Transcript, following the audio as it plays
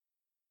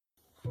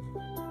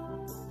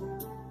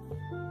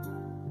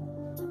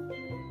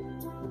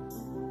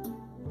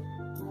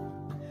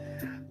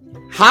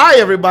Hi,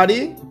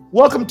 everybody.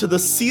 Welcome to the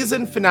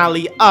season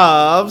finale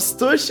of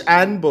Stush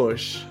and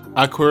Bush,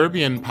 a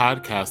Caribbean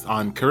podcast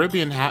on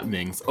Caribbean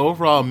happenings,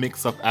 overall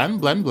mix-up and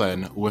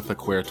blend with a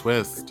queer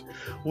twist.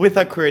 With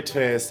a queer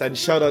twist, and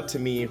shout out to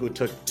me who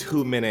took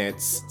 2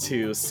 minutes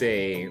to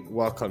say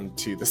welcome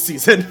to the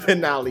season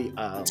finale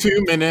of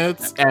 2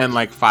 minutes and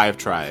like 5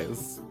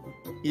 tries.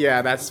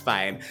 Yeah, that's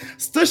fine.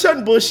 Stush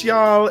and Bush,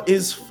 y'all,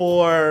 is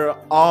for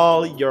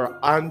all your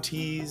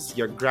aunties,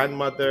 your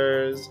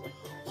grandmothers,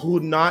 who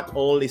not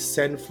only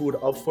send food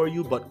up for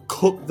you, but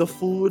cook the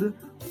food,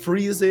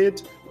 freeze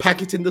it,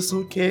 pack it in the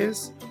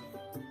suitcase,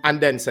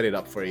 and then set it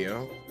up for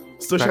you.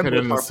 Stush and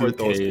Bush are for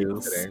those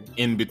people today.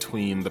 In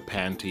between the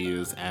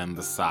panties and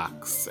the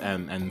socks,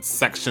 and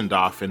sectioned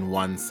off in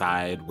one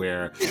side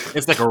where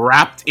it's like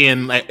wrapped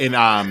in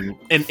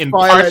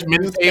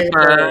parchment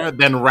paper,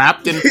 then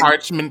wrapped in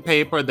parchment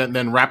paper,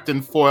 then wrapped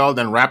in foil,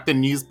 then wrapped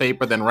in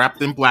newspaper, then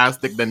wrapped in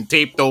plastic, then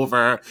taped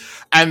over,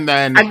 and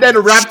then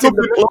wrapped in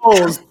the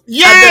clothes.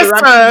 Yes,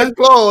 and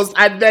clothes,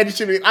 and then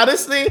shipping.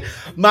 Honestly,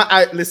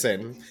 my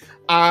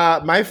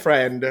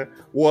friend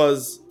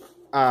was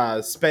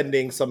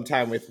spending some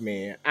time with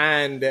me,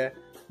 and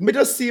me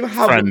just see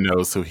how friend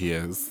knows who he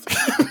is.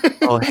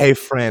 Oh, hey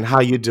friend, how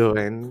you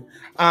doing?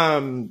 I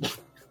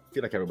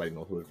feel like everybody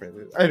knows who the friend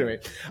is. Anyway,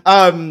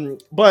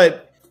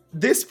 but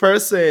this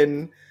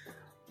person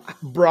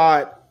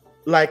brought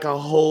like a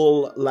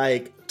whole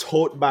like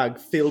tote bag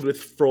filled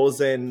with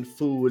frozen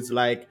foods.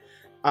 Like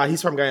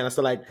he's from Guyana,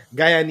 so like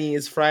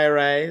Guyanese fried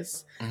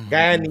rice,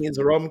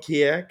 Guyanese rum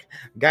cake,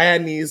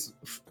 Guyanese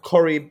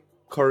curry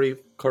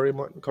goat?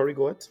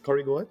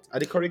 Are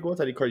they curry goat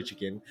or the curry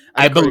chicken?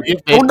 I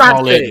believe they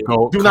call it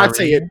goat. Do not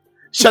say it.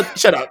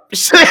 Shut up.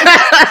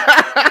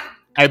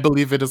 I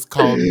believe it is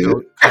called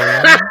goat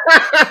curry.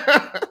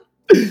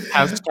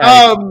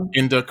 Hashtag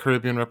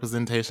Indo-Caribbean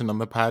representation on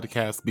the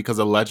podcast, because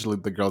allegedly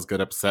the girls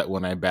get upset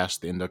when I bash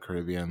the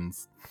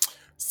Indo-Caribbeans.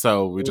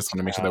 So we just want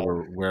to make sure that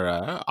we're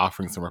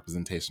offering some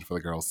representation for the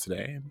girls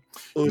today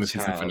in the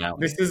season finale.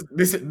 This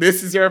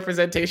is your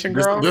representation,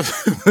 girl. This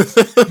is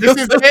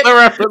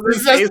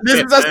it.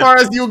 This is as far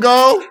as you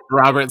go.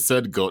 Robert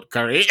said goat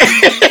curry. That's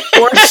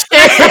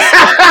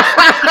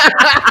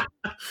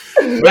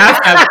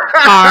as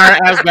far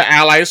as the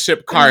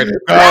allyship card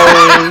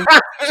goes.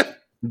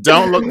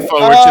 Don't look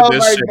forward to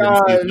this shit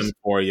in season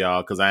 4,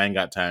 y'all, because I ain't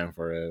got time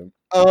for it.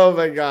 Oh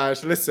my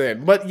gosh!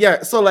 Listen, but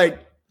yeah, so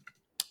like.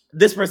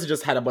 This person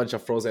just had a bunch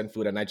of frozen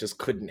food, and I just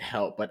couldn't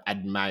help but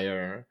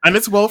admire. And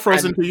it's well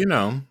frozen too,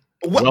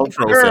 well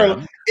frozen.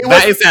 Girl,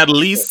 that is at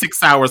least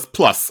 6 hours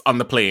plus on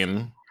the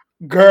plane.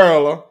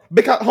 Girl,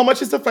 because how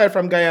much is the flight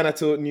from Guyana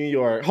to New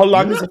York? How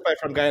long is the flight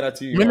from Guyana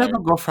to New York? We never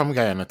go from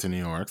Guyana to New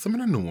York, so I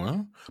don't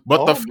know.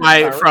 But the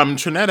flight from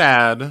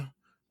Trinidad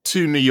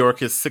to New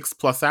York is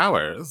 6+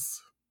 hours.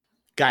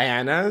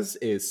 Guyana's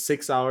is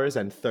 6 hours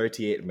and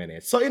 38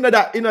 minutes. So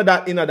that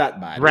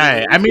bad.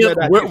 Right. I mean,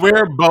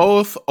 we're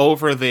both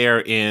over there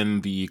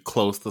in the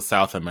close to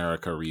South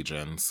America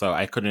region, so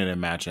I couldn't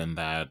imagine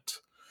that.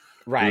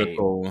 Right.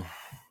 A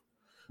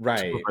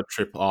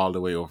trip all the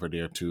way over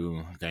there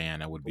to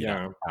Guyana would be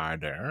that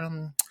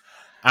harder.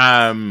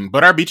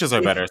 But our beaches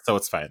are better, so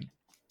it's fine.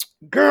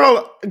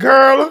 Girl.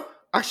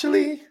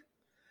 Actually,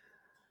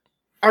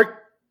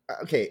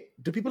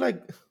 do people like?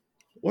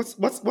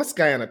 What's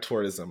Guyana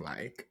tourism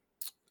like?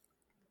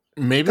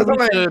 Maybe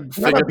we should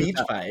not a beach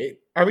fight.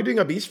 Are we doing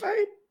a beach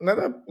fight?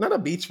 Not a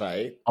beach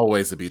fight.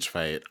 Always a beach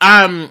fight.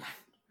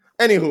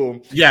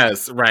 Anywho.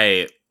 Yes,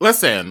 right.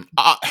 Listen,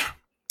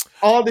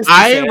 all this.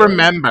 I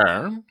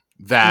remember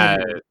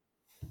that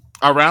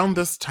around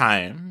this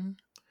time,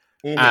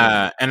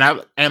 and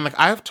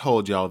I've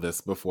told y'all this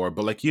before,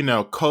 but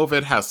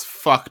COVID has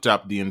fucked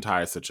up the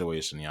entire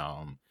situation,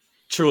 y'all.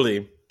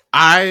 Truly,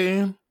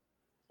 I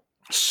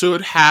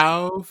should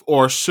have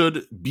or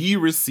should be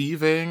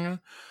receiving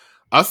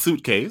a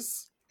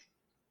suitcase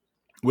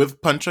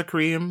with puncha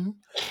cream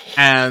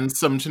and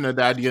some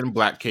Trinidadian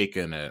black cake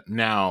in it.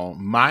 Now,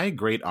 my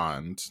great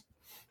aunt,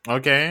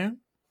 Trinidadian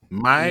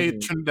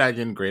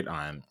great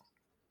aunt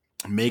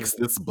makes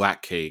this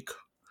black cake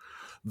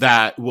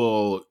that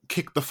will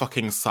kick the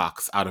fucking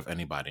socks out of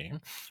anybody,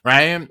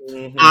 right?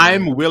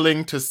 I'm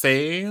willing to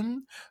say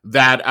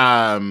that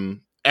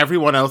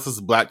everyone else's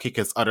black cake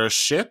is utter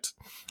shit,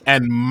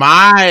 and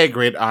my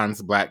great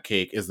aunt's black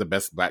cake is the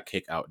best black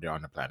cake out there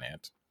on the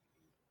planet.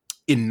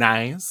 It's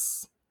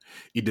nice,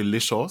 it's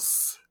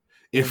delicious,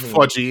 it's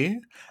fudgy,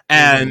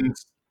 and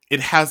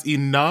it has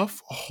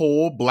enough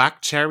whole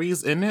black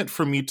cherries in it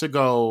for me to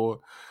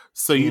go,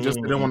 so you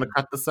just didn't want to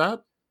cut this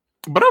up?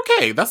 But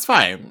okay, that's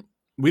fine.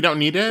 We don't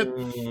need it.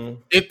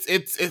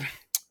 It's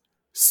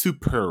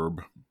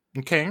superb.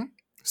 Okay?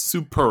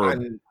 Superb.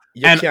 And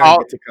you can't get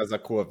it because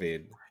of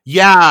COVID.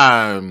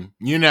 Yeah,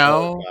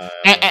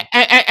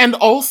 and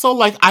also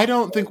I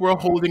don't think we're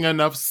holding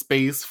enough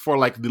space for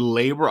the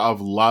labor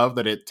of love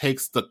that it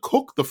takes to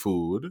cook the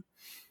food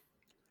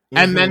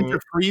and then to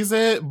freeze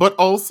it, but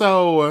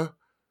also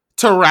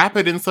to wrap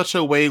it in such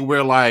a way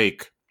where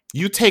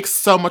you take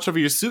so much of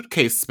your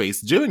suitcase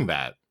space doing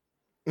that.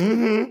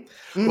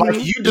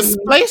 Like, you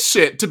display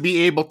shit to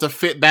be able to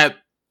fit that.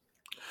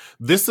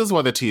 This is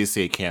why the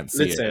TSA can't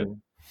see it.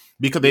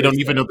 Because they don't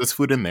even know there's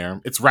food in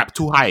there. It's wrapped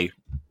too high.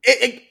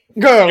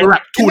 Girl,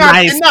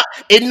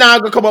 it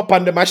not gonna come up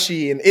on the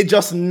machine. It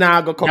just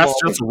not gonna come up.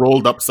 That's just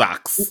rolled up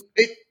socks.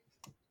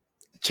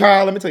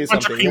 Charles, let me tell you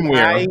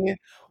something.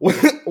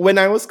 When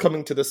I was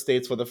coming to the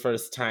States for the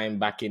first time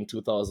back in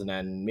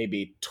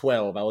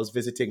 2012, I was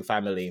visiting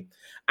family.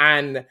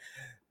 And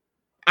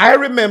I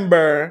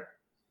remember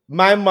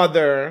my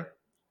mother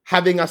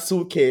having a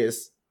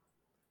suitcase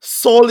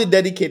solely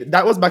dedicated.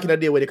 That was back in the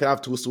day where they could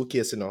have 2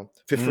 suitcases,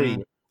 for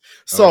free.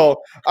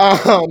 So,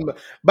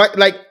 but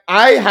like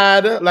I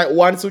had like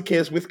 1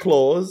 suitcase with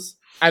clothes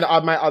and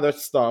all my other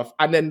stuff.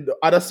 And then the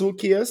other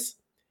suitcase,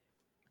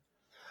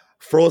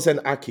 frozen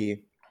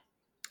ackee.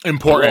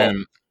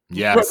 Important.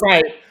 Yes.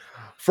 Right.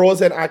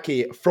 Frozen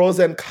ackee,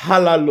 frozen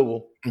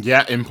kalalu.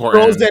 Yeah,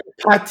 important. Frozen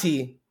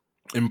patty.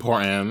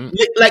 Important.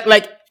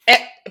 Like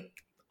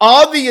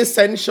all the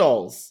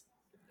essentials.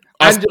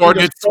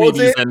 Assorted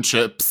sweeties and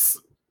chips.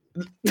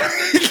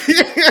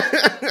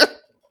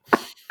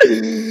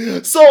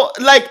 So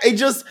like it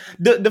just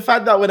the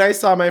fact that when I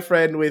saw my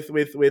friend with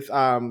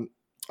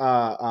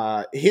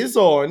his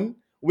own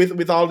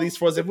with all these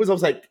frozen foods, I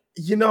was like,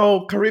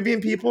 Caribbean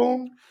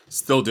people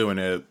still doing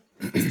it.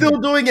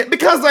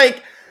 Because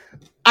like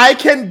I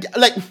can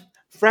like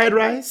fried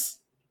rice.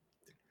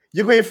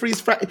 You're going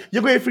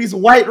to freeze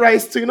white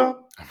rice too,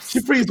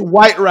 She freezed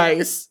white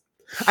rice.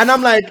 And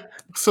I'm like,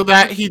 so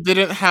that he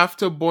didn't have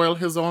to boil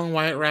his own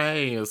white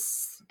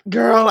rice.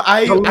 Girl,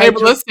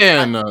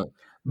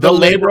 the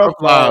labor of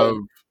love.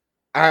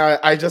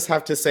 I just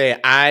have to say,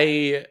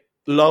 I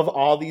love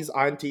all these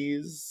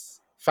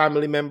aunties,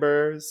 family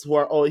members who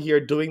are all here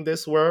doing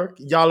this work.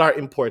 Y'all are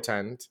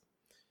important.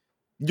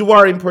 You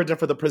are important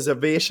for the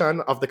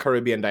preservation of the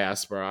Caribbean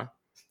diaspora.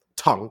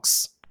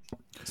 Tonks.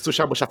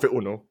 Sushambush afi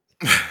uno.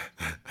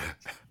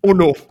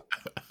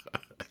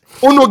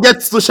 Uno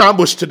gets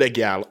Sushambush today,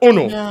 gal.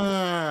 Uno.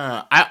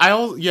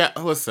 Yeah,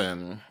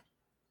 listen.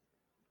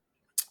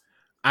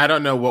 I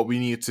don't know what we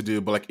need to do,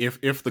 but like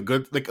if the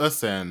good, like,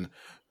 listen,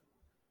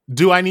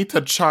 do I need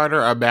to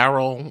charter a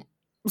barrel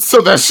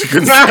so that she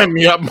can send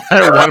me up my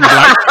 1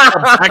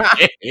 black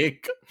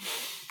cake?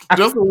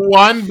 Just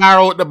 1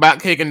 barrel with the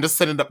black cake and just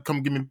send it up.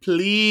 Come give me,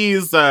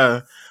 please.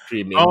 Oh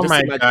just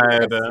my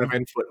God. A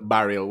 7-foot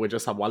barrel. We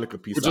just have 1 little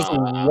piece. Just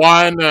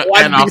one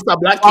piece of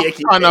black cake.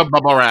 On a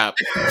bubble wrap.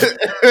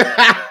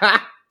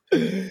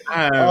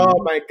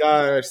 Oh my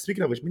gosh.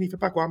 Speaking of which, we need to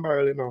pack 1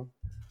 barrel,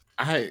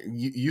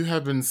 You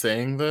have been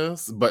saying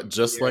this, but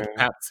just like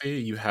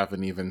Patsy, you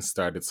haven't even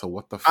started. So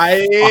what the fuck are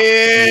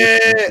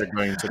you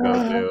going to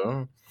go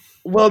do?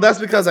 Well, that's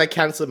because I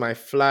canceled my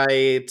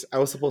flight. I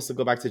was supposed to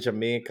go back to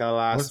Jamaica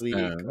last week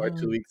or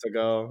 2 weeks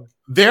ago.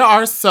 There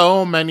are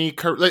so many.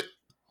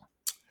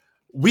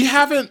 We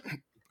haven't.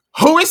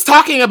 Who is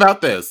talking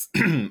about this?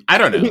 I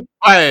don't know.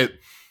 But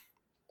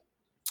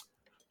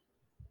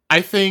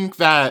I think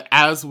that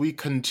as we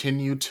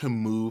continue to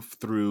move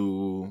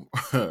through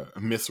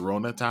Miss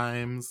Rona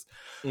times,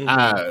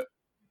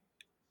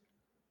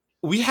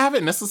 we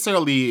haven't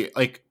necessarily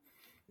like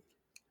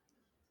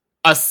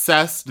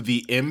assessed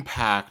the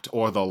impact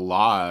or the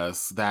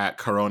loss that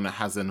Corona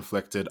has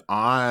inflicted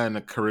on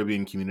the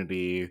Caribbean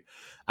community,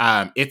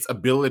 its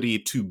ability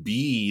to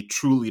be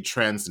truly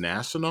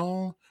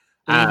transnational,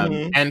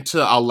 and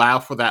to allow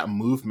for that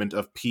movement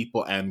of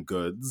people and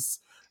goods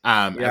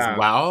as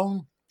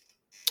well.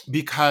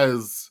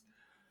 Because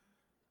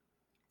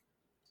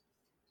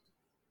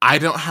I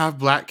don't have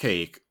black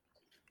cake.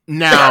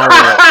 Now,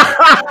 what?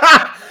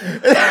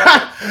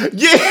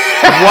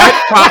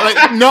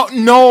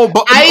 No,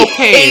 but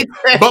okay,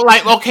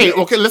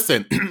 okay.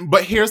 Listen,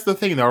 but here's the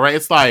thing, though, right?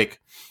 It's like,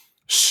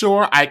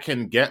 sure, I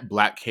can get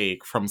black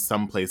cake from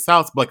someplace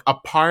else, but like a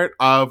part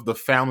of the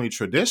family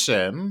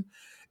tradition,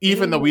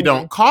 even though we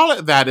don't call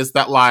it that, is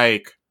that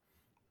like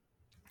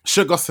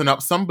she'll go send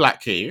up some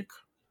black cake,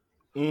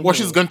 or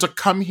she's going to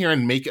come here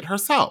and make it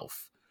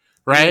herself.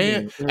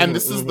 Right? And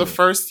this is the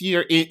first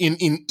year in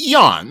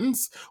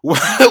eons.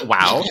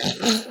 Wow.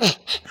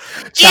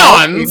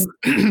 Eons.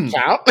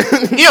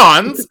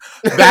 Eons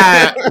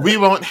that we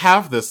won't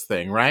have this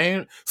thing,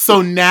 right?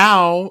 So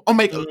now, oh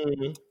my God,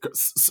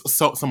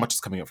 so much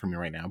is coming up for me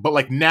right now. But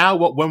like now,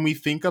 when we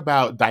think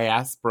about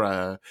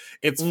diaspora,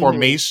 its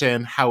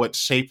formation, how it's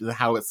shaped and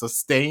how it's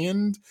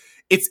sustained,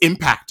 it's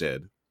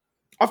impacted.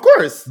 Of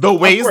course. The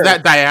ways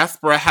that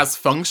diaspora has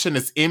functioned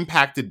is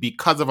impacted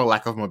because of a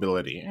lack of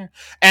mobility.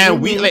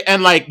 And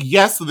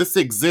yes, this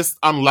exists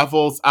on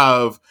levels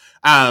of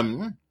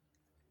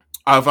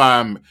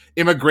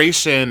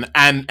immigration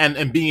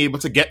and being able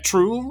to get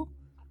through.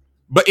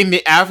 But in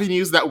the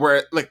avenues that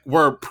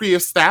were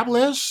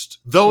pre-established,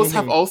 those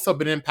have also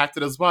been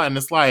impacted as well. And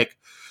it's like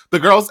the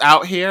girls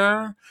out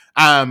here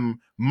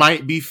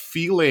might be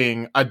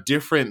feeling a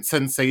different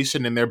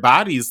sensation in their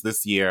bodies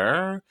this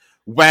year.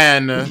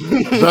 When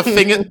the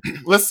thing is,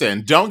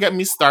 listen, don't get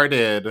me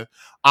started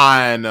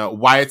on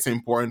why it's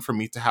important for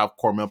me to have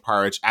cornmeal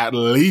porridge at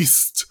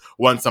least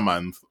once a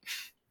month.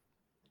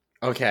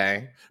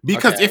 Okay.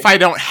 Because Okay. if I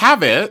don't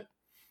have it,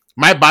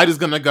 my body's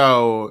gonna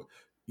go,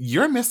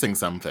 you're missing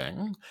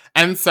something.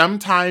 And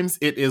sometimes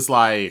it is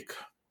like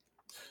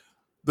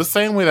the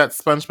same way that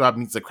SpongeBob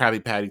needs a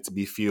Krabby Patty to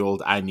be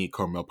fueled, I need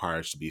cornmeal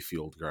porridge to be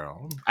fueled,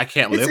 girl. I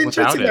can't It's live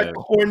without interesting that it.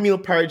 cornmeal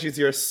porridge is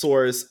your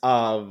source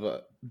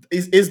of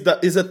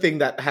is a thing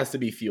that has to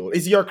be fueled.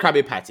 Is your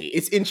Krabby Patty.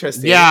 It's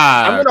interesting. I'm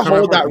Yeah, gonna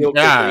hold that real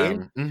yeah.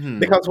 quickly Mm-hmm.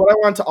 because what I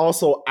want to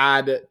also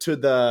add to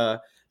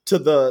the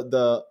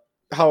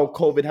how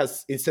COVID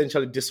has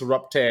essentially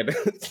disrupted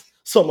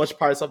so much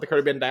parts of the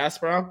Caribbean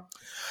diaspora.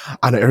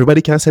 I know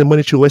everybody can send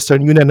money to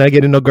Western Union and I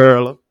get in a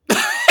girl.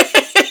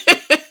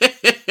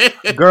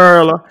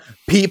 Girl,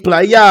 people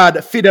are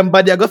yard, feed them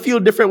body. I go feel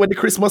different when the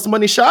Christmas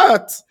money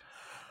shot.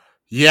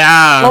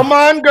 Yeah. Come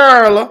on,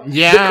 girl. The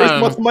Yeah.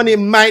 Christmas money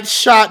might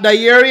shot the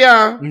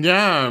area.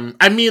 Yeah.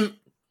 I mean,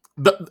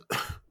 the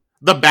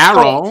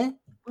barrel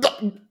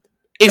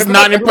is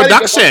not in Everybody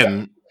gets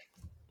production.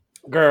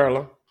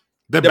 girl.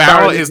 The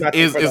barrel is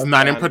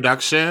not in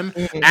production,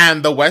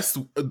 and the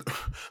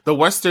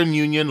Western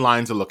Union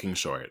lines are looking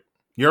short.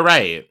 You're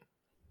right.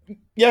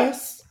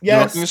 Yes,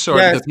 Looking yes, short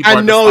yes. because people I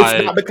are know just it's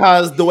like, not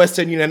because the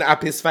Western Union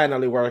app is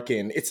finally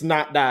working. It's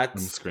not that. I'm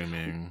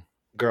screaming.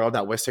 Girl,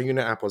 that Western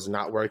Union app was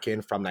not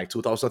working from like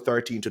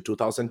 2013 to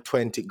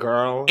 2020,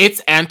 girl.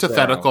 It's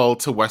antithetical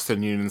to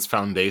Western Union's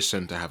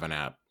foundation to have an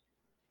app.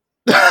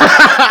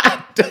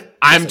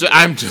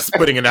 I'm just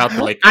putting it out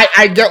there. Like,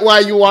 I get why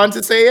you want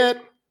to say it.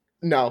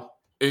 No.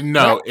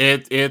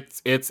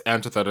 It's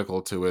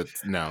antithetical to it.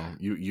 No,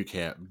 you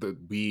can't.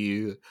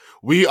 We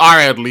are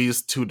at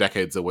least 2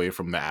 decades away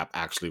from the app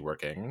actually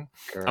working.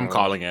 Girl, I'm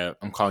calling it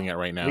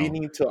right now.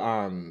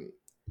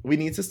 We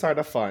need to start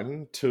a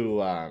fund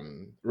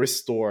to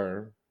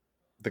restore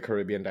the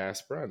Caribbean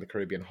diaspora and the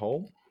Caribbean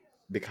home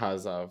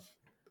because of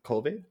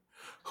COVID.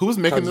 Who's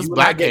making this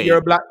black cake?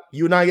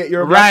 You not get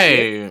your black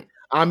cake.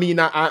 I mean,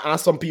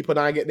 some people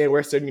now get their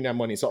Western Union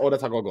money, so all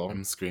that I go.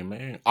 I'm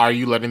screaming. Are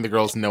you letting the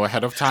girls know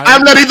ahead of time?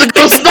 I'm letting the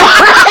girls know.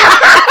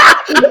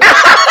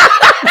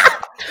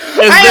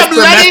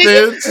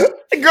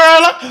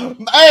 Girl,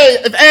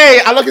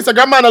 hey, I look at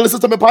grandma and listen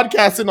to my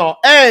podcast, you know.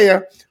 Hey,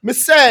 me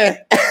say.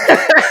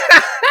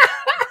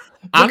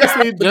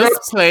 Honestly,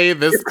 just play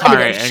this part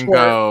and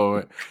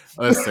go,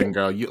 listen,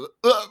 girl, you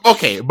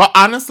okay. But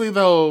honestly,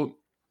 though,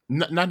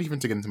 not even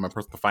to get into my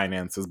personal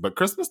finances, but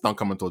Christmas don't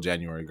come until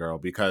January, girl.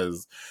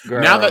 Because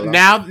now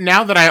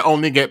that I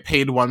only get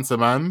paid once a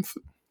month,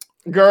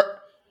 girl.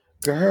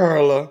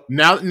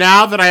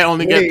 Now that I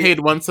only get paid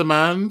once a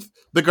month,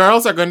 the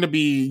girls are going to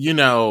be,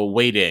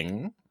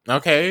 waiting.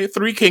 Okay,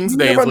 3 Kings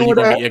days when you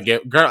gonna get your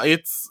gift, girl.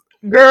 It's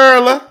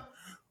girl.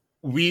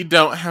 We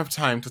don't have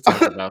time to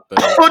talk about this.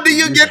 How do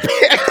you get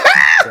paid?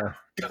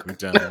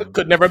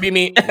 Could never be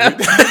me.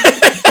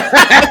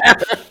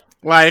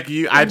 Like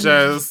you,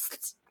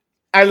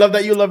 I love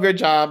that you love your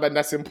job, and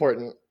that's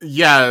important.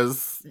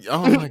 Yes.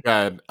 Oh my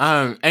god.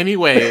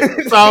 Anyway,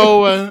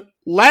 so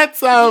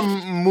let's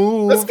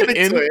move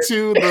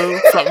into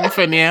the something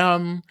for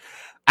Nyam.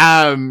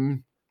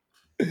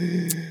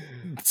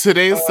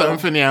 Today's something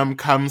for Nyam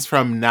comes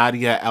from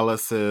Nadia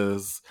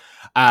Ellis's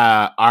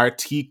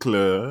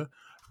article,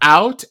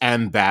 "Out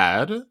and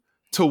Bad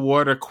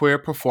Toward a Queer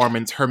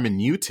Performance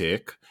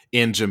Hermeneutic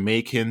in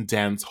Jamaican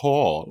Dance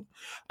Hall."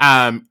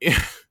 I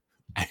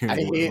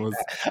was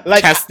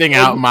testing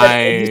out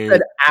you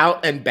said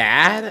out and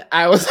bad.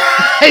 I was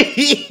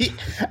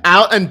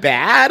out and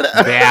bad.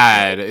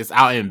 Bad. It's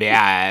out and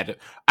bad.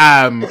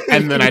 And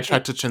then I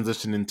tried to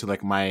transition into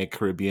like my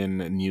Caribbean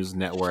news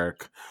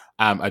network,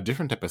 a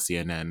different type of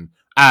CNN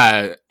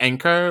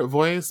anchor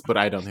voice, but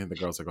I don't think the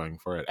girls are going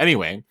for it.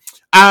 Anyway,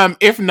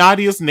 if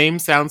Nadia's name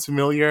sounds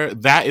familiar,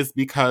 that is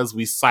because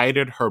we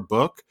cited her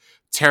book,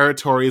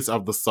 Territories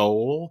of the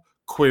Soul,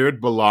 Queered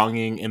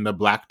Belonging in the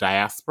Black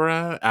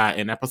Diaspora,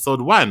 in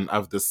episode 1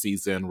 of this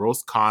season,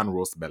 Roast Con,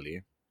 Roast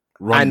Belly.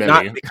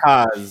 Not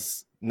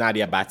because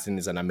Nadia Batson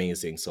is an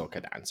amazing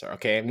soca dancer,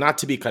 okay? Not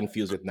to be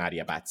confused with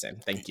Nadia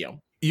Batson. Thank you.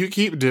 You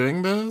keep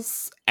doing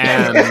this,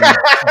 and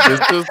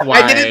this is why...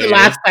 I did it the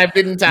last time,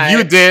 didn't I?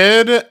 You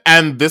did,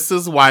 and this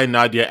is why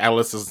Nadia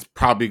Ellis is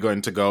probably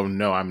going to go,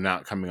 no, I'm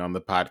not coming on the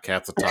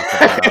podcast to talk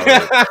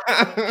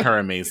about her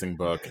amazing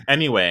book.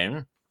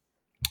 Anyway,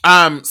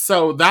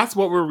 so that's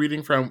what we're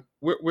reading from.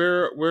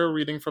 We're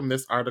reading from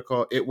this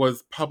article. It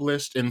was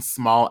published in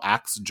Small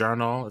Axe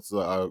Journal. It's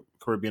a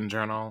Caribbean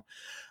journal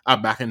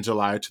back in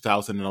July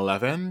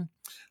 2011.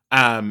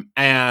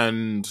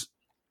 And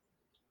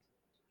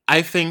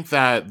I think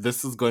that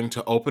this is going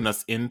to open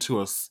us into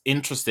an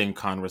interesting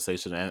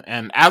conversation.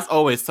 And as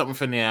always, Something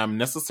for Nyam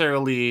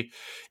necessarily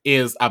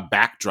is a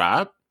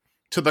backdrop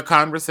to the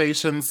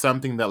conversation,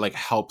 something that like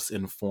helps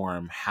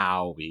inform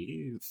how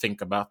we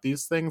think about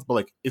these things, but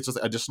like it's just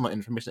additional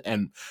information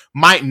and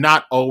might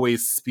not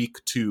always speak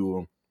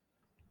to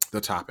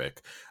the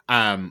topic.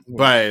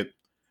 But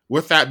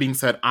with that being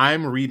said,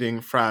 I'm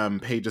reading from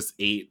pages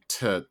 8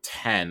 to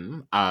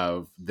 10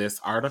 of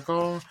this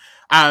article.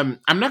 I'm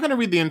not going to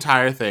read the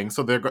entire thing,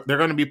 so they're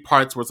going to be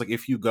parts where it's like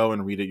if you go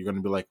and read it, you're going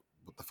to be like,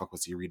 what the fuck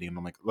was he reading? And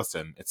I'm like,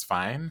 listen, it's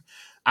fine.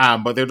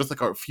 But there are just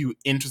like a few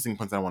interesting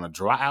points I want to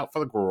draw out for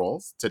the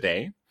girls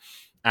today.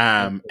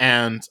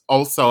 And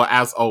also,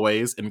 as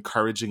always,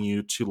 encouraging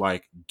you to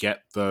like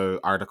get the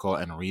article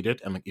and read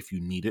it. And like, if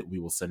you need it, we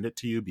will send it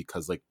to you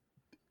because like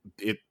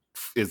it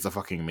is a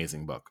fucking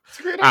amazing book. It's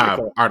a great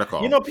article.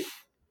 Article.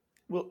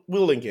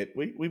 We'll link it.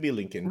 We be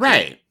linking.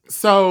 Right.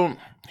 So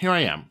here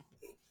I am.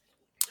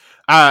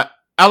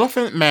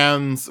 Elephant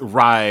Man's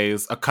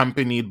rise,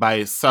 accompanied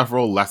by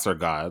several lesser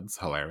gods,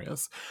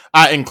 hilarious,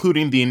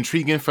 including the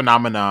intriguing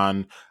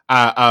phenomenon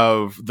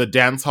of the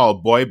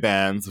dancehall boy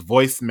bands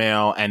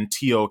Voicemail and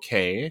TOK,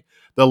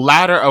 the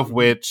latter of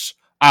which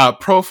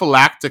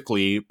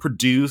prophylactically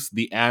produced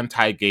the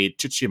anti-gay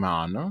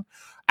Chichiman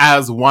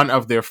as one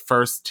of their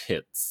first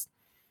hits.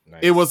 Nice.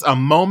 It was a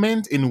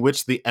moment in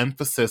which the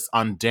emphasis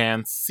on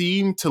dance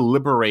seemed to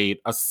liberate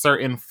a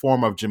certain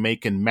form of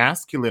Jamaican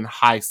masculine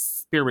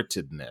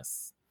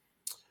high-spiritedness.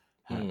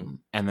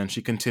 And then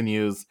she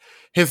continues,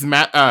 his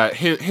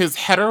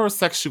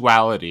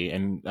heterosexuality,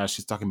 and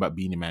she's talking about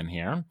Beenie Man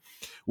here,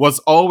 was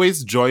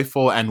always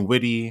joyful and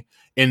witty,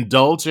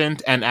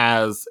 indulgent, and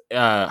as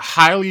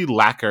highly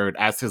lacquered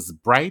as his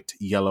bright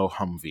yellow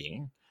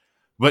Humvee.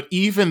 But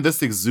even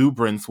this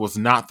exuberance was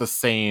not the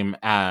same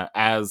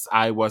as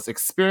I was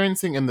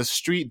experiencing in the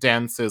street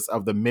dances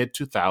of the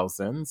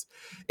mid-2000s,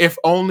 if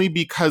only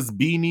because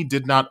Beanie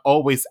did not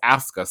always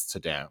ask us to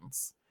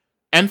dance.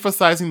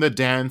 Emphasizing the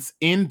dance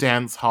in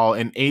dance hall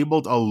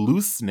enabled a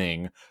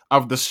loosening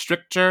of the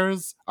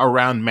strictures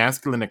around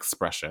masculine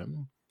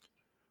expression.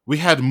 We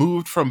had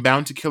moved from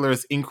Bounty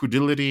Killer's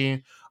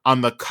incredulity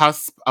on the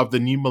cusp of the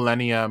new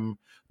millennium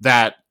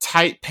that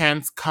tight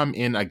pants come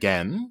in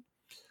again,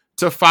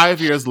 to 5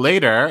 years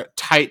later,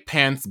 tight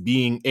pants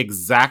being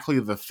exactly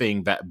the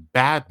thing that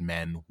bad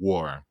men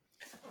wore.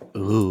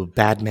 Ooh,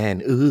 bad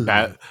men. Ooh.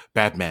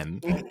 Bad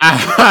men.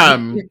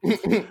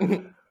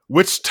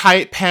 Which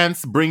tight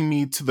pants bring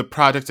me to the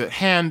project at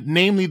hand,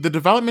 namely the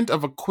development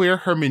of a queer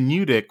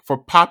hermeneutic for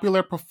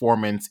popular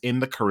performance in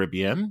the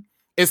Caribbean,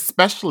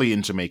 especially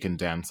in Jamaican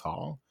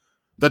dancehall.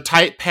 The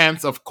tight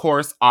pants, of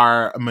course,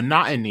 are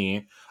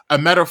monotony, a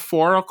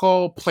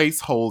metaphorical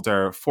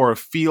placeholder for a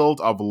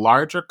field of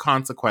larger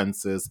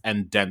consequences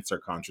and denser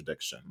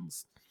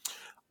contradictions.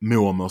 Me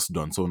almost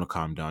done, so I'm gonna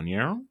calm down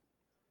here.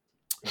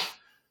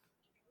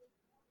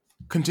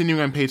 Continuing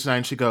on page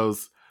 9, she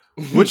goes,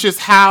 which is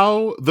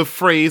how the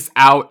phrase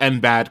out and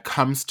bad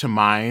comes to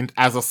mind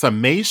as a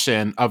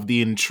summation of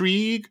the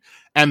intrigue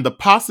and the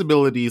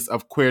possibilities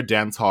of queer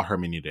dancehall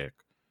hermeneutic.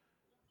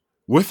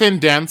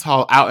 Within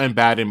dancehall, out and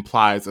bad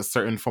implies a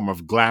certain form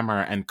of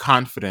glamour and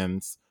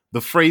confidence.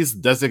 The phrase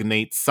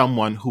designates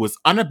someone who is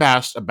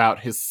unabashed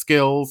about his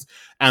skills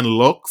and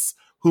looks,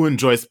 who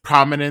enjoys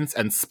prominence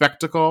and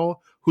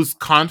spectacle, whose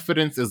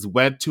confidence is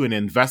wed to an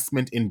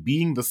investment in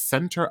being the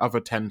center of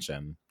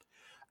attention.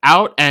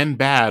 Out and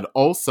bad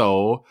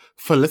also,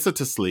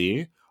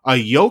 felicitously, a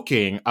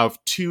yoking of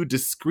two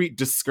discrete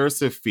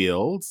discursive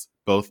fields,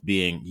 both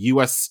being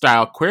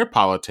US-style queer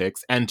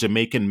politics and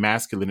Jamaican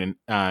masculine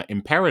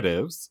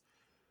imperatives.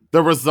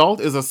 The result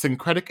is a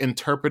syncretic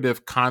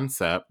interpretive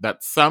concept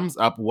that sums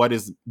up what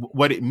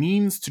it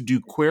means to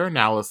do queer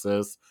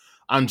analysis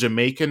on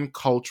Jamaican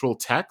cultural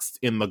text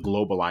in the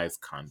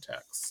globalized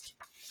context.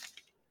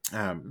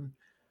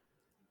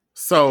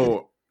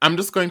 So I'm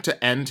just going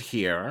to end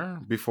here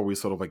before we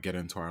sort of like get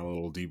into our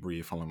little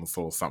debrief on this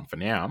little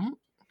something.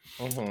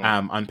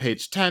 On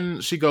page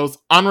 10, she goes,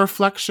 on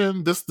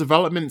reflection, this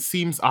development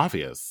seems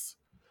obvious.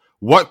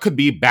 What could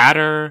be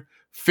badder,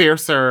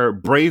 fiercer,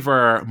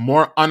 braver,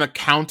 more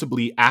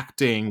unaccountably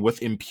acting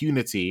with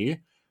impunity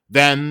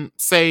than,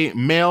 say,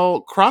 male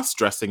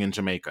cross-dressing in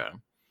Jamaica?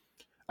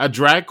 A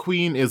drag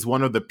queen is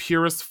one of the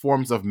purest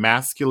forms of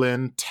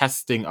masculine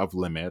testing of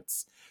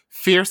limits,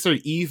 fiercer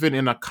even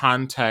in a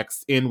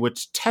context in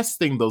which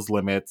testing those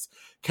limits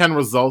can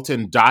result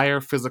in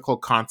dire physical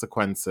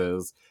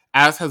consequences,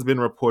 as has been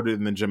reported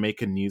in the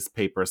Jamaican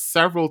newspaper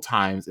several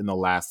times in the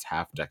last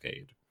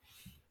half-decade.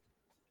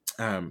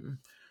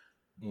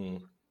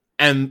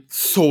 And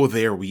so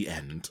there we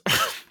end.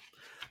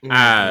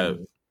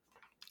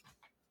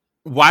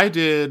 Why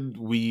did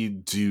we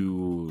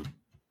do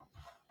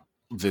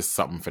this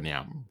something for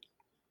now?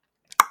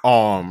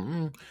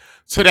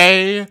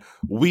 Today,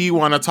 we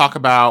want to talk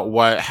about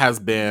what has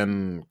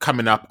been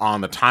coming up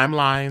on the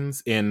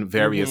timelines in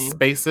various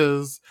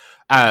spaces,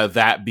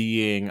 that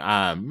being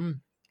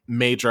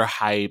Major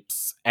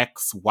Hype's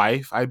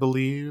ex-wife, I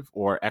believe,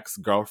 or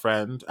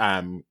ex-girlfriend,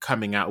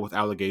 coming out with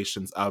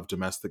allegations of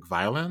domestic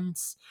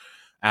violence,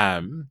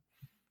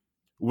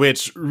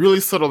 which really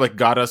sort of like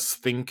got us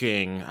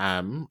thinking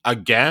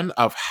again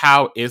of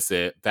how is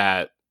it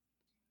that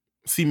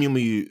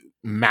seemingly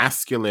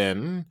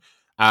masculine,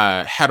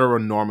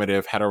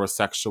 heteronormative,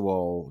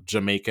 heterosexual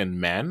Jamaican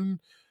men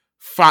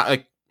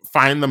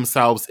find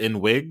themselves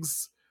in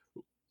wigs,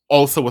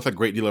 also with a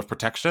great deal of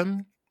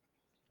protection.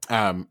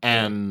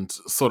 And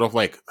sort of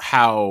like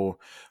how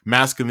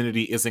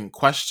masculinity isn't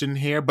questioned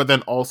here, but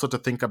then also to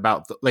think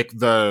about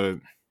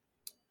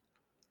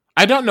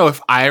I don't know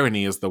if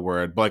irony is the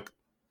word, but like,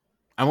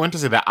 I want to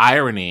say the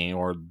irony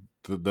or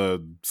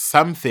the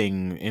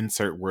something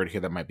insert word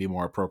here that might be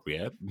more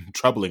appropriate,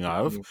 troubling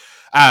of,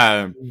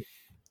 um,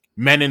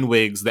 men in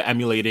wigs, the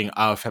emulating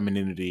of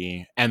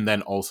femininity, and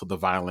then also the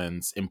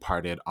violence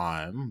imparted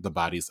on the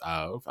bodies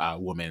of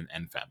women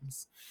and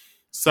femmes.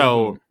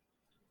 So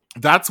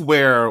that's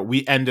where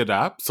we ended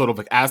up sort of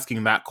like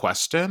asking that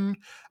question.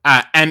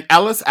 And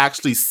Ellis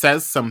actually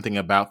says something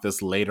about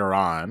this later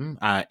on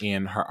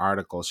in her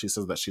article. She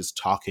says that she's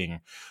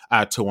talking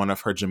to one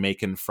of her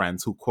Jamaican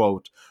friends who,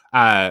 quote,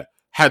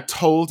 had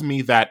told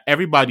me that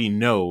everybody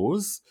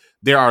knows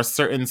there are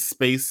certain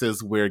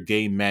spaces where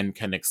gay men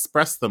can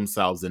express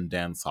themselves in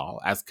dancehall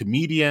as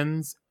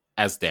comedians,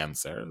 as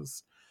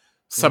dancers.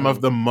 Some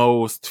of the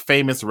most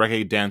famous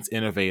reggae dance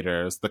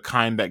innovators, the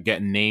kind that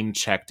get name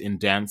checked in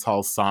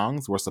dancehall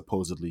songs, were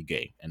supposedly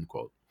gay. End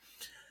quote.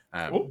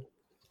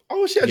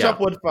 She a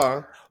drop word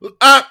for?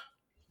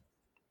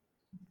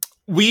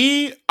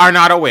 We are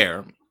not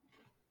aware.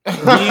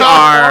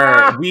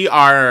 We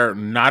are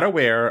not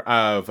aware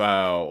of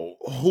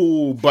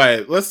who,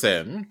 but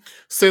listen,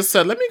 sis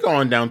said, let me go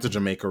on down to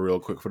Jamaica real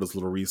quick for this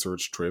little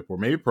research trip, or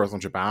maybe personal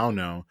trip, I don't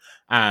know.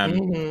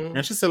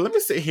 And she said, let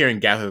me sit here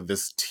and gather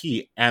this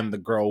tea. And the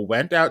girl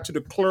went out to the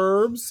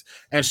clubs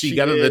and she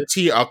gathered the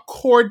tea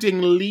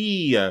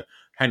accordingly,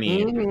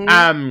 honey.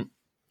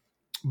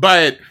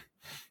 But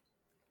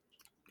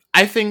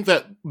I think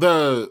that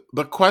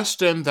the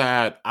question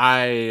that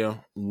I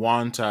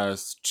want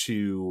us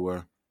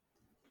to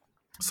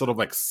sort of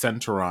like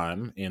center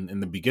on in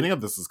the beginning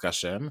of this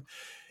discussion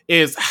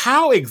is,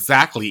 how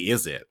exactly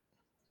is it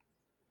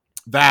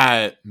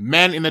that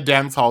men in the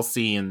dancehall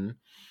scene,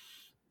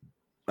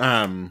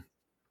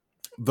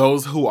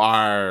 those who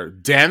are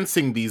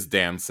dancing these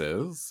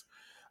dances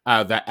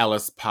that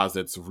Ellis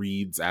posits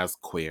reads as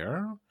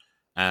queer,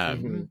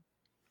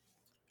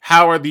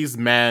 how are these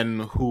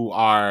men who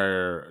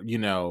are, you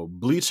know,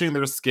 bleaching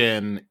their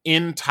skin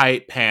in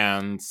tight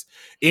pants,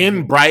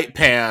 in bright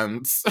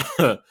pants,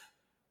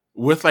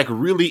 with like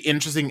really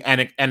interesting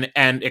and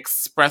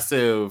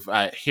expressive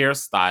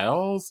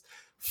hairstyles,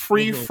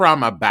 free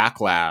from a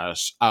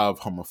backlash of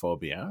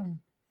homophobia,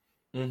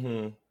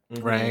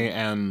 right?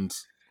 And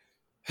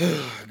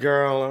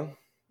girl,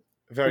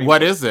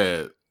 what is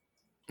it?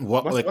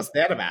 What's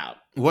that about?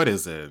 What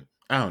is it?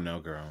 I don't know,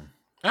 girl.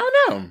 I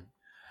don't know.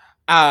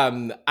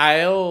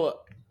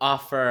 I'll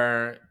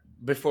offer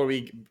before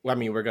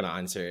we're gonna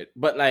answer it,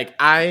 but like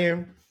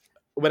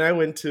when I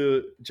went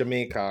to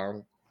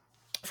Jamaica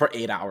for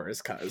 8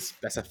 hours, because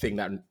that's a thing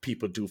that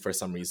people do for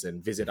some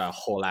reason, visit a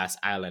whole ass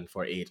island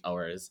for 8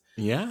 hours.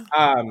 Yeah.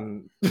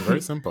 Very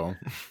simple.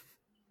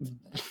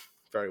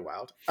 Very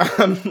wild.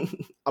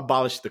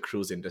 Abolish the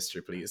cruise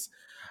industry, please.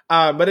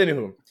 But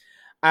anywho,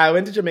 I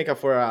went to Jamaica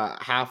for a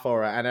half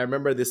hour, and I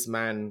remember this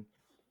man.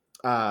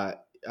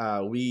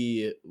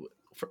 We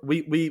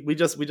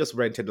just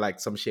rented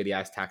like some shady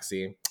ass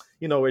taxi.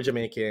 You know, we're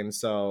Jamaican,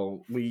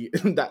 so we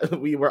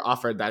were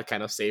offered that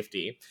kind of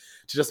safety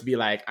to just be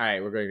like, all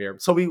right, we're going here.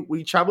 So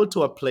we traveled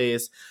to a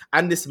place,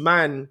 and this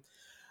man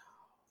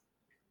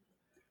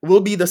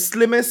will be the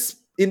slimmest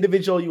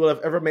individual you will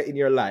have ever met in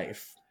your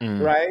life,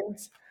 right?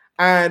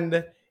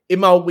 And he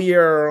might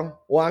wear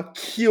one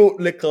cute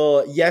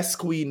little Yes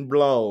Queen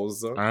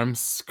blouse. I'm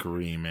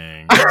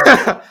screaming.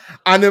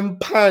 And them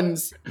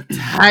pants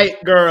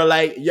tight, girl.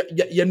 Like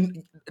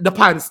the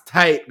pants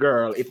tight,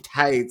 girl. It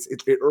tight.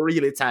 It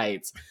really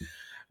tight.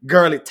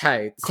 Girl, it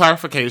tight.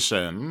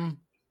 Clarification.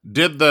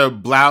 Did the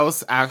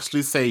blouse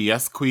actually say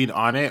Yes Queen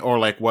on it, or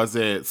like was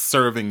it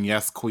serving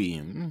Yes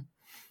Queen?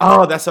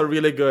 Oh, that's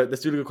really good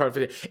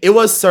clarification. It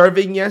was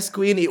serving Yes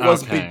Queen. It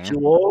was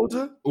bejeweled.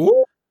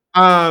 Ooh.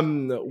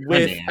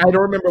 With I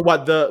don't remember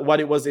what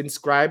it was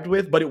inscribed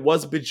with, but it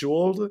was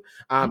bejeweled.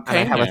 And I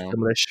have a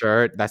similar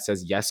shirt that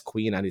says Yes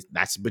Queen, and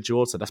that's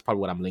bejeweled, so that's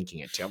probably what I'm linking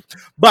it to.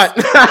 But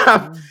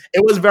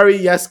it was very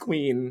Yes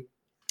Queen,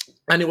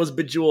 and it was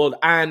bejeweled,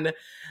 and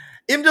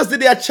him just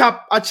did a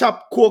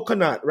chop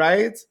coconut,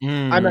 right?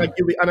 And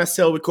I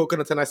sell with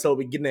coconut and I sell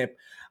with guinea.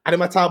 And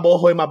I'm talk about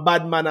how I'm a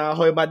bad man, or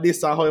how I'm a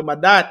this, or how I'm a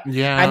that.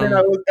 Yeah. And then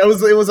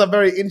it was a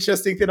very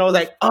interesting thing. I was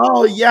like,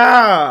 oh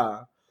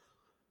yeah.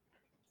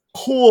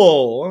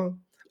 Cool.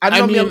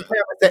 I mean,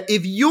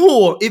 if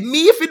you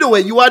do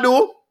it, you are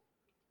do,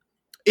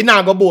 it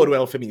not go board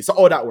well for me. So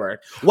all that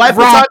work. Why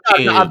not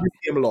have the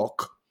same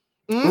look?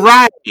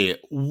 Right.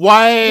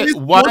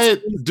 What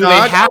do they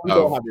have? We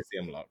don't have the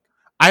same look.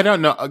 I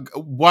don't know.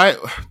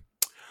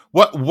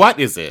 What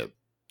is it?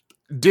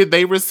 Did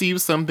they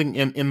receive something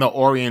in the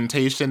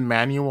orientation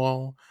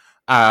manual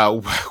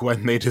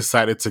when they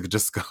decided to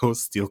just go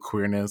steal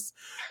queerness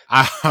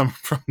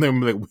from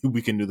them? Like,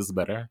 we can do this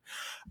better.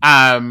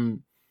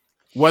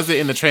 Was it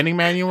in the training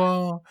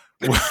manual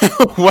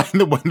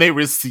when they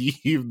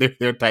receive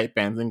their tight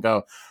pants and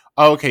go,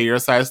 oh, okay, you're a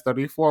size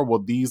 34? Well,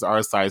 these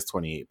are size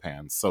 28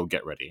 pants, so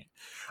get ready.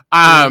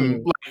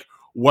 Like,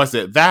 was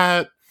it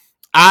that?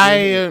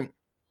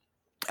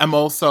 I'm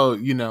also,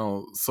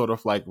 sort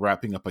of like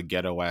wrapping up a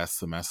ghetto ass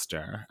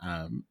semester,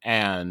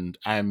 and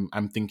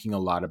I'm thinking a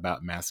lot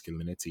about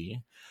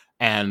masculinity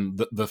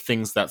and the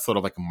things that sort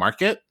of like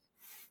market.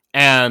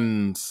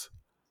 And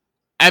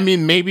I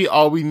mean, maybe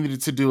all we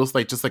needed to do was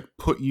like just like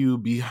put you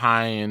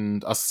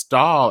behind a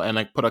stall and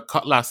like put a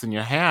cutlass in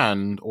your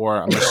hand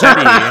or a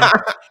machete,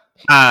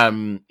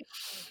 um,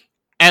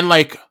 and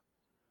like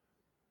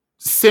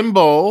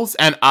symbols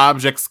and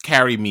objects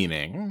carry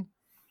meaning.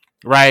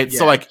 Right.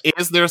 So Yes. like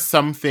is there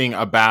something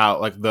about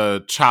like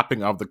the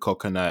chopping of the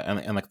coconut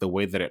and like the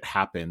way that it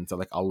happens that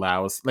like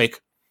allows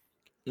like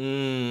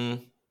I'm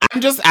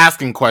just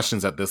asking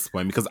questions at this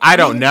point because I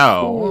don't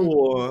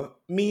know.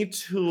 Me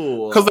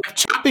too. Because like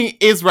chopping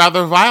is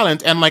rather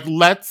violent and like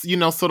let's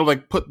sort of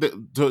like put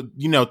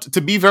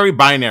to be very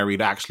binary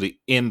to actually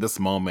in this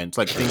moment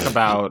like think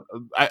about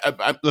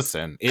I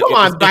listen Come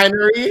on,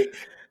 binary.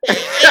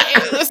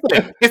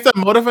 Listen, it's a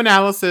mode of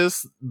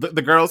analysis.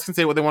 The girls can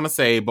say what they want to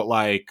say, but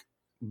like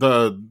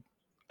the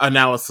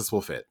analysis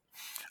will fit.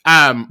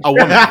 A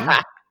woman,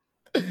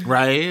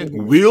 right,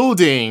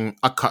 wielding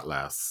a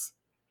cutlass,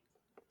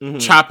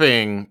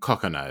 chopping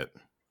coconut.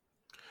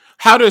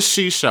 How does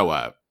she show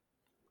up?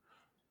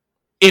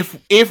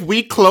 If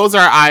we close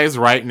our eyes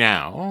right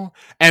now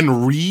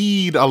and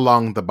read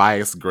along the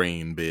bias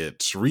grain,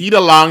 bitch, read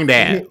along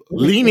that,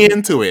 lean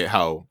into it,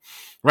 ho,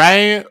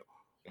 right?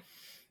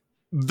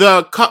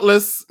 The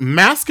cutlass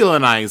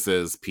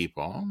masculinizes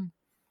people,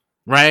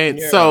 right?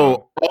 Yeah.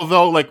 So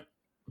although like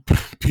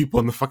people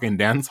in the fucking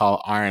dance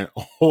hall aren't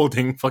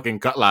holding fucking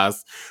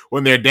cutlass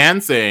when they're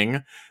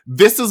dancing,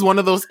 this is one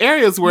of those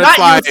areas where not it's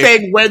like you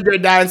saying when they're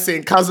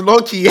dancing, cause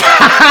Loki. Wait,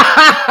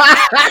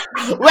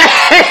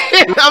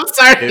 I'm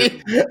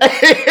sorry.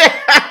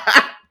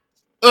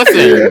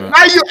 Listen,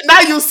 now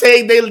you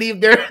saying they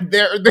leave their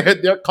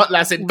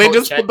cutlass in. They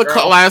just put the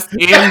cutlass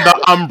in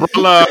the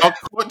umbrella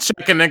coat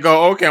check and then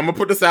go, okay, I'm gonna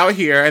put this out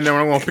here, and then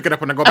I'm gonna pick it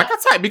up and I go back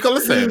outside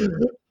because listen.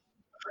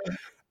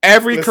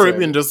 Every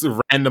Caribbean just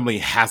randomly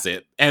has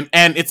it, and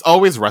it's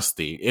always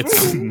rusty.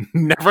 It's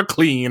never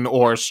clean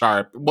or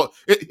sharp. Well,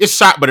 it's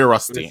sharp, but it's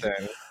rusty.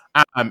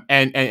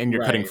 And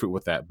you're cutting fruit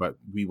with that, but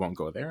we won't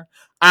go there.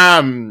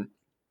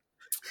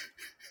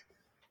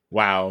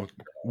 Wow,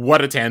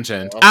 what a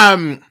tangent.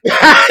 I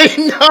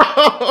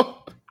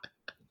know.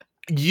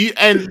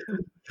 And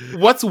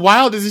what's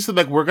wild is you said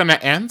like we're gonna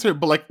answer,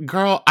 but like,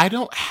 girl, I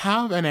don't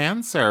have an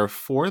answer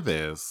for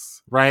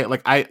this, right?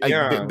 Like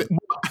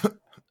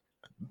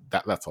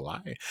that's a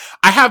lie.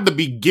 I have the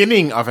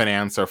beginning of an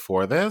answer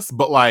for this,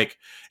 but like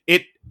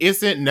it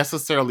isn't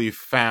necessarily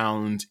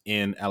found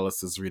in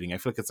Ellis's reading. I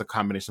feel like it's a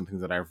combination of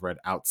things that I've read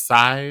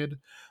outside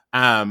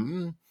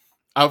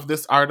of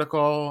this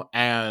article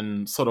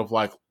and sort of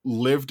like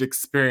lived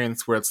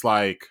experience where it's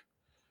like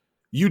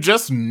you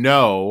just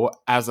know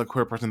as a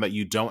queer person that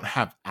you don't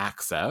have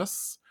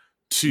access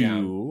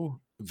to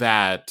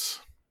that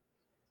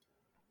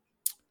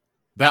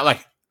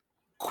like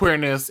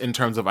queerness in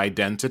terms of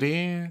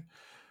identity.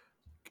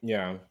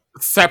 Yeah.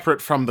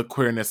 Separate from the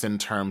queerness in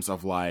terms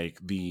of like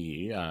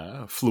the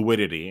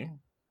fluidity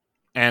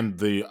and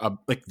the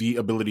like the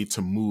ability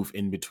to move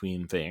in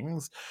between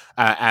things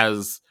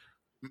as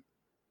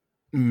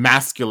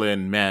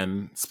masculine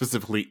men,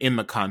 specifically in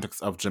the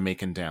context of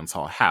Jamaican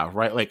dancehall, have,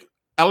 right? Like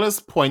Ellis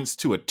points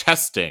to a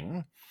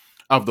testing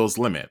of those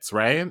limits,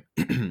 right?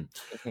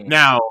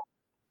 Now,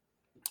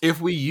 if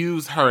we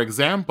use her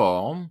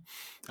example,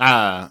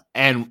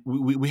 and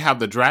we have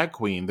the drag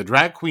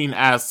queen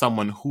as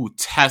someone who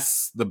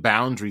tests the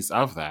boundaries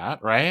of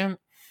that, right?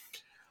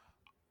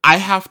 I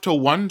have to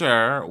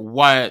wonder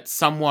what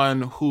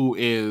someone who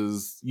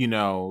is,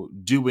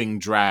 doing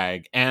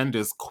drag and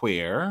is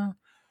queer,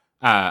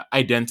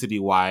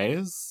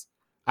 identity-wise,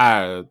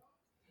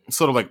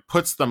 sort of like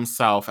puts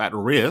themselves at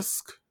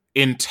risk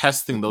in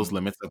testing those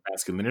limits of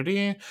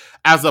masculinity,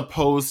 as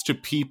opposed to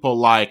people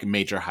like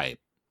Major Hype,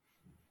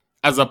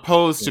 as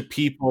opposed to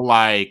people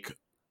like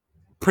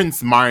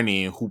Prince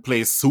Marnie, who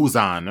plays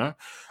Susan,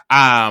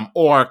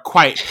 or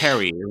Quiet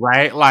Perry,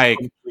 right? Like,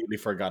 completely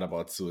forgot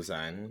about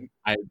Susan.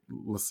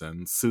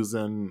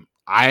 Susan.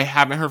 I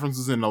haven't heard from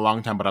Susan in a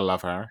long time, but I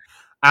love her.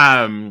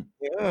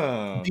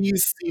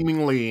 These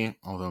seemingly,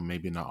 although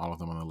maybe not all of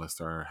them on the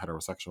list are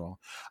heterosexual,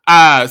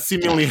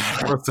 seemingly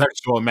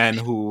heterosexual men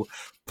who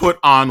put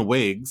on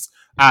wigs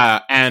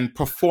and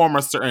perform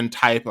a certain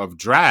type of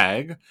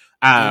drag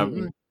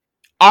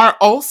are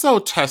also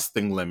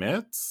testing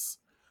limits.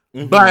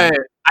 But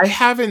I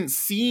haven't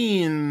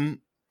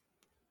seen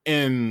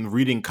in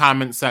reading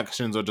comment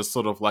sections or just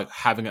sort of like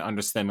having an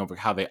understanding of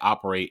how they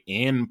operate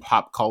in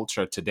pop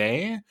culture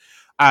today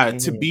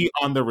to be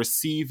on the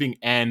receiving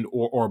end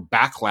or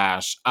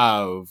backlash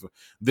of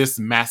this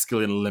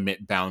masculine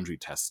limit boundary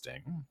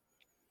testing.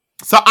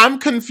 So I'm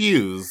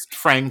confused,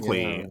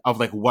 frankly, of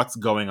like what's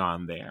going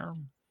on there.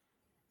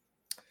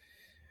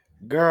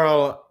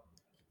 Girl,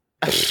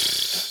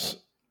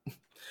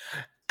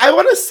 I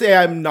want to say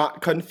I'm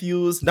not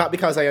confused, not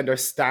because I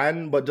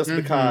understand, but just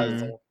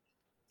because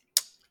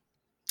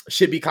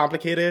shit be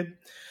complicated.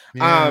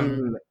 Yeah.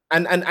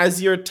 and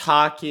as you're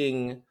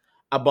talking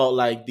about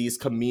like these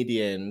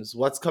comedians,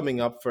 what's coming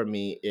up for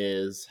me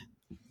is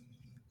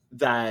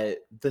that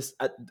this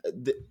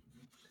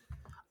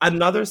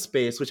another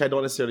space which I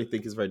don't necessarily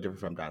think is very different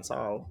from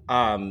dancehall,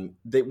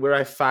 where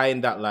I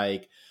find that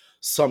like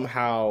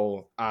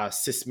somehow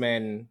cis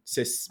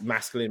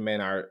masculine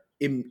men are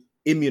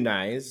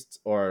immunized,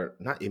 or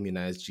not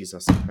immunized,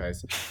 Jesus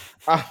Christ.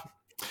 uh,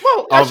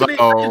 well, actually,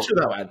 I can Although, do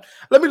that one.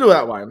 Let me do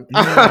that one.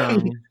 yeah,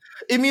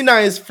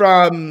 Immunized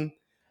from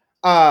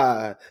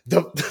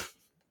the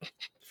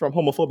from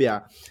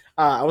homophobia.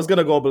 I was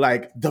gonna go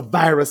like the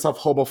virus of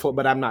homophobia,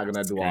 but I'm not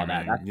gonna do all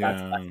that. screaming,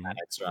 That's yeah. not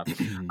extra.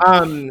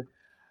 Um,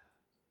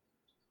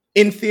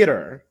 in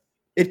theater,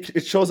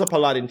 it shows up a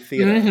lot in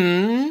theater,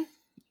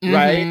 Mm-hmm.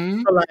 right?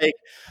 Mm-hmm. So like,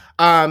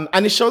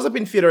 and it shows up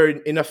in theater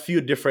in a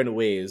few different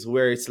ways,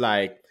 where it's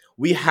like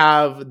we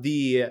have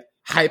the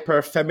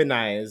hyper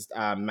feminized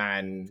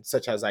man,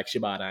 such as like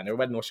Shibata, and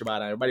everybody knows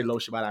Shibata, everybody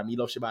loves Shibata, me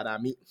love Shibata,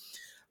 me.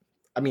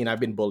 I mean, I've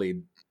been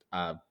bullied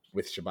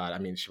with Shibata. I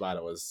mean,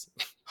 Shibata was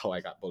how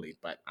I got bullied,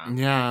 but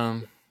Yeah.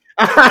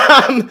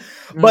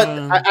 but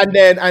Yeah.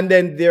 and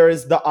then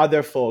there's the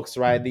other folks,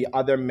 right? The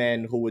other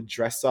men who would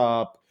dress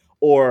up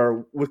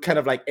or would kind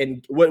of like,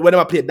 and when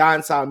I play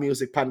dancehall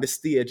music on the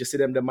stage, you see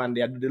them the man,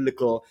 they do the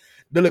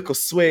little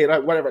sway,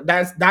 like whatever.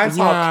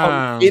 Dancehall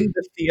comes Yeah. in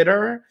the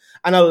theater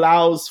and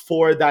allows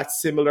for that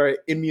similar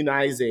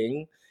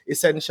immunizing,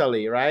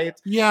 essentially, right?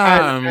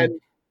 And Yeah.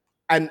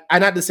 and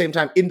at the same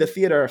time, in the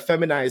theater,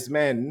 feminized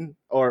men,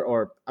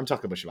 or I'm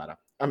talking about Shibata.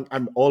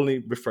 I'm only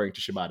referring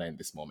to Shibata in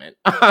this moment.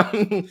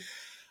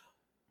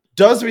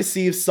 Does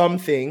receive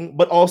something,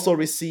 but also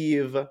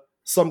receive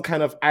some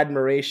kind of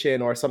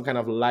admiration or some kind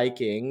of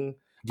liking.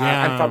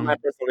 And from Yeah. my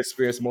personal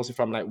experience, mostly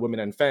from like women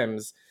and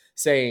femmes,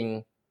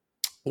 saying,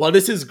 "Well,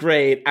 this is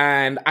great,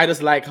 and I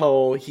just like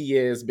how he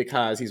is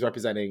because he's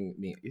representing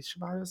me." Is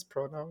Shibata's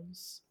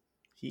pronouns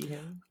he,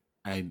 him?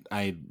 I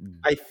I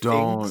think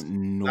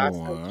don't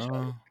last time check.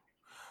 know.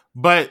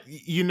 But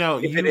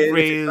If it you is,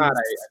 if it's not,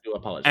 I raised do an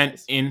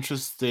apologize.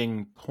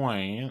 interesting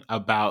point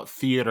about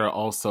theater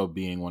also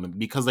being one of,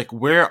 because like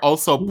we're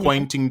also Mhm,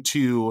 pointing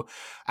to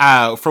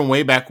from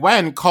way back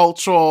when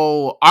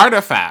cultural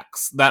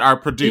artifacts that are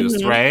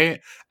produced, mhm, right?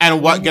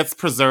 And what mhm, gets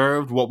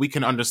preserved, what we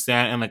can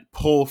understand and like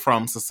pull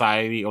from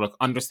society, or like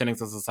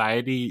understandings of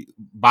society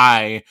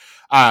by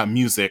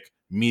music,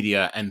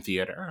 media, and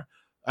theater,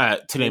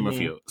 to name a mhm,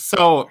 few.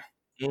 So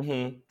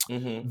mhm,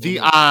 mhm, the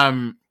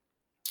mhm,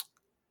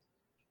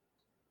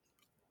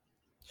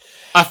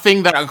 a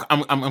thing that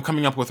I'm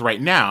coming up with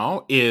right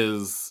now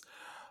is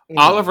mhm.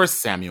 Oliver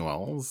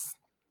Samuels.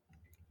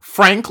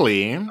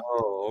 Frankly,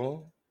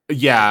 Oh, okay.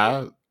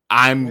 yeah, I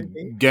I'm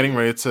think getting you.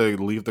 ready to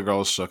leave the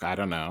girls shook. I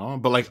don't know.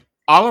 But like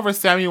Oliver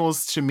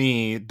Samuels to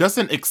me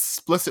doesn't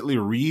explicitly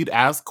read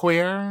as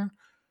queer.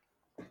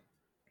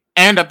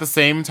 And at the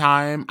same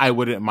time, I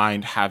wouldn't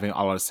mind having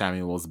Oliver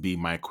Samuels be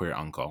my queer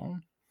uncle.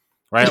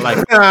 Right? Like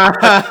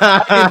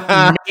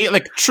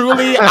like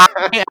truly I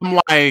am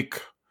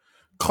like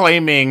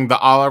claiming the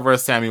Oliver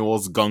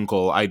Samuels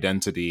gunkle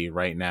identity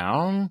right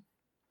now.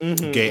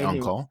 Mhm, Gay mhm.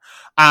 uncle.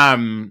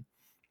 Gunkle.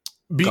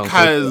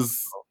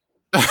 Because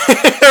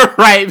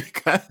right,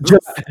 Ju-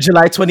 because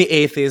July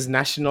 28th is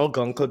National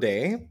Gunkle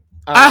Day.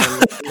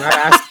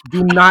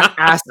 Do not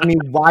ask me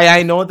why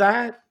I know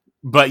that.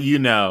 but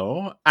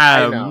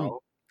I know.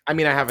 I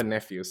mean, I have a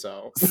nephew,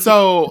 so.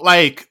 so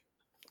like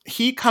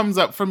he comes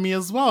up for me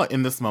as well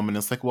in this moment.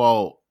 It's like,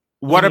 well,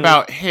 what Mhm.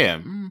 about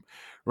him?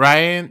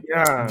 Right?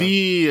 Yeah.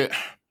 The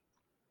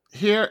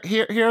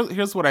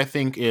here's what I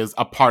think is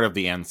a part of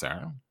the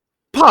answer.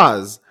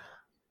 Pause.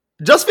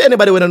 Just for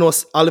anybody who don't know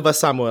Oliver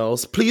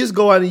Samuels, please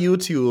go on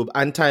YouTube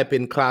and type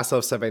in Class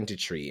of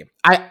 73.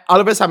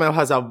 Oliver Samuel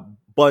has a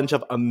bunch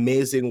of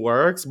amazing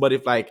works, but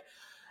if like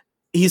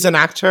he's an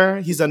actor,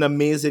 he's an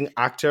amazing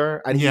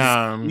actor, and he's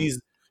Yeah,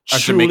 he's a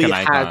truly Jamaican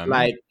has icon.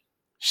 like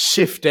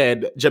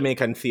shifted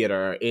Jamaican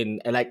theater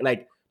in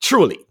like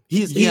truly.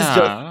 He's just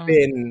Yeah.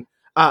 been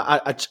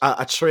a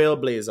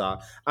trailblazer.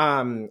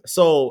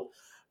 So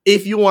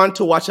if you want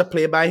to watch a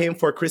play by him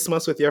for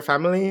Christmas with your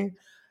family,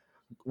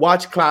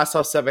 watch Class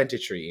of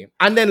 73.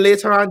 And then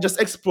later on, just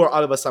explore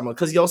Oliver Samuel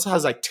because he also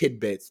has like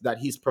tidbits that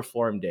he's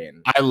performed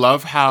in. I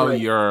love how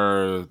Like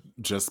you're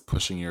just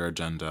pushing your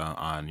agenda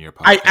on your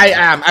I podcast.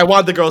 am. I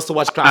want the girls to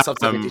watch Class of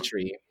Um,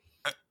 73.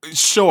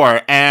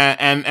 sure,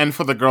 and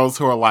for the girls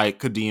who are like,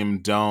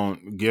 Kadeem,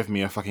 don't give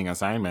me a fucking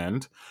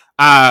assignment,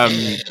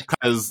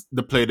 because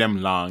the play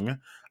them long.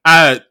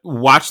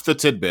 Watch the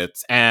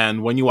tidbits,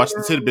 and when you watch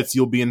the tidbits,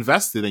 you'll be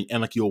invested,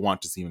 and like you'll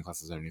want to see him in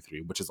Class of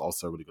 73, which is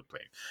also a really good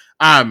play.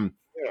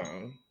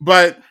 Yeah.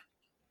 But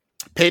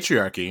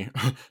patriarchy,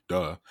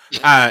 duh,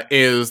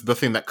 is the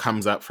thing that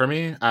comes up for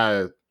me.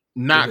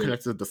 Not Mhm.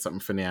 connected to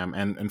something Finiam,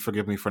 and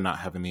forgive me for not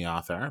having the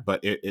author, but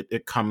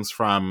it comes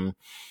from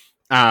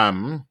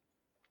um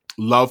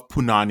Love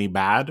Punani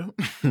Bad,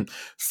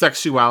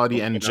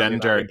 Sexuality Oh, and punani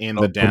Gender nani. in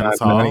the Oh, Dance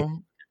punani nani.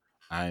 Hall.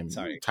 I'm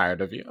Sorry. tired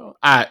of you. You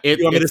want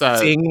me It's to a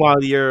sing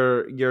while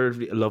you're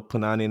love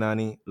punani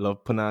nani,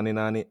 love punani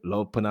nani,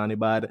 love punani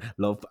bad,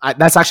 love.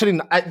 That's actually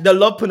the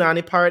love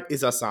punani part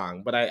is a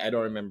song, but I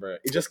don't remember.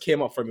 It just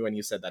came up for me when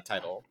you said that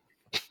title.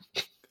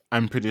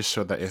 I'm pretty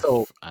sure that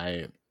So if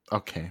I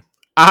okay.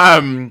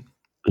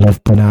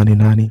 love punani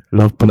nani,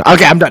 love punani.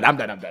 Okay, I'm done. I'm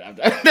done. I'm done. I'm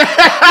done.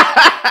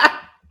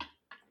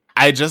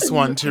 I just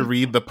want to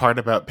read the part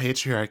about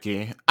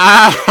patriarchy.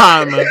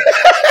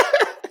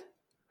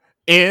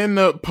 In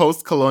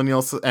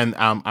post-colonial, and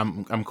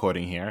I'm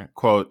quoting here,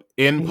 quote,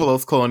 in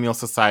post-colonial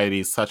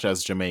societies such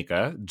as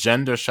Jamaica,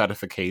 gender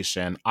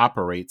stratification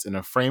operates in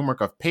a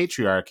framework of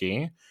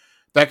patriarchy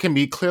that can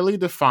be clearly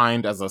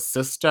defined as a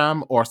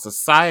system or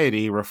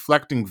society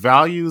reflecting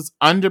values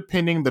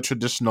underpinning the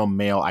traditional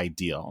male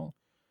ideal.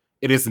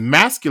 It is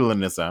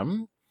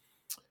masculinism,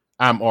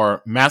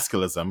 or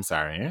masculism,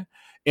 sorry,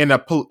 in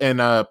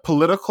a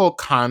political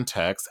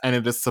context, and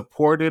it is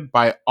supported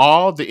by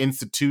all the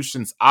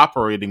institutions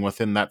operating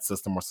within that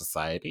system or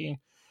society.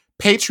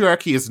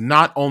 Patriarchy is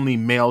not only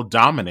male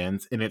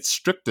dominance in its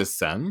strictest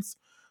sense,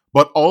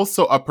 but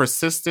also a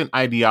persistent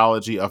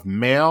ideology of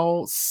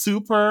male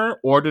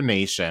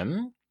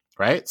superordination,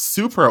 right?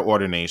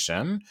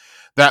 Superordination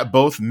that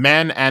both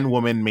men and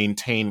women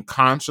maintain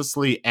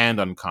consciously and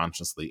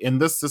unconsciously. In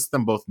this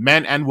system, both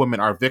men and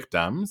women are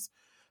victims.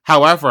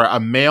 However, a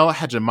male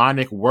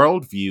hegemonic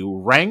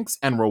worldview ranks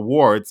and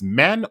rewards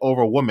men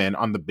over women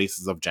on the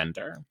basis of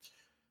gender.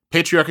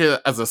 Patriarchy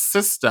as a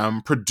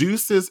system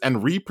produces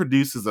and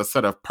reproduces a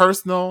set of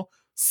personal,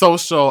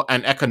 social,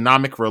 and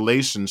economic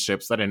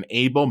relationships that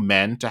enable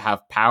men to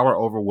have power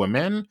over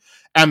women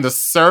and the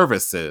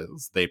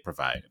services they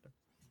provide.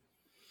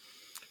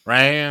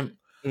 Right?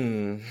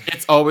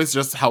 It's always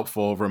just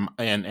helpful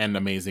and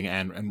amazing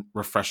and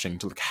refreshing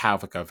to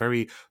have like a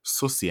very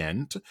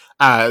succinct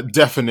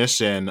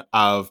definition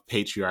of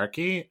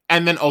patriarchy,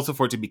 and then also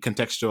for it to be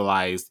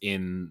contextualized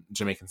in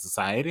Jamaican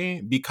society,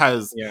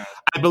 because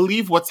I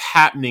believe what's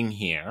happening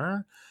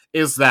here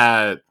is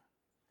that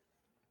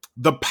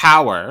the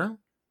power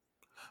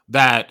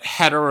that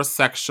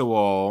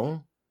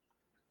heterosexual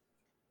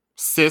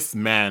cis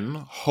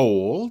men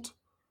hold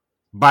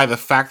by the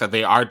fact that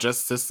they are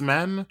just cis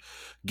men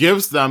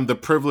gives them the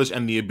privilege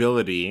and the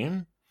ability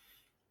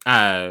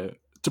to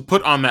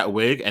put on that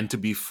wig and to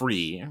be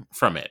free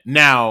from it.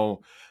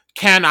 Now,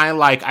 can I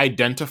like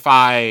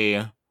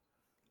identify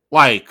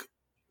like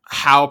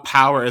how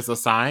power is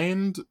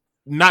assigned?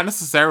 Not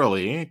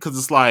necessarily, because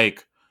it's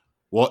like,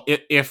 well,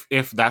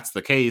 if that's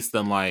the case,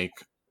 then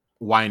like,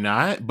 why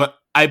not? But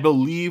I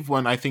believe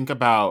when I think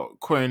about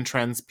queer and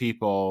trans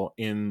people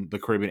in the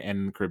Caribbean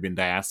and Caribbean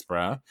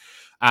diaspora,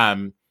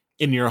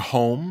 in your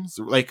homes,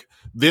 like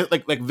this,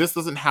 like this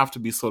doesn't have to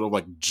be sort of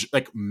like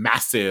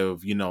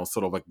massive,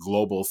 sort of like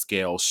global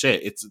scale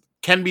shit. It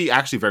can be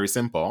actually very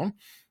simple.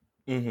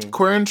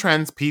 Queer and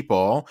trans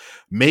people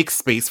make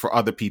space for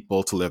other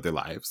people to live their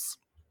lives.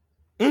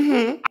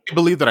 I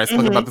believe that I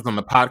spoke about this on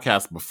the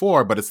podcast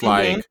before, but it's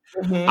like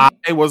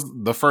I was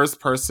the first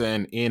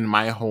person in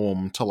my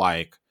home to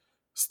like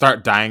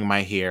start dyeing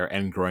my hair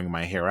and growing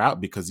my hair out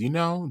because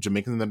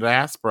Jamaicans in the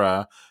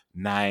diaspora,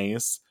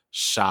 nice,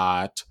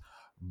 short,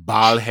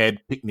 bald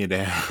head picnic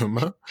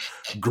them,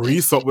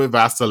 grease up with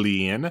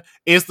Vaseline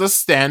is the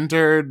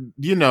standard,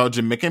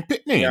 Jamaican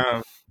picnic. Yeah.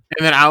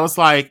 And then I was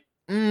like,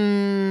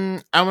 I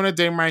want to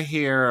dye my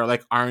hair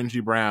like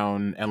orangey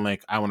brown and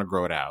like I want to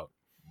grow it out.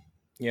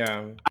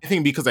 Yeah. I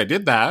think because I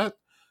did that,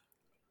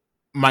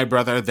 my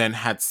brother then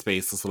had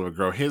space to sort of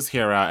grow his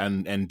hair out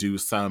and do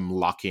some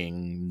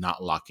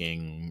not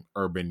locking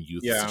urban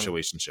youth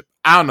situationship.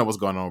 I don't know what's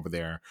going on over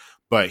there,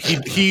 but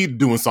he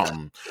doing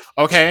something.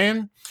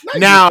 Okay.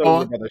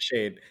 Now,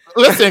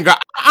 listen, I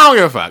don't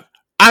give a fuck.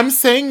 I'm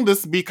saying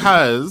this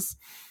because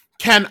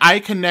can I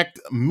connect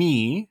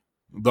me,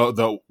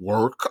 the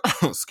work,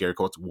 scary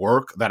quotes,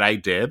 work that I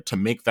did to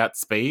make that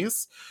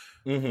space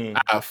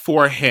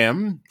for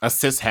him, a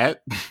cishet,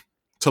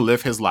 to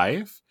live his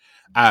life,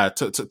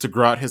 to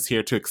grow out his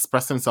hair, to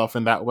express himself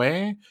in that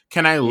way?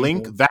 Can I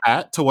link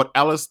that to what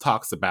Ellis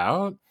talks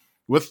about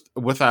with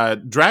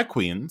drag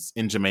queens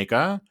in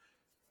Jamaica,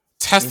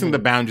 testing the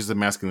boundaries of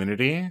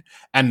masculinity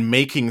and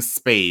making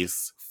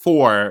space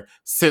for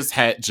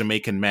cishet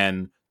Jamaican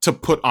men to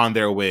put on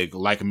their wig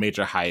like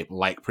Major Hype,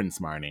 like Prince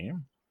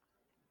Marnie?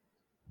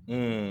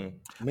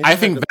 I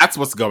think that's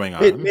what's going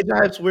on. Major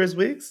Hype wears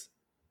wigs?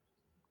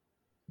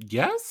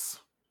 Yes.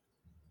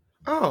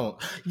 Oh,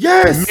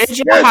 yes.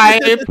 Major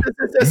Hype.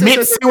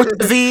 Mitzi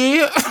with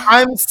Z.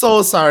 I'm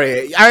so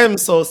sorry. I am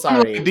so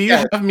sorry. Do you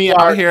have me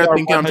out here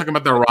thinking I'm talking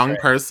about the wrong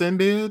person,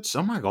 bitch?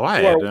 Oh my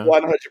God. You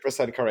are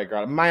 100% correct,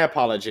 girl. My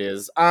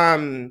apologies.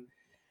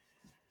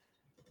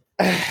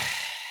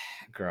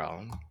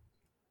 Girl.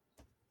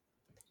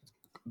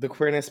 The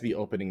queerness be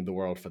opening the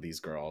world for these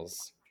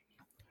girls,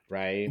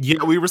 right?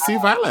 Yeah, we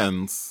receive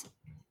violence.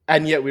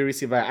 And yet we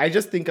receive violence. I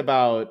just think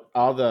about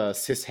all the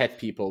cishet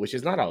people, which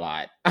is not a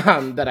lot,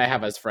 that I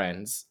have as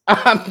friends.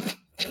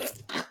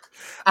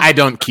 I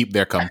don't keep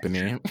their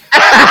company.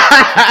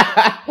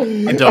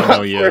 I don't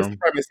know you.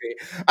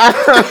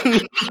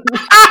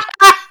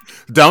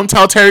 Don't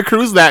tell Terry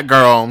Crews that,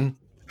 girl.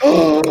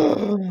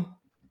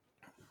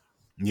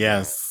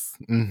 Yes.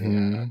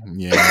 Mm-hmm.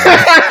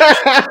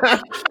 Yeah.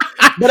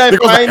 But I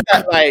find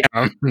that like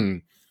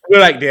we're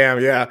like,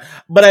 damn, yeah.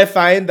 But I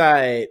find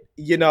that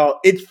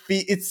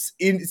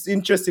it's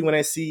interesting when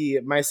I see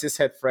my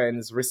cishet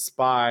friends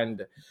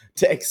respond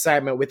to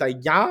excitement with a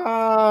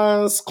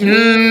yes,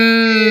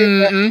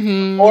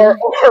 queen, or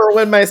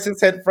when my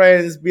cishet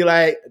friends be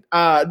like,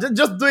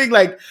 just doing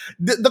like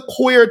the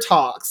queer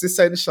talks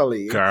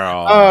essentially,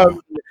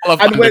 girl.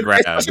 And when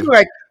especially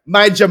like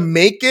my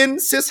Jamaican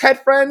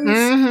cishet friends,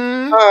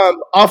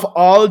 of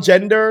all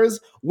genders,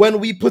 when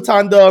we put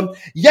on the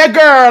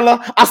girl,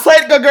 I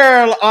said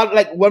girl,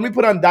 like when we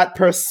put on that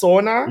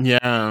persona,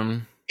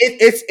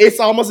 it's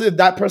almost as if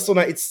that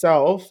persona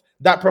itself,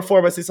 that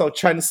performance itself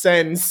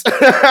transcends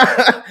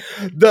the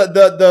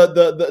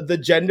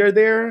gender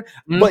there,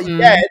 but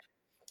yet.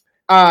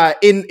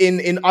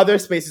 In other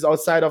spaces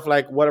outside of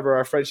like whatever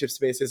our friendship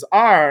spaces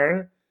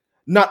are,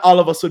 not all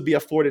of us would be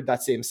afforded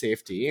that same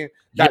safety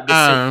that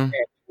the same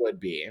would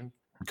be.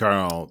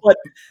 Girl. But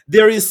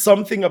there is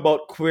something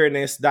about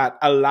queerness that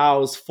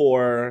allows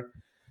for,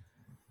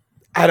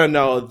 I don't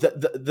know,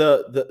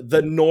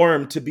 the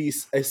norm to be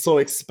so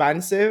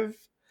expansive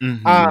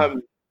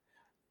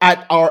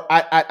at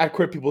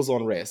queer people's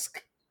own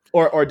risk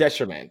or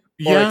detriment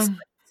or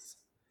expense.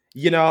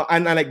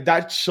 And like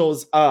that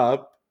shows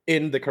up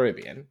in the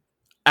Caribbean.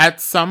 At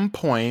some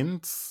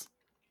points,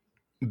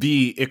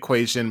 the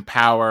equation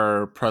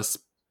power plus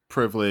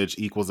privilege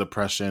equals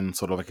oppression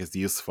sort of like is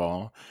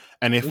useful.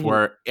 And if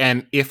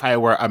I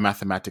were a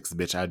mathematics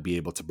bitch, I'd be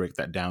able to break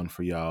that down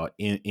for y'all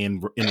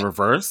in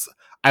reverse.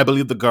 I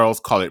believe the girls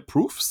call it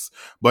proofs,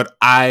 but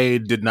I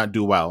did not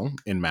do well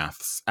in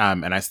maths,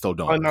 and I still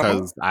don't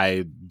because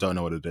I don't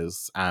know what it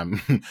is.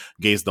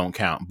 Gays don't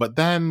count, but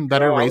then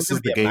that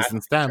erases the gays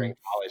in STEM.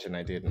 College and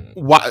I didn't.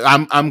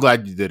 I'm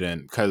glad you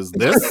didn't, because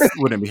this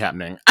wouldn't be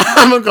happening.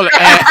 I'm gonna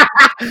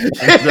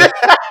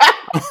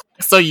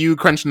so you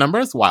crunch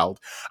numbers,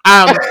 wild.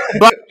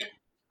 But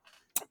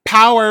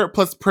power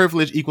plus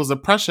privilege equals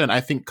oppression,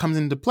 I think, comes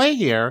into play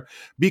here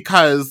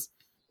because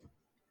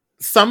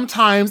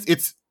sometimes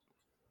it's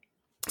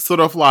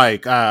sort of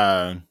like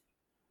like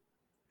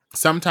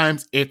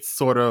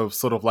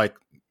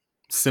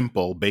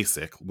simple,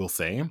 basic, we'll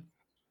say,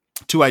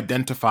 to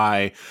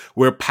identify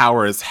where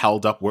power is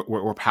held up,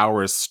 where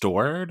power is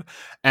stored,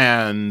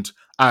 and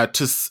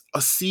to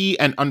see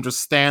and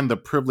understand the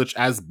privilege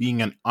as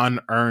being an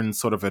unearned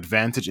sort of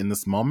advantage in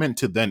this moment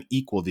to then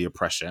equal the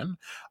oppression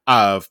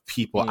of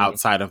people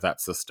outside of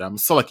that system.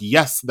 So like,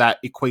 yes, that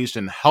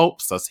equation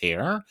helps us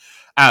here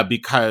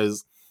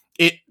because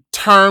it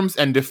terms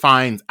and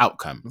defines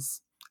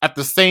outcomes. At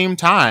the same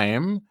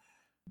time,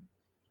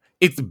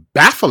 it's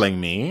baffling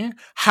me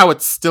how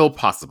it's still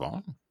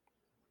possible.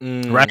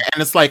 Right?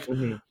 And it's like,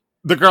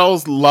 the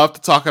girls love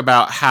to talk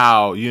about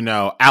how,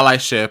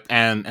 allyship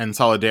and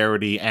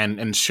solidarity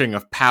and sharing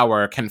of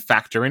power can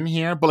factor in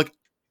here. But like,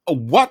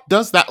 what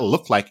does that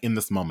look like in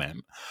this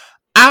moment?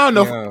 I don't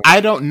know. I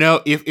don't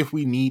know if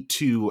we need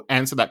to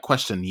answer that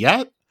question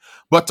yet,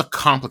 but to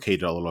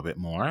complicate it a little bit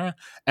more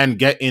and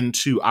get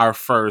into our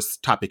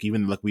first topic,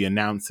 even like we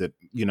announced it,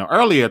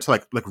 earlier, to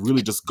like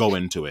really just go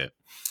into it.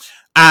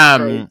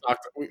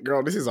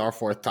 Girl, this is our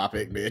fourth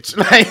topic, bitch.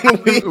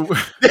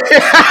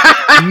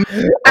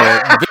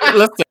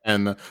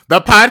 Listen,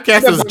 the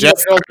podcast is just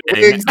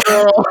starting.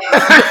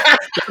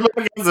 The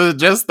podcast is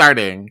just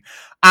starting.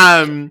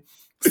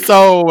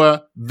 So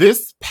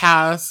this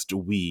past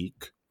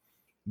week,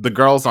 the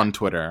girls on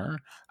Twitter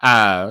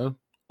or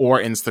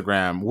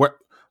Instagram,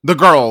 the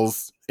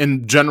girls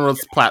in general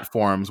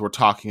platforms were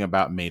talking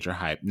about Major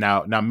Hype.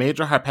 Now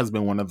Major Hype has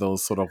been one of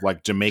those sort of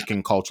like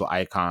Jamaican cultural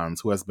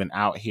icons who has been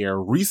out here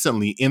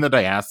recently in the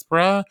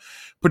diaspora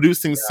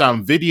producing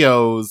some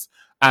videos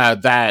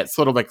that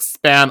sort of like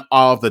span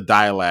all of the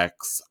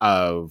dialects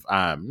of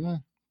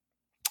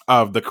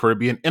the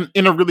Caribbean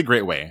in a really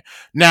great way.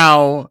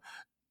 Now,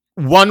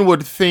 one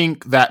would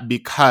think that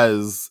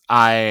because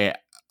I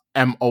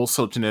am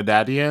also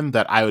Trinidadian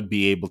that I would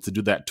be able to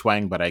do that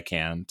twang, but I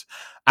can't.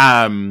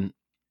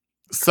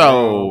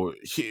 So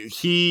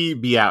he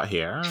be out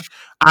here,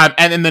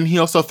 and then he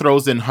also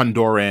throws in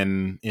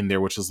Honduran in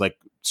there, which is like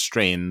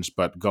strange,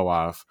 but go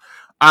off.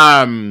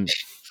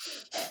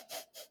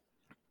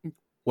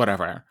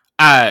 Whatever.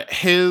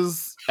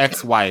 His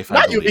ex-wife,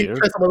 I believe. You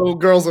some little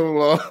girls,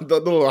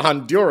 the little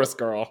Honduras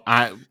girl.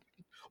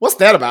 What's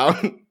that about?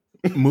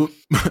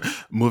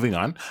 Moving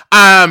on.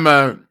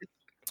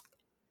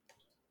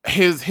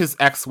 His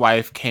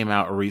ex-wife came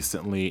out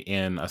recently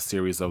in a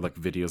series of like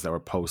videos that were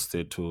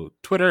posted to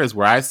Twitter, is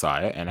where I saw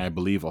it, and I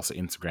believe also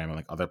Instagram and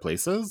like other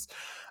places,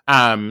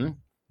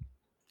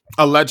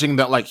 alleging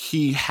that like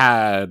he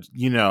had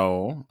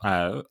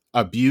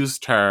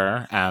abused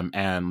her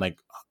and like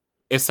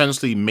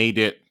essentially made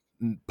it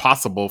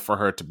possible for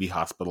her to be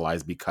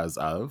hospitalized because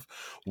of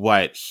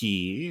what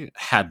he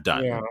had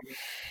done. Yeah.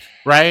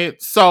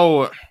 Right?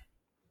 So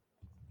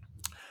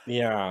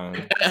Yeah.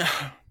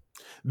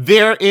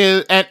 there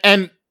is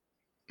and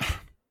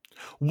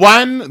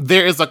one,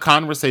 there is a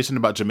conversation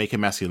about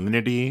Jamaican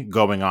masculinity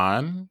going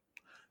on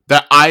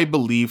that I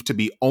believe to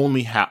be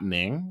only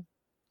happening.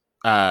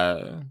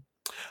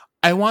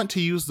 I want to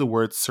use the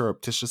word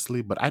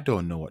surreptitiously, but I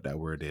don't know what that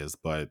word is,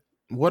 but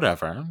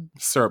whatever.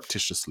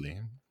 Surreptitiously.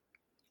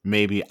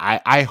 Maybe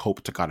I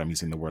hope to God I'm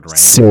using the word right.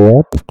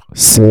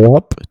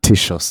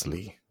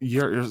 Surreptitiously.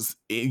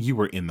 You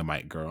were in the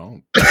mic,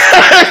 girl.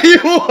 You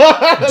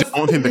was.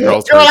 Don't think the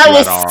girls Girl, heard I you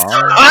was at all.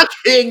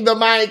 talking the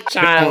mic, I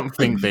child. don't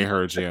think they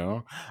heard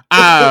you.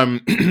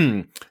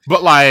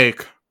 But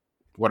like,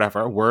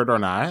 whatever, word or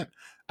not,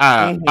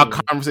 a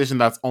conversation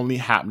that's only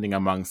happening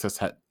among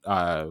cishet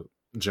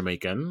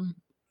Jamaican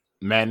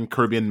men,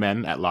 Caribbean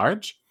men at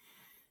large.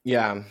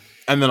 Yeah.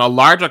 And then a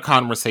larger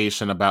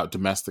conversation about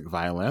domestic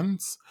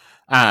violence,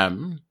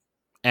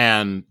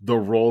 and the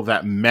role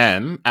that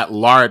men at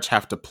large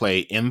have to play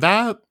in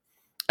that.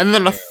 And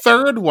then a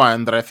third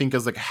one that I think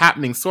is like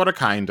happening sort of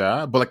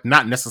kinda, but like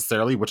not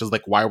necessarily, which is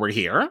like why we're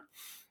here.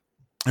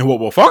 And what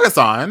we'll focus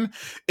on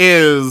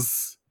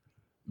is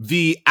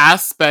the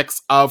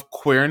aspects of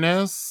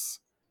queerness,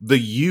 the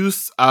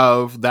use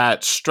of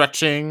that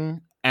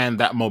stretching and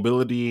that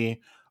mobility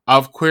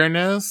of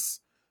queerness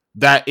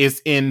that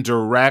is in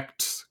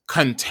direct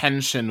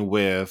contention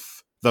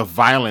with the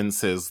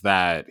violences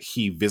that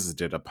he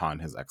visited upon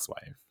his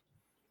ex-wife.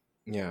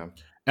 Yeah.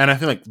 And I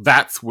feel like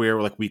that's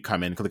where like we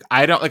come in. 'Cause, like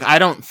I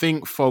don't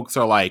think folks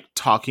are like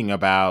talking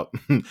about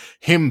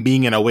him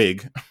being in a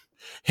wig,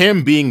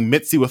 him being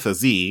Mitzi with a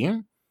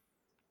Z,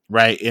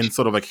 right? In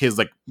sort of like his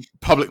like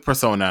public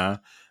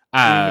persona,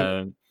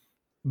 the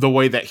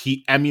way that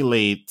he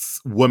emulates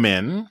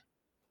women,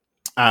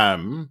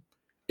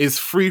 is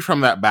free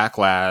from that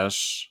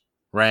backlash,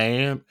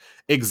 right?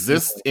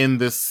 Exists in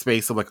this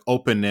space of like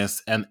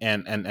openness and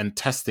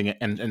testing it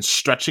and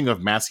stretching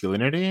of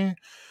masculinity,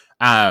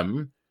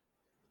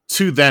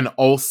 to then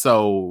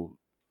also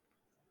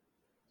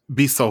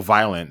be so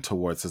violent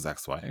towards his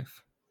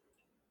ex-wife.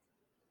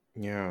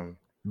 Yeah.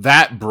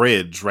 That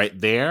bridge right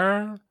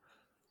there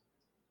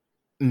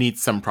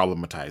needs some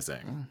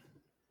problematizing.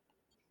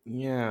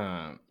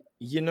 Yeah.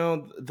 You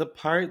know, the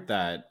part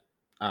that,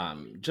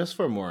 just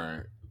for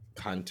more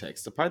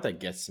context, the part that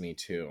gets me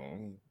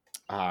too,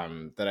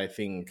 that I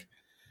think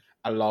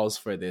allows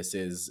for this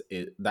is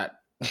that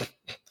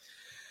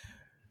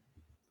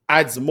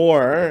adds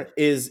more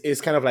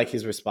is kind of like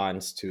his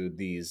response to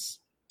these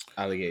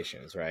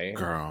allegations, right?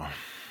 Girl.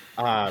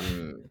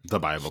 The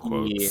Bible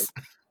quotes.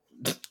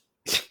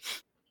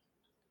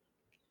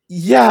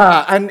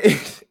 Yeah, and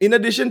in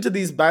addition to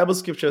these Bible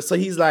scriptures, so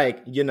he's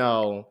like,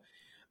 there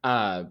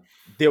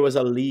was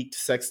a leaked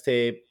sex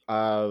tape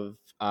of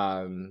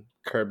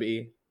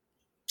Kirby,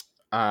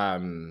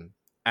 and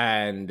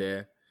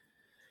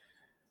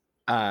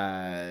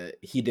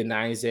he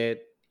denies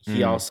it.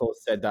 He also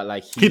said that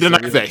like he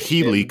denies that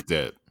he leaked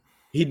it.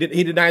 He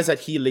denies that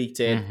he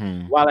leaked it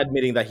while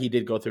admitting that he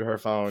did go through her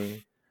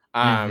phone.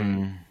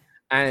 And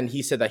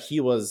he said that he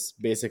was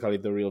basically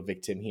the real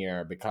victim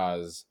here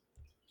because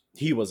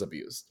he was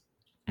abused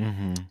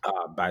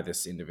by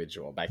this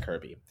individual, by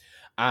Kirby.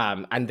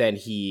 And then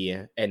he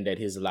ended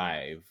his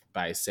live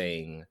by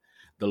saying,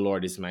 "The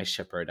Lord is my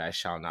shepherd, I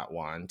shall not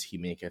want. He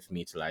maketh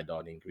me to lie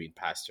down in green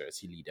pastures.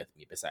 He leadeth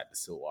me beside the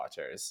still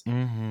waters."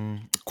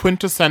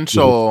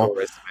 Quintessential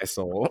my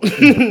soul.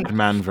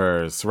 man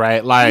verse,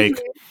 right?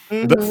 Like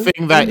the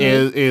thing that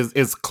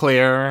is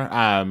clear.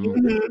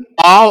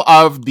 All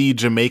of the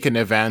Jamaican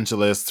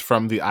evangelists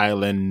from the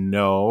island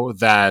know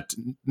that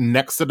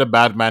next to the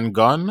bad man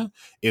gun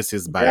is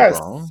his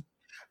Bible. Yes.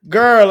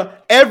 Girl,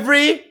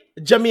 every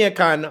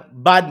Jamaican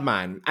bad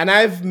man, and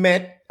I've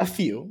met a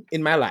few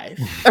in my life.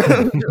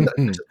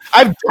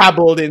 I've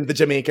dabbled in the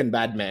Jamaican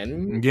bad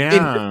men.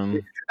 Yeah.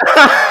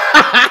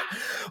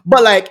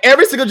 But like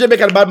every single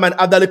Jamaican bad man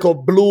have that little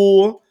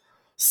blue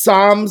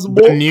Psalms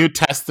book. The New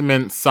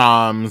Testament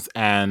Psalms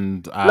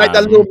and like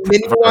that little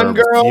mini one,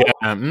 girl.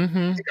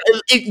 Yeah.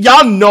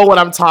 Y'all know what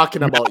I'm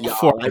talking about,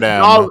 y'all. Like,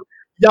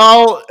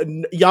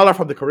 y'all are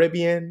from the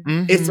Caribbean.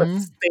 It's a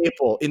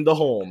staple in the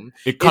home.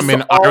 It come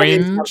in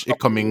orange, it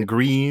come in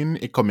green,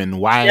 it come in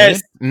white.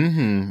 Yes.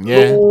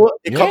 Blue,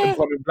 it come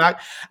in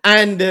black.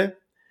 And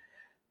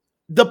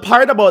the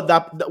part about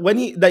that, when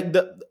he like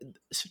the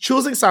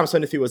choosing Psalm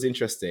 23 was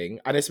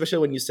interesting, and especially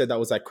when you said that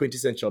was like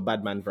quintessential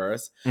Badman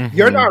verse.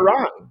 You're not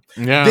wrong.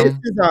 Yeah. This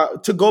is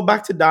to go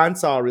back to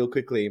dancehall real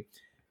quickly.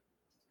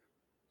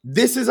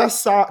 This is a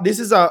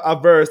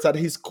verse that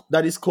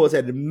is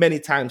quoted many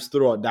times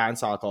throughout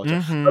dancehall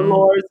culture. The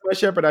Lord is my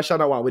shepherd, I shall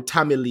not want. With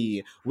Tammy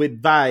Lee,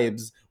 with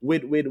Vibes,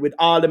 with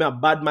all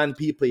them Badman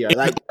people here.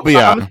 Like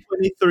Psalm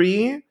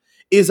 23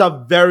 is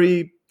a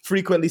very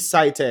frequently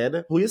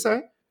cited. Who you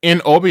say? In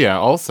Obia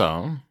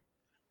also.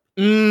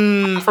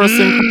 First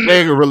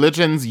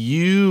religions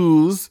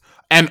use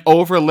and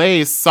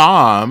overlay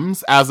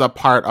psalms as a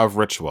part of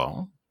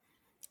ritual.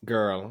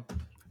 girl,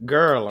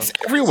 girl. It's So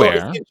it's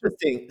everywhere.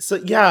 interesting. So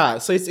yeah,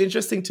 so it's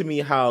interesting to me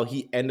how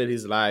he ended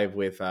his life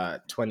with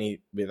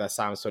 20 with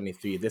Psalms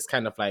 23. This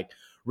kind of like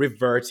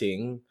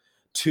reverting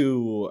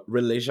to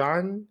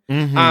religion,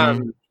 Mm-hmm.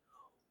 um,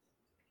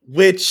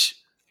 which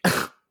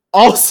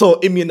also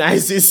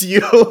immunizes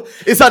you.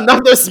 It's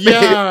another space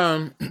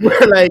Yeah.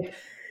 where like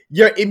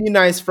you're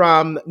immunized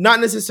from not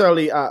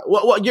necessarily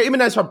well, you're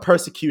immunized from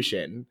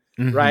persecution,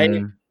 right?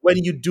 Mm-hmm. When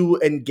you do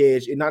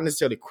engage in not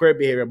necessarily queer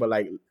behavior, but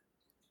like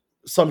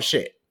some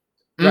shit,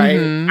 right?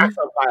 Mm-hmm. Acts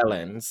of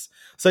violence.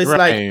 So it's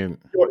like Right.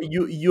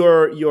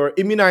 you're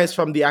immunized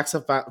from the acts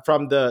of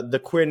from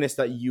the queerness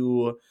that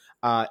you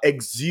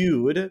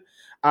exude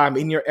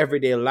in your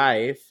everyday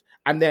life,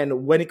 and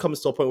then when it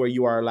comes to a point where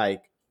you are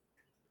like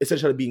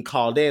essentially being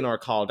called in or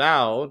called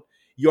out,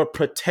 your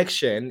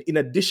protection, in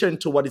addition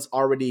to what is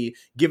already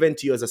given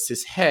to you as a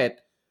cis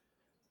het,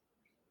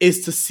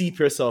 is to seep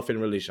yourself in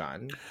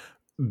religion.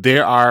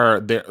 There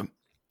the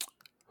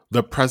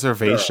Girl,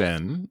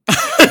 preservation.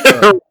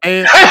 girl.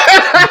 Right?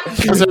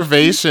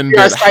 Preservation We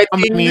are bit. How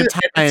citing many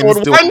times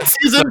episode do I one, have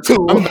season to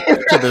come back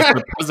to this? two.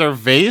 The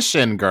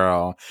preservation,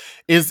 girl,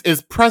 is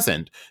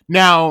present.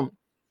 Now,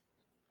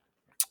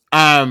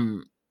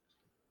 um,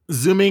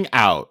 zooming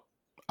out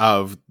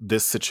of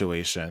this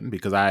situation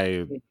because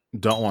I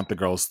don't want the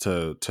girls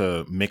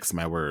to mix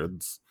my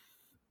words,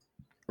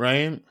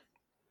 right?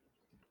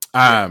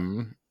 Yeah.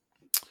 Um,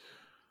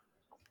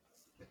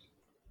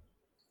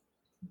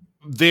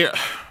 there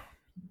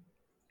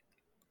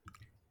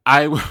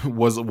I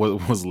was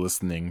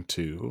listening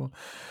to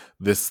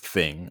this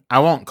thing. I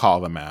won't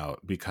call them out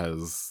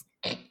because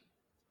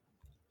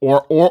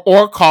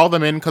or call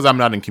them in because I'm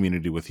not in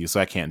community with you, so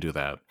I can't do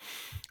that.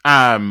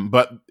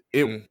 But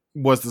it Mm.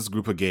 was this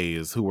group of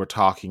gays who were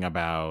talking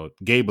about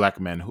gay black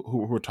men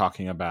who were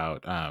talking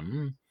about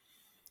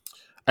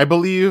I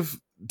believe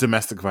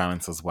domestic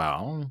violence as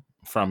well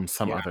from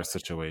some Yeah. other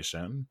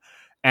situation.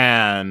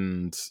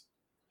 And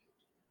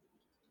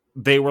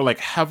they were like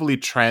heavily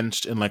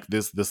trenched in like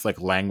this like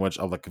language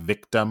of like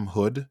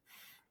victimhood,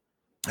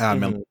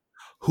 and Mhm.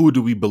 who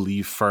do we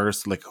believe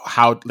first, like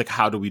how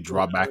do we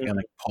draw back and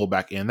like pull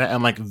back in that,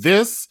 and like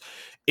this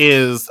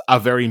is a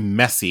very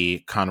messy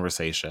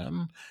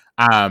conversation,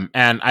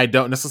 and I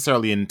don't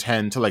necessarily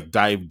intend to like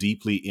dive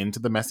deeply into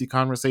the messy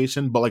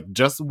conversation, but like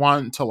just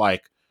want to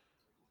like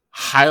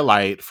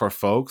highlight for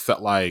folks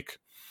that like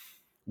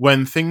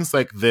when things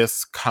like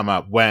this come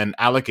up, when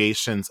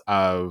allegations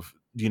of,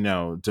 you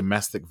know,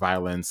 domestic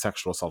violence,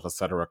 sexual assault,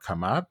 etc.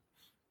 come up,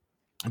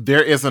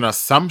 there is an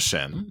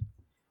assumption,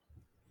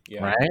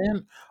 Yeah.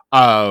 right,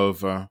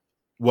 of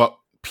what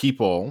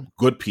people,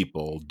 good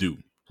people, do.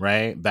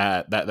 Right,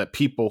 that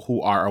people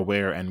who are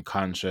aware and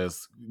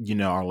conscious, you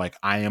know, are like,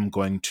 I am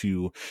going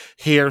to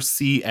hear,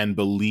 see, and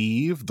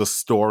believe the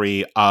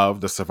story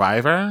of the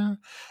survivor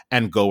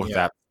and go with Yeah.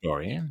 that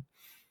story.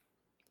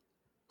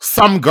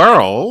 Some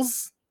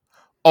girls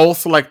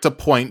also like to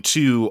point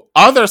to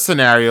other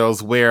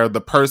scenarios where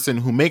the person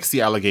who makes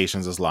the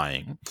allegations is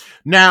lying.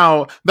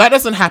 Now, that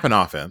doesn't happen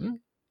often.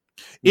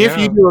 If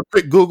you Yeah. do a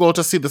quick Google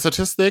to see the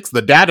statistics,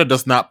 the data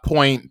does not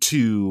point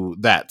to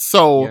that.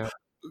 So, Yeah.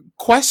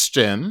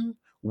 question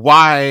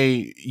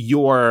why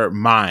your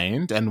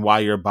mind and why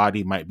your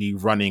body might be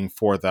running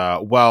for the,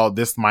 well,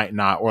 this might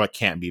not or it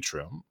can't be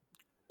true.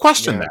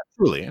 Question Yeah. that,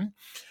 truly. And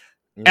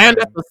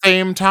Yeah. at the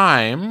same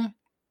time,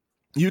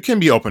 you can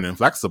be open and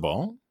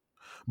flexible,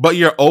 but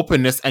your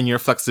openness and your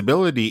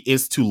flexibility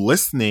is to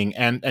listening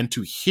and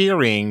to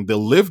hearing the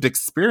lived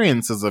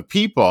experiences of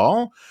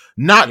people,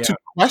 not Yeah. to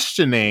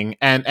questioning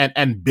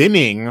and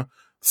binning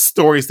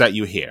stories that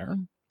you hear,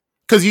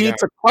 because you Yeah. need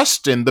to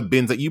question the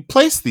bins that you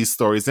place these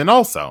stories in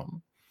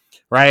also,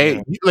 right?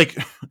 Yeah. Like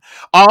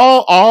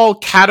all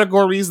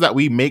categories that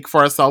we make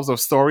for ourselves of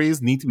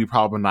stories need to be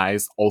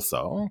problematized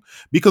also,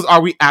 because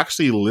are we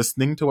actually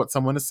listening to what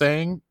someone is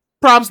saying?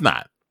 Probs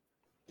not.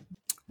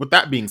 With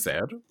that being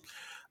said,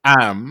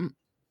 um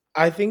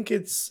I think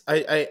it's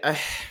I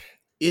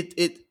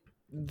it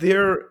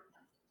there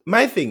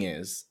my thing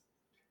is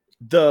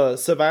the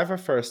survivor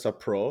first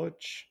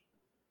approach,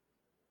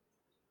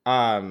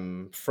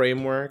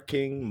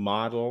 frameworking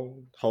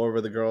model,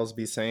 however the girls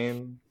be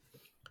saying,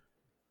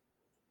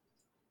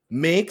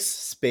 makes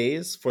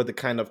space for the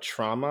kind of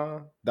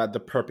trauma that the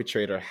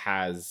perpetrator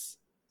has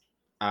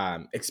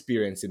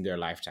experienced in their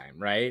lifetime,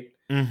 right?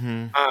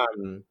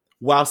 mhm.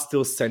 While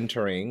still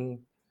centering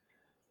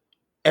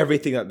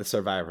everything that the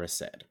survivor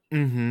said.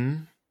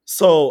 Mhm.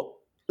 So,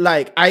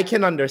 like, I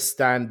can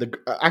understand the.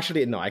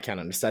 Actually, no, I can't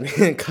understand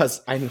it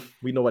because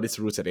we know what it's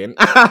rooted in.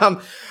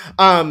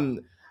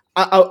 Um,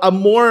 a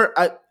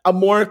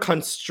more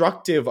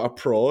constructive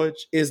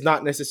approach is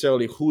not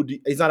necessarily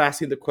is not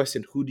asking the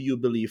question who do you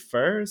believe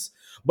first,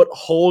 but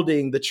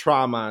holding the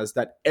traumas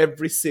that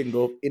every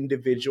single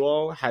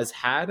individual has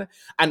had,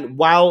 and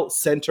while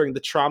centering the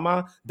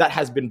trauma that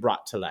has been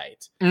brought to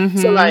light.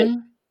 So, like,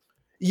 Mhm.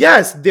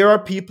 yes, there are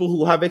people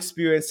who have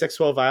experienced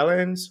sexual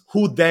violence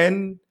who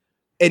then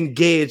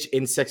engage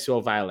in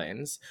sexual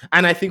violence,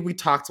 and I think we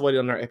talked about it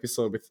on our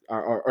episode with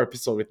our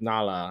episode with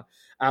Nala.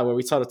 where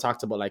we sort of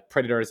talked about like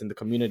predators in the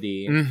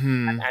community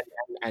Mm-hmm.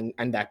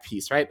 and that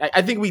piece, right?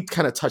 I think we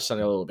kind of touched on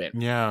it a little bit.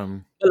 Yeah.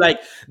 But like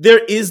there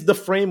is the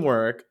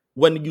framework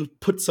when you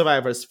put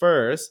survivors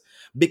first,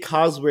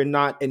 because we're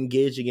not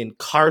engaging in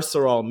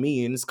carceral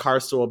means,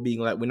 carceral being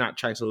like we're not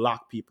trying to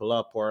lock people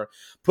up or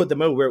put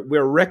them out.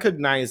 We're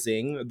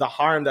recognizing the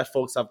harm that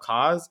folks have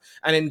caused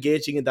and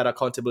engaging in that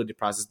accountability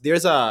process.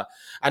 There's an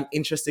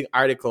interesting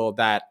article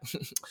that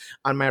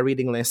on my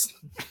reading list.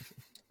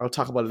 I'll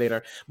talk about it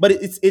later. But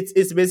it's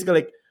basically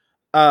like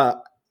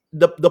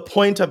the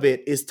point of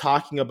it is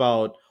talking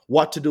about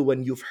what to do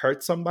when you've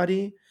hurt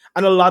somebody.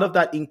 And a lot of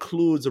that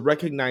includes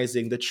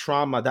recognizing the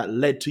trauma that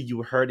led to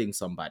you hurting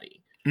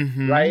somebody.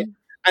 Mm-hmm. Right.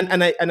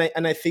 And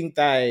I think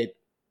that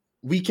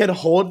we can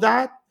hold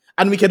that,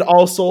 and we can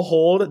also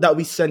hold that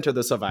we center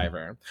the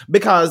survivor,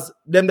 because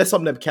then there's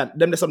something that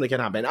can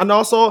happen. And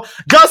also,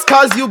 just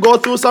because you go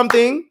through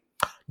something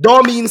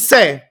don't mean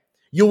say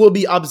you will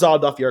be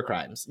absolved of your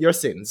crimes, your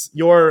sins,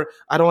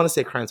 I don't want to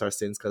say crimes are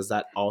sins because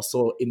that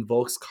also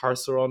invokes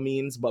carceral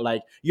means, but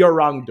like your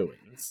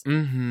wrongdoings,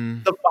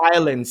 the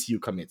violence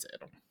you committed.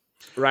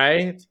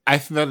 Right? I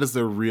think that is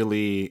a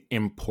really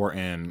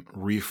important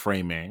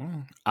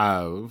reframing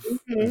of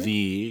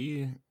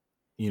the,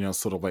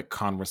 sort of like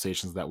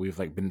conversations that we've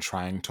like been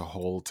trying to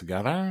hold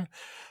together.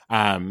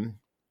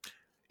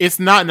 It's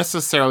not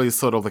necessarily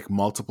sort of like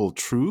multiple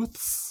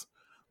truths,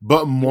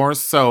 but more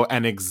so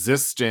an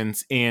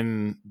existence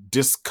in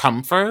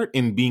discomfort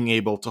in being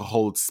able to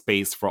hold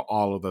space for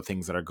all of the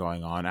things that are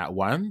going on at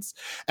once.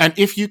 And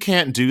if you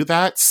can't do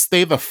that,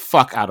 stay the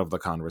fuck out of the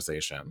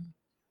conversation.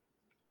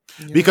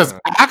 Yeah. Because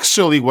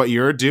actually what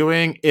you're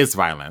doing is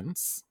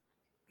violence.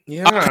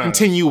 Yeah. A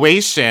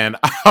continuation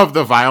of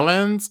the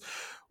violence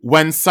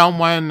when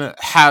someone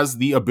has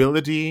the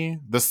ability,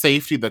 the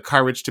safety, the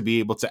courage to be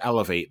able to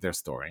elevate their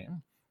story.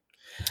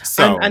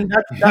 So, and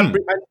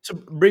to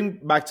bring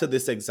back to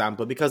this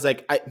example, because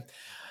like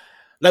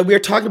we're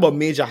talking about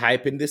major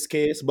hype in this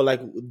case, but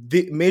like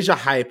the major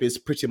hype is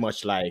pretty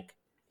much like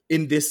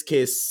in this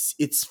case,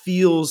 it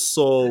feels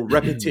so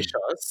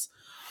repetitious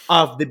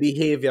of the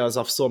behaviors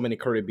of so many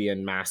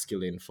Caribbean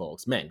masculine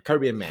folks,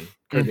 Caribbean men,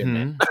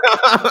 Caribbean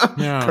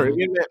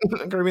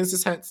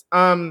cis hens.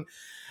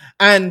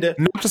 And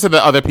not to say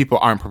that other people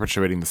aren't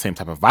perpetuating the same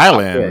type of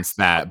violence,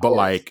 but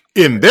like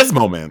in this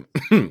moment,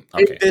 in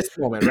this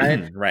moment,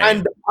 right? Right.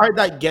 And the part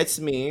that gets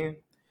me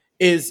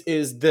is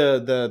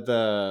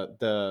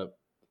the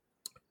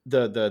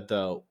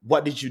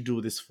what did you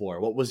do this for?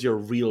 What was your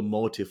real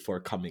motive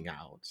for coming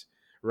out?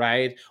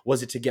 Right?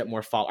 Was it to get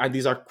more followers? And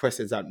these are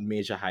questions that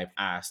Major Hype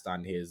asked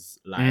on his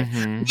live.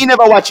 Me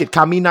never watch it,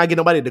 cause me not get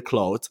nobody the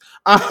clout.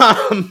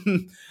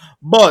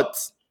 But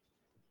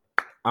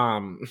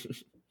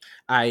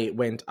I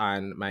went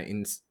on my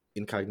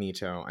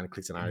incognito and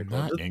clicked an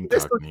article.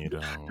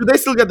 Do they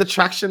still get the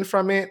traction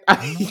from it?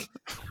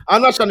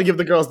 I'm not trying to give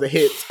the girls the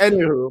hits.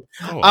 Anywho,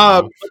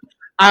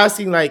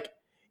 asking like,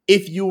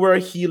 if you were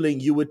healing,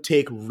 you would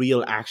take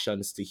real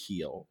actions to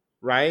heal,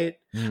 right?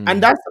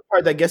 And that's the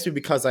part that gets me,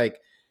 because like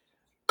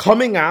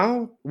coming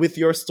out with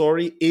your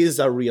story is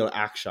a real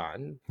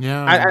action.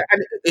 Yeah,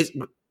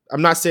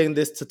 I'm not saying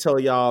this to tell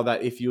y'all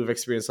that if you've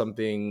experienced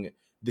something,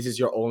 this is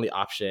your only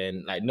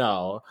option. Like,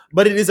 no,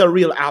 but it is a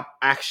real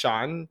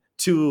action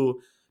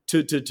to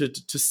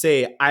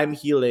say I'm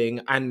healing,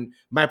 and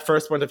my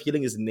first point of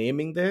healing is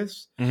naming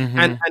this.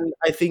 And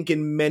I think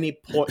in many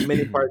parts,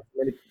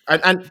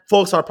 and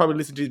folks are probably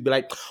listening to it be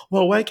like,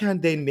 well, why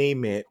can't they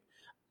name it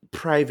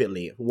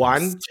privately?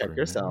 One, check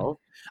yourself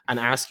and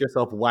ask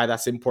yourself why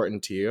that's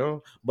important to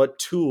you. But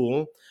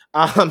two,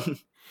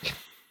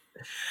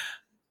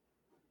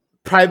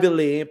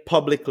 privately,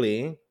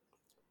 publicly,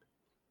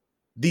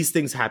 these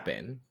things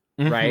happen,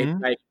 right?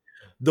 Like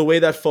the way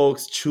that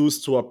folks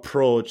choose to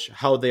approach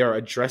how they are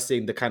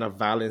addressing the kind of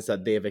violence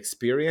that they've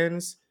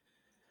experienced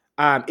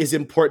is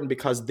important,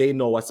 because they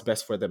know what's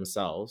best for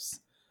themselves.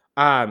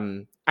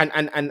 And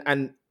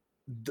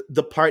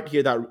the part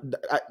here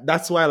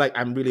that's why like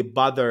I'm really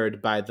bothered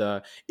by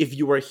the, if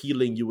you were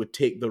healing, you would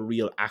take the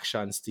real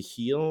actions to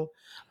heal,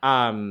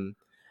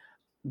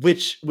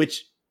 which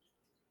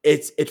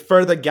it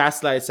further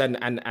gaslights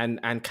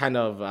and kind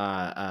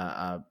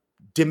of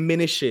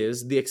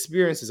diminishes the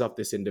experiences of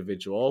this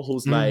individual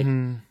who's like,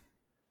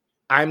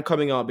 I'm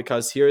coming out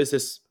because here is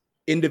this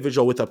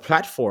individual with a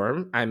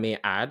platform, I may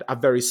add, a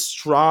very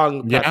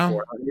strong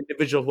platform, an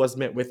individual who has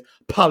met with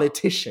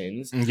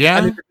politicians, an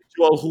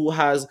individual who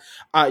has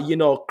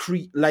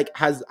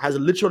has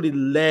literally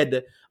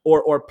led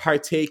or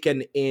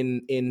partaken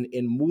in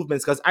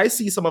movements. Because I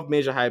see some of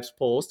Major Hype's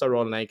posts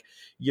around like,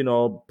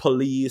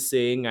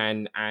 policing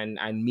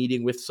and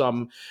meeting with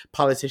some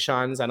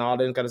politicians and all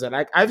that kind of stuff.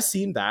 Like I've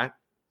seen that.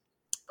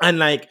 And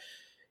like,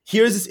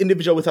 here's this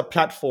individual with a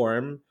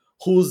platform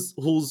who's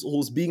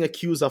being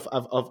accused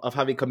of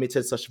having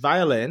committed such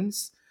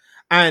violence,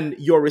 and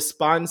your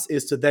response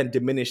is to then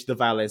diminish the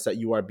violence that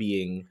you are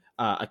being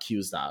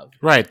accused of.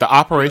 Right. The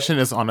operation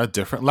is on a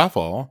different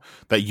level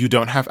that you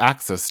don't have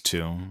access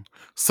to.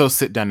 So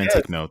sit down and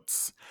take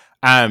notes.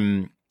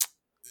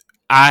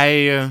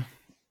 I'm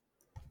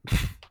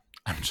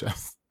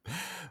just,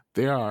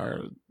 there are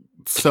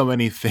so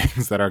many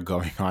things that are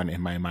going on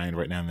in my mind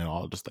right now, and they're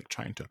all just like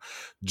trying to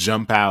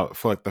jump out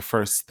for like the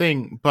first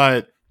thing.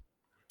 But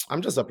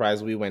I'm just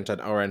surprised we went an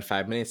hour and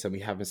 5 minutes and we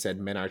haven't said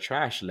men are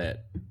trash lit.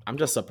 I'm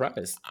just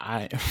surprised.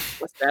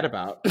 What's that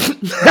about?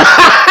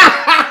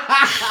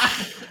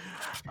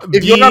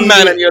 If you're a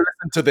man and you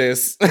listen to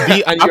this,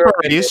 the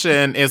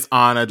operation is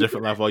on a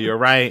different level. You're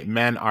right.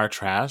 Men are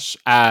trash.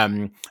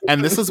 And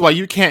this is why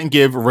you can't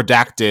give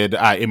redacted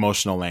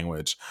emotional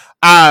language.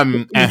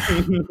 And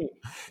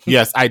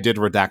yes, I did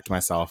redact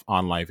myself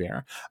on live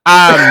air.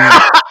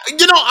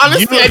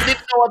 Honestly, I didn't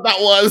know what that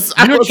was.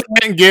 You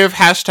can't give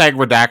hashtag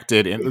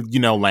redacted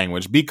in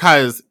language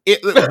because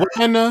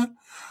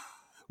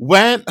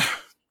when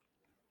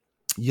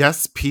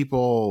yes,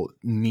 people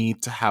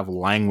need to have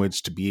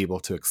language to be able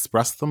to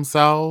express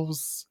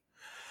themselves.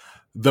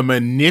 The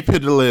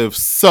manipulative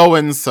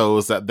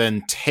so-and-sos that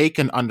then take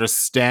an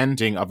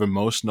understanding of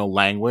emotional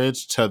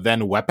language to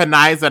then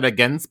weaponize it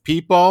against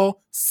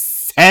people,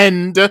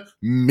 send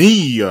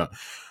me.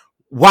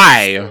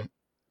 Why?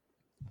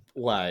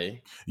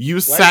 You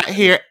sat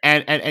here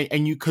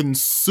and you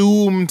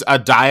consumed a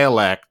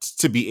dialect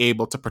to be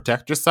able to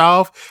protect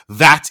yourself.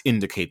 That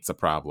indicates a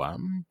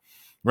problem,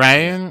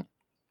 right?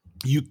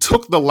 You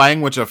took the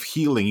language of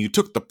healing, you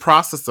took the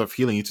process of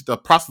healing, you took the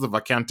process of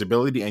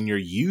accountability, and you're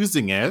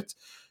using it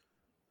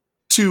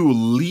to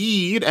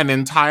lead an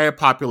entire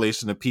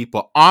population of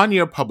people on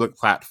your public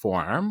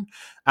platform,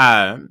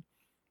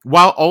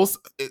 while also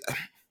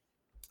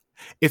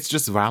it's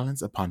just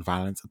violence upon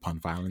violence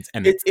upon violence,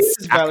 and it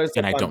is violence,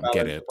 and I don't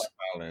get it.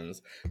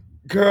 Violence.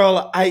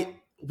 Girl, I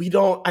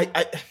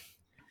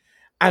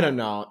don't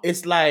know.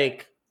 It's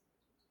like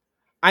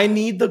I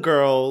need the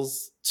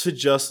girls to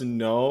just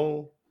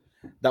know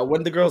that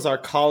when the girls are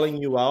calling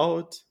you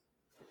out,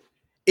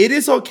 it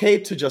is okay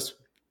to just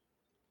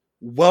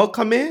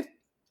welcome it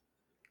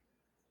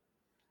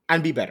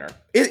and be better.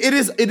 It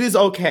is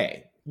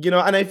okay,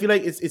 and I feel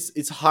like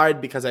it's hard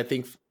because I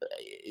think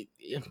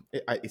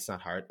it's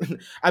not hard.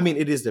 I mean,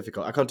 it is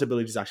difficult.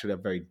 Accountability is actually a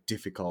very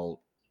difficult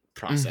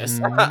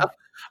process.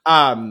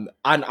 On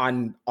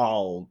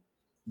all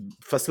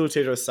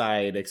facilitator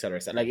side, et cetera.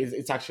 Like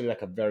it's actually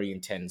like a very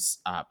intense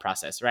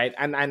process, right?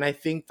 And I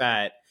think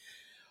that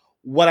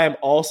what I'm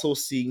also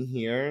seeing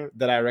here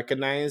that I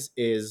recognize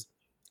is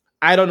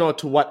I don't know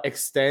to what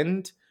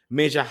extent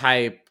Major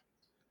Hype.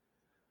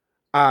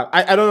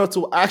 I don't know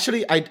to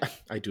actually I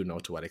do know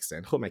to what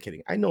extent. Who am I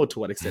kidding? I know to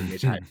what extent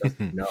Major Hype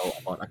doesn't know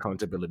about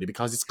accountability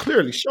because it's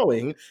clearly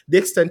showing the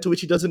extent to which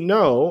he doesn't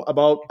know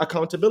about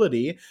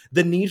accountability,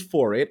 the need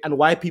for it, and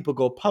why people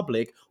go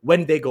public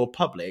when they go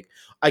public.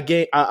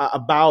 Again,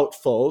 about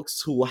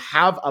folks who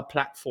have a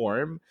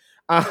platform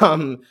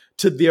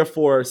to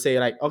therefore say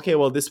like, okay,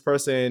 well, this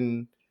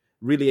person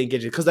really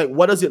engaging, because like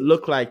what does it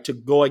look like to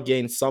go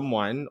against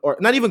someone, or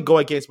not even go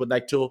against, but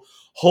like to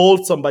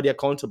hold somebody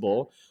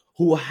accountable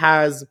who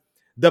has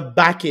the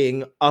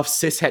backing of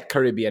cishet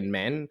Caribbean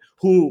men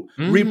who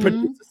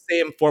reproduce the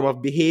same form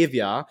of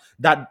behavior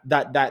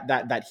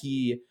that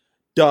he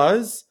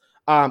does,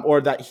 or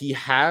that he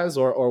has,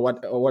 or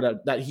what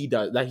that he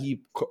does, that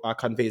he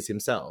conveys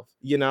himself.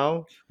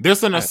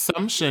 There's an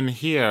assumption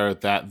here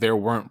that there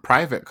weren't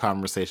private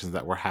conversations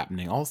that were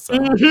happening also,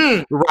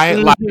 right?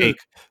 Like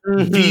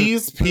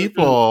these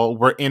people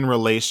were in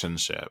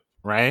relationship,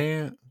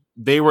 right?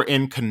 They were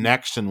in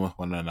connection with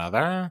one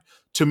another.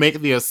 To make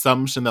the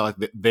assumption that like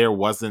there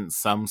wasn't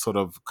some sort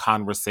of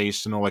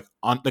conversation or like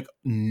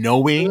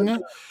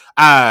knowing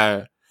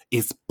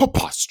is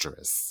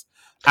preposterous.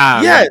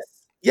 Yes,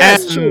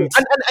 true.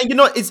 And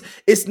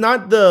it's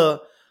not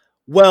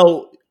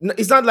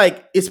it's not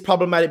like it's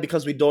problematic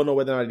because we don't know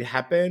whether or not it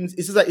happens.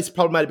 It's just that it's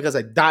problematic because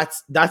like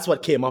that's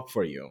what came up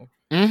for you.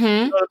 You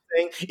know what I'm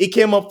saying? It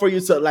came up for you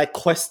to like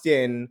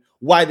question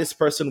why this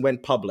person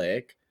went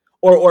public,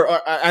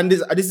 or and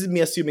this is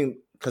me assuming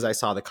because I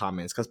saw the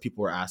comments because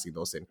people were asking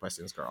those same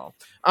questions, girl.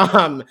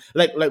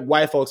 Like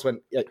why folks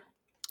went. Yeah.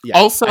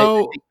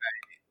 Also,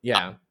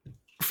 yeah.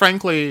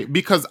 Frankly,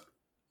 because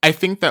I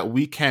think that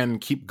we can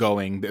keep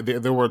going.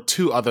 There were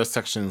two other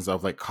sections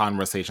of like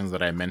conversations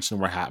that I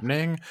mentioned were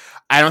happening.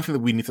 I don't think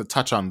that we need to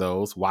touch on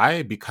those.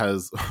 Why?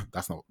 Because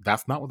that's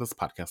not what this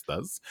podcast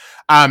does.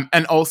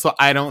 And also,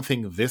 I don't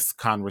think this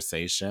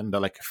conversation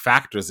that like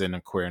factors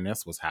in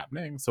queerness was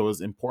happening. So it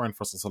was important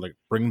for us to sort of like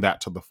bring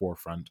that to the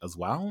forefront as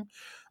well.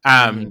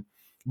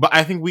 But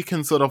I think we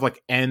can sort of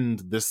like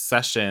end this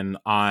session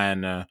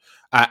on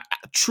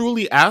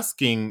truly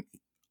asking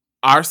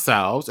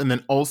ourselves, and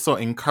then also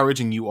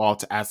encouraging you all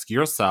to ask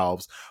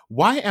yourselves,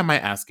 why am I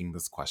asking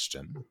this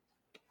question?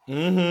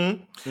 Do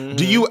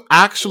you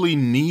actually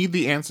need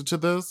the answer to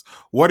this?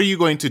 What are you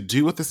going to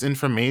do with this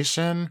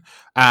information?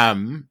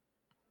 And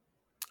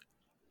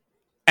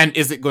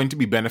is it going to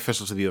be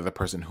beneficial to the other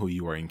person who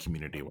you are in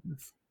community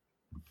with?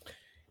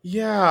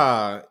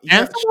 Yeah. Yeah.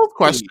 Answer those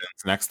questions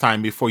next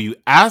time before you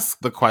ask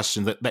the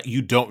questions that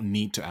you don't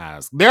need to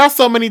ask. There are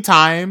so many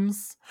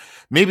times,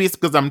 maybe it's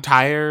because I'm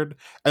tired,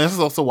 and this is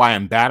also why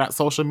I'm bad at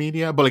social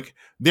media, but like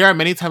there are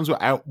many times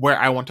where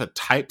I want to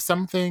type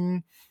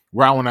something,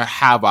 where I want to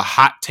have a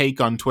hot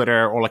take on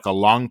Twitter or like a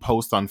long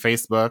post on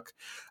Facebook.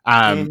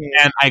 Mhm.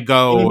 And I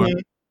go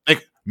Mhm.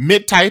 like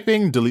mid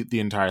typing, delete the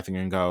entire thing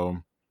and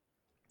go,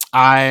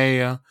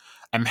 I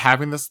am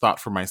having this thought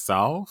for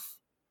myself.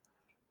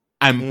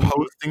 I'm Mhm.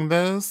 posting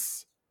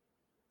this.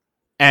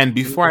 And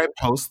before I Mhm.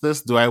 post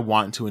this, do I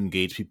want to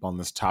engage people on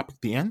this topic?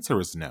 The answer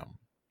is no.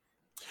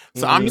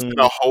 So I'm just Mm.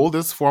 going to hold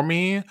this for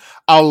me.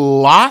 A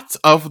lot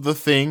of the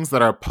things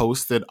that are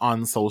posted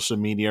on social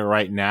media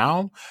right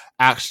now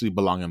actually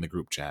belong in the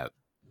group chat.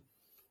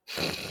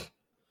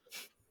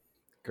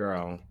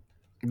 Girl.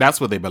 That's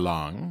where they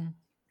belong.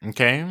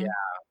 Okay? Yeah.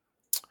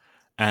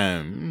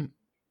 And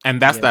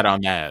that's You that know,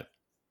 on that.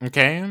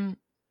 Okay?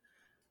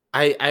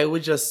 I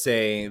would just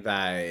say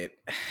that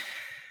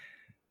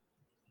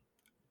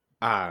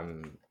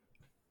um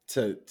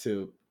to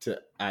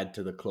add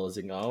to the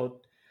closing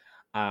out,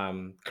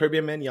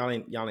 Caribbean men, y'all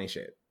ain't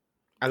shit.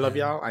 I love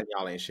y'all and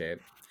y'all ain't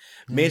shit.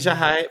 Major Mhm.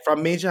 Hype,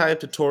 from Major Hype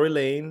to Tory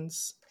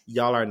Lanez,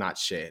 y'all are not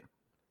shit.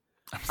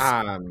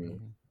 I'm Um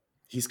screaming.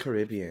 he's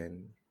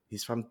Caribbean.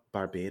 He's from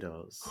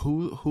Barbados.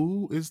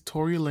 Who is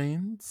Tory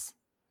Lanez?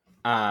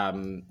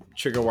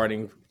 Trigger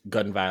warning,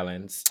 gun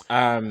violence.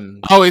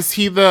 Oh, is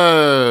he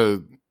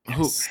the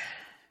who? Yes.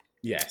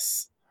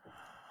 Yes.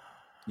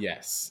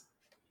 Yes.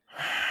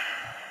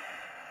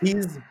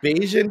 He's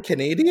Bayesian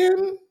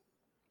Canadian,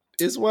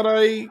 is what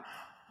I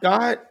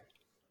got,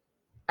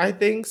 I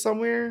think,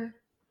 somewhere.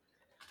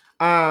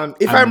 If I'm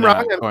I'm wrong,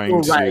 not I'm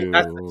going still right.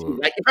 That's the to.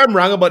 key. Like, if I'm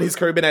wrong about his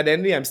Caribbean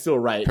identity, I'm still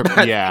right.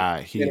 That Yeah,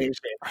 it he. ain't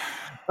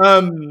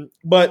shit.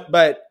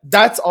 But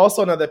that's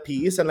also another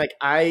piece, and like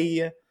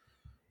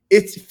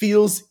it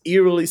feels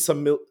eerily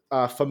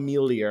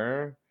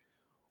familiar,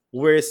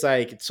 where it's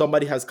like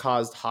somebody has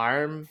caused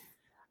harm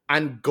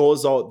and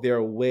goes out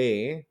their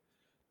way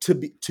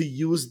to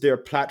use their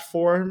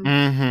platform,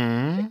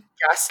 Mm-hmm.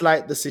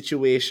 gaslight the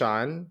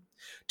situation,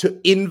 to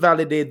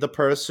invalidate the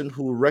person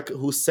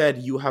who said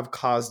you have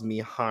caused me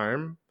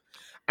harm,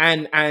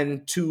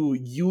 and to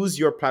use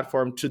your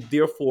platform to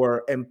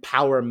therefore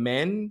empower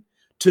men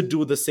to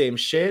do the same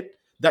shit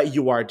that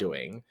you are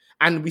doing.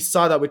 And we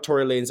saw that with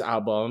Tory Lane's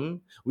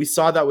album. We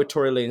saw that with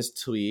Tory Lane's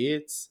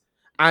tweets.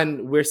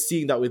 And we're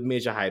seeing that with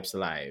Major Hype's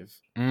live.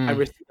 And Mm.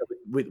 we're seeing that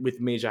with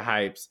Major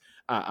Hype's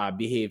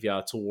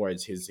behavior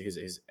towards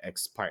his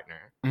ex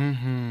partner.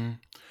 Mm-hmm.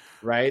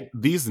 Right?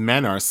 These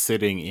men are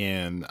sitting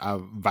in a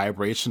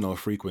vibrational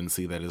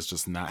frequency that is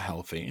just not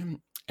healthy.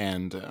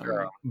 And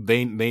Girl.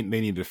 they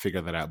need to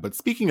figure that out. But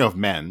speaking of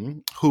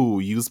men who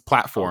use Oh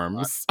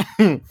platforms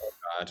God.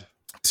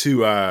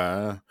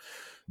 to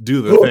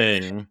do the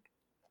thing,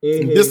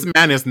 this Mhm.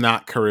 man is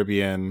not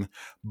Caribbean,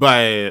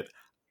 but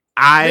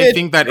I Bitch.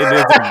 think that it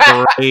is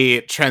a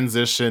great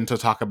transition to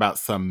talk about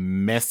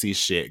some messy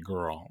shit,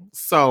 girl.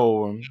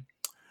 So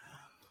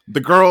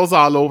the girls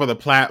all over the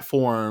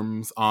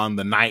platforms on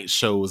the night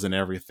shows and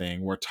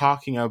everything, we're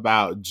talking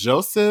about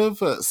Joseph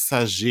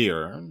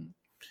Sajir.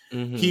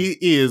 Mhm. He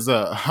is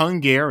a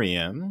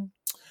Hungarian.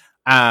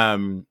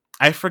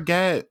 I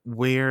forget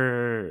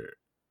where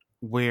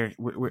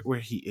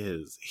he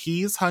is.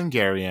 He's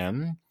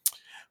Hungarian,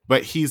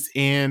 but he's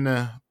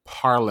in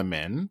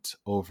Parliament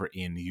over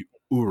in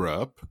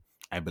Europe,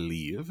 I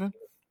believe.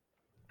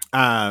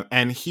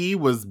 And he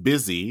was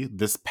busy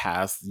this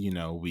past,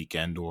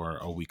 weekend or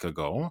a week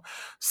ago,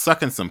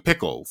 sucking some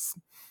pickles.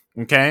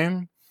 Okay,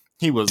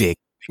 he was. Dick.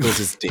 Pickles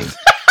is dick.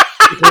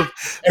 Pickles,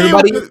 he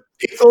everybody, was.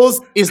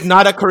 pickles is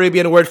not a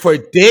Caribbean word for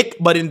dick,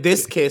 but in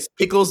this case,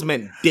 pickles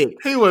meant dick.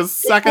 He was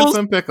sucking Pickles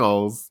some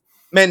pickles.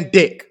 meant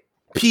dick,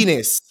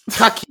 penis,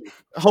 kaki,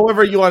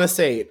 however you want to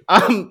say it.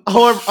 However,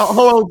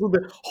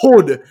 the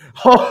hood.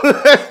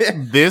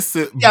 This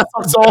is, Yes,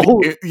 so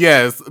hood.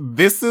 yes,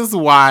 this is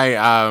why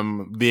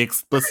the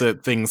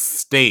explicit thing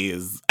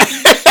stays.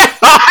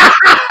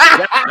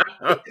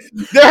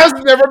 There has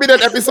never been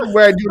an episode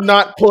where I do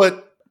not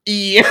put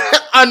E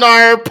on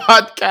our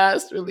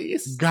podcast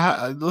release.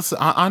 God, listen,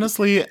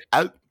 honestly,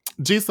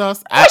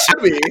 Jesus, What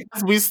should we?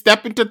 as we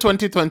step into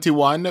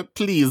 2021,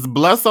 please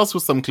bless us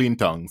with some clean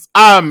tongues.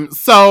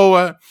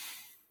 So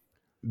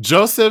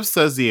Joseph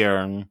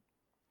Sazier,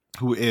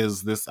 who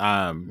is this,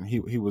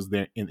 he was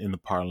there in the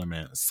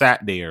parliament,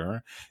 sat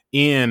there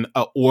in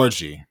a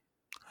orgy,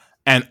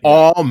 an Yeah.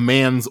 all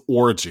man's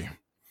orgy,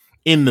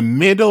 in the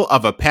middle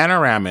of a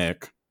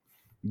panoramic,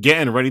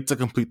 getting ready to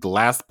complete the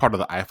last part of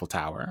the Eiffel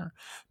Tower.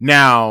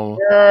 Now,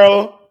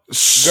 Girl.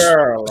 shh,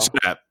 Girl.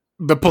 shut up.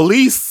 The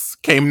police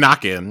came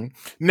knocking.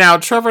 Now,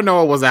 Trevor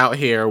Noah was out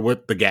here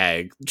with the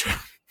gag.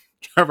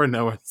 Trevor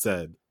Noah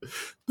said,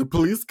 the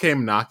police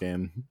came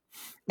knocking,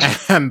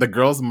 and the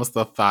girls must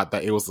have thought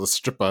that it was a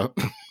stripper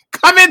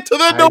coming to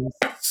the I'm door.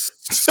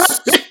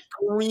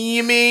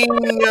 screaming.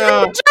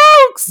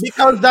 Jokes!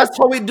 Because that's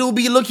how we do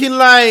be looking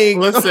like.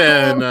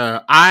 Listen, First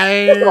of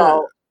I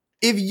all,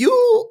 If you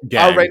are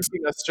Gagged.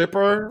 renting a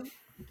stripper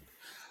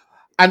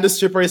and the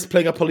stripper is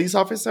playing a police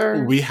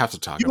officer, We have to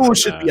talk you about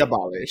should that. be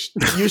abolished.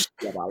 You should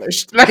be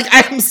abolished. Like,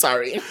 I'm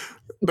sorry.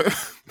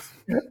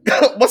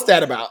 What's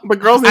that about? But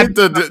girls need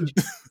to.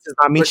 This is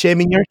not me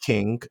shaming your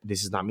king.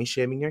 This is not me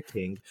shaming your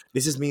king.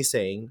 This is me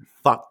saying,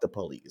 fuck the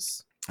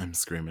police. I'm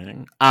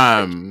screaming.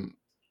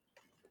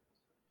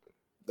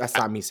 That's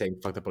not me saying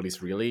fuck the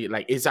police, really.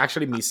 Like, it's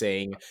actually me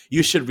saying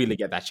you should really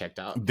get that checked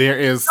out. There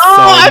is No,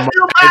 I so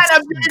feel much bad.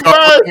 I'm getting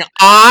worse. going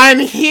on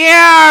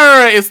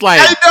here. It's like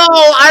I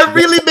know. I'm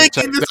really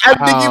making this. I'm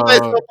digging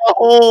myself a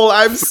hole.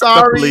 I'm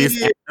sorry.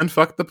 police and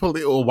fuck the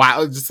police. Oh,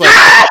 wow, just like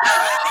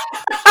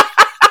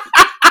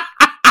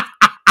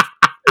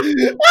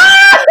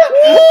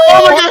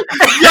oh my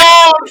god,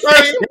 yo,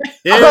 sorry.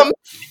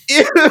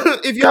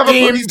 If you have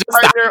a police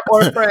partner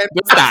or friend,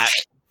 just that.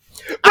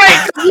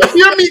 right? You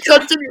hear me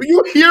continue.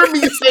 You hear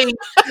me saying.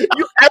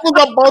 I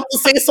was about to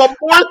say some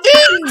more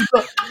things.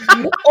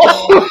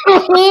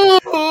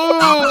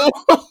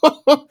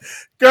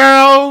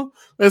 Girl,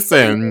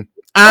 listen.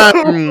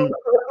 I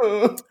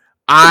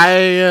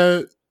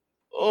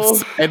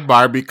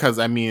sidebar because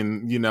I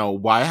mean, you know,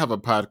 why have a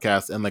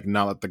podcast and like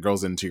not let the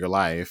girls into your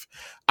life?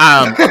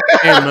 And,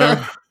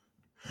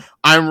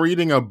 I'm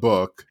reading a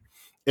book.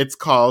 It's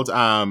called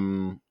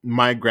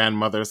My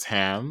Grandmother's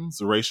Hands,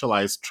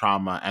 Racialized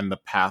Trauma and the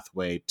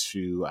Pathway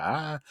to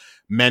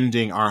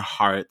Mending Our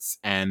Hearts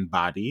and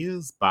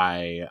Bodies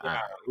by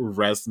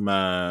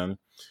Resmaa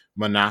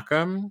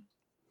Menakem.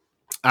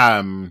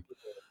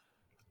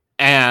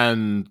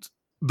 And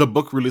the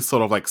book really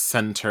sort of like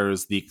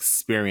centers the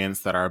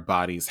experience that our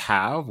bodies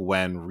have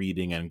when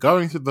reading and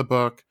going through the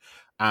book.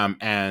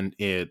 And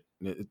it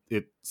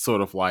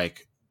sort of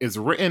like is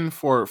written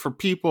for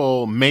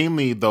people,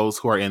 mainly those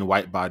who are in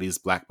white bodies,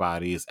 black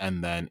bodies,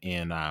 and then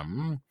in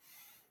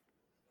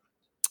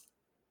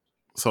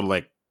sort of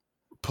like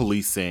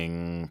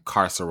policing,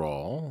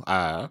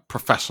 carceral,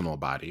 professional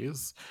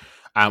bodies,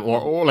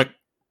 or like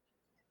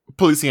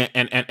policing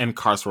and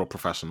carceral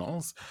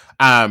professionals.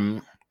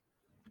 I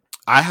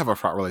have a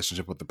fraught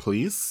relationship with the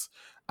police.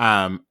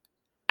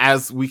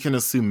 As we can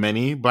assume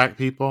many black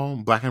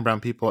and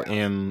brown people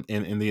in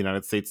the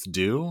United States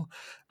do.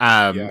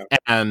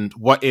 And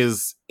what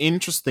is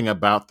interesting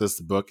about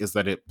this book is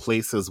that it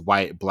places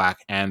white, black,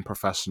 and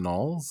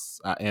professionals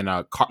in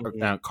a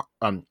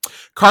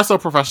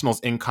carceral professionals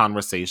in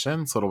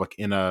conversation, sort of like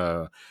in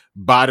a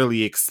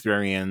bodily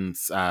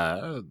experience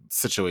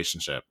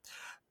situationship.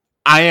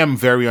 I am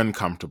very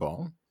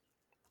uncomfortable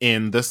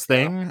in this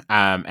thing,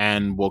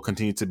 and will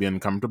continue to be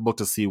uncomfortable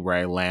to see where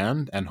I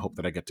land and hope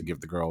that I get to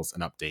give the girls an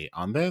update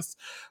on this.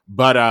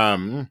 But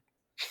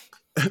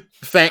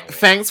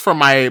thanks for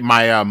my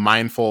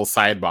mindful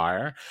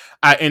sidebar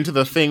into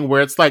the thing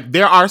where it's like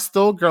there are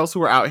still girls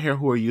who are out here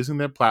who are using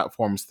their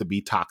platforms to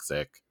be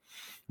toxic,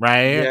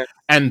 right? Yeah.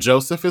 And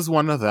Joseph is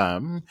one of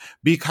them,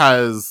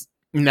 because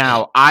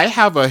now I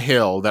have a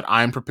hill that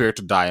I'm prepared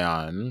to die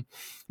on.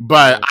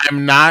 But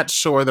I'm not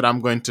sure that I'm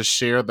going to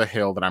share the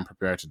hill that I'm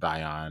prepared to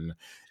die on.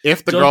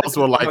 If the girls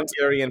were like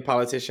Hungarian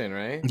politician,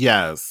 right?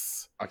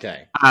 Yes.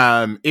 Okay.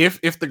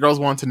 If the girls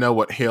want to know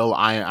what hill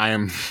I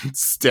am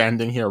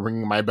standing here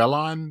ringing my bell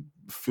on,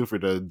 feel free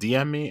to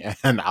DM me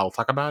and I'll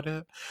talk about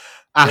it.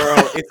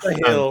 Girl, it's a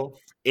hill.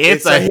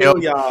 It's a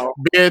hill, y'all.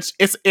 Bitch.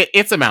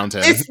 It's a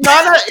mountain. It's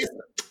not a.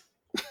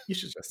 You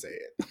should just say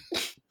it.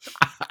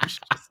 You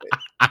should just say it.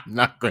 I'm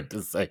not going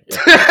to say it.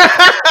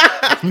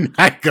 I'm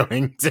not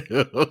going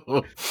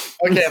to.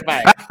 Okay,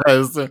 fine.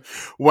 Because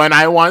when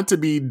I want to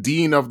be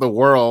dean of the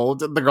world,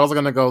 the girls are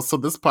going to go, so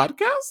this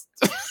podcast?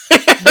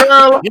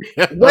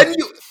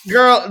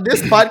 Girl,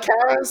 this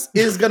podcast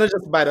is going to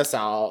just bite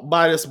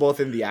us both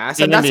in the ass.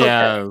 And that's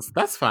okay.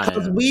 That's fine.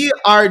 Because we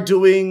are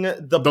doing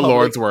the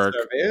Lord's work.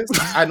 Service,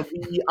 and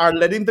we are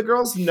letting the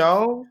girls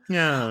know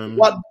Yeah.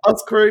 what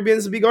us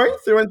Caribbeans be going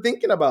through and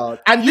thinking about.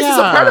 And this is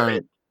a part of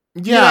it.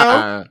 Yeah.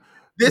 You know?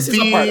 This is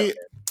a part of it.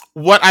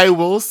 What I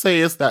will say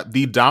is that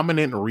the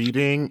dominant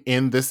reading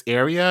in this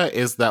area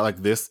is that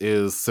like this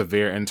is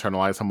severe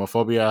internalized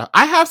homophobia.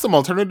 I have some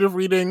alternative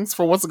readings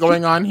for what's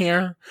going on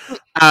here.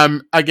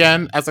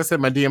 Again, as I said,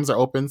 my DMs are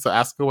open, so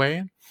ask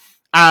away.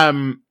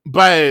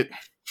 But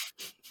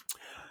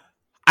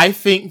I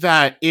think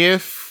that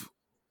if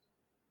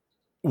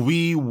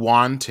we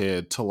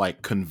wanted to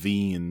like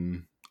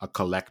convene a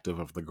collective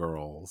of the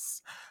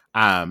girls,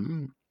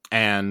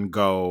 and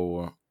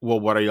go, well,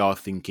 what are y'all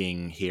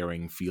thinking,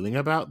 hearing, feeling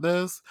about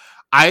this?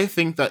 I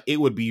think that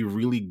it would be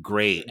really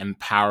great and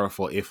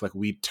powerful if like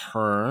we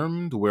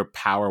termed where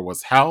power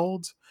was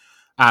held,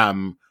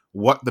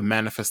 what the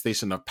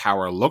manifestation of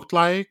power looked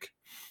like,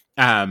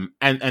 and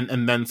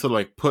then sort of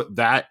like put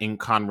that in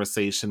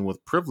conversation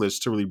with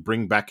privilege to really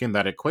bring back in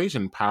that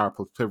equation, power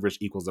plus privilege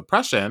equals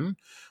oppression,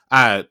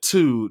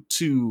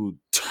 to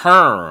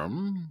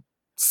term,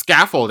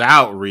 scaffold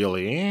out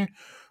really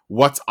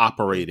what's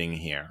operating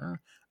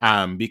here,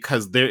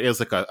 because there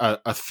is like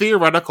a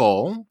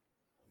theoretical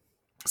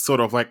sort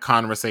of like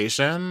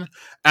conversation,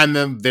 and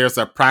then there's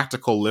a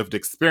practical lived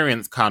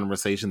experience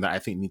conversation that I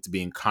think needs to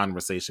be in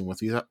conversation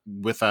with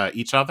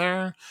each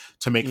other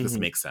to make this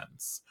make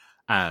sense.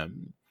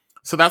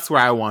 So that's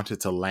where I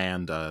wanted to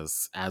land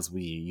us as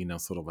we,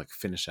 sort of like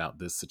finish out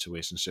this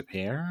situationship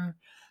here.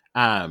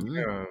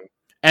 Yeah.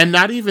 And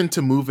not even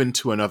to move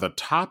into another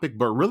topic,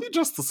 but really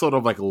just to sort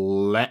of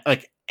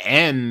like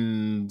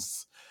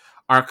ends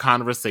our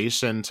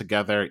conversation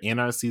together in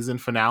our season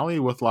finale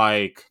with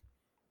like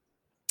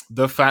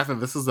the fact that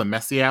this is a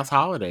messy ass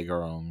holiday,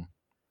 girl.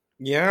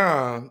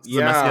 Yeah. It's a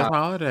messy ass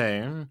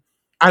holiday.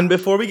 And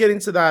before we get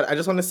into that, I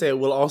just want to say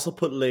we'll also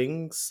put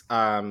links.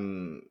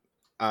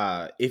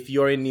 If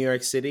you're in New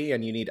York City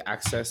and you need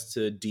access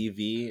to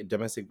DV,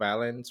 domestic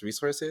violence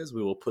resources,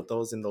 we will put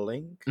those in the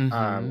link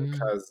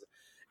because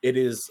it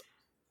is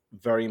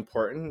very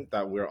important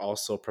that we're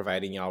also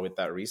providing y'all with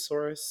that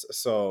resource.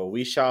 So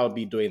we shall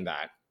be doing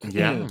that.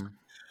 Yeah.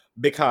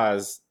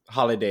 Because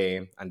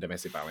holiday and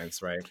domestic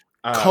violence, right?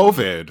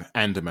 COVID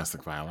and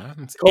domestic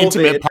violence. COVID,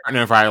 intimate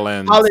partner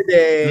violence.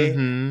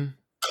 Holiday.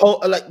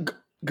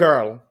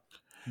 Girl.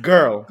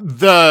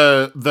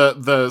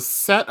 The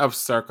set of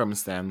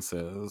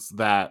circumstances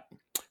that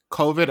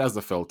COVID as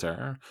a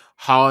filter,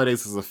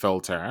 holidays as a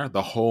filter,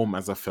 the home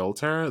as a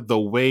filter, the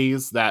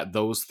ways that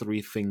those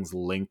three things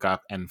link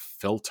up and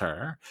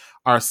filter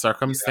our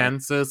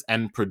circumstances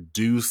and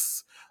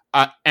produce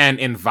an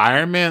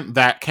environment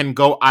that can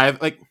go either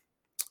like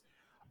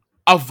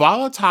a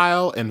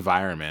volatile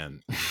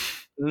environment.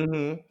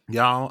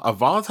 Y'all, a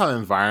volatile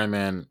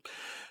environment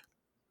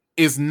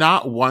is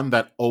not one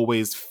that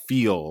always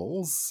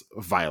feels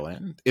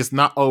violent. It's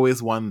not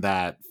always one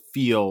that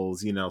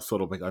feels,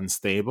 sort of like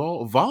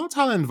unstable.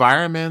 Volatile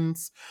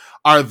environments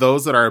are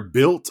those that are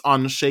built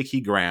on shaky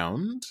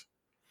ground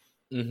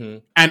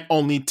and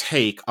only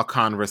take a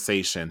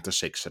conversation to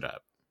shake shit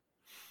up.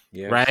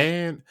 Yeah.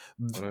 Right?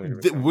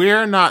 100%.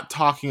 We're not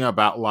talking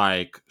about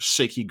like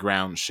shaky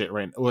ground shit,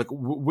 right? Like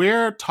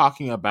we're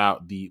talking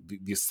about the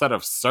set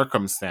of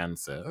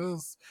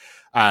circumstances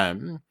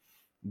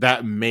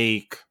that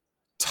make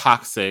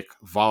toxic,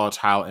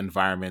 volatile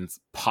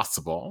environments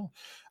possible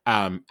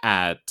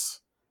at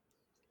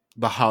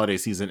the holiday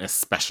season,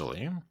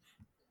 especially.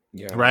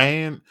 Yeah.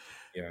 Right?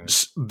 Yeah.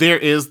 There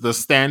is the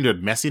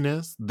standard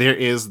messiness. There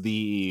is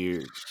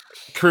the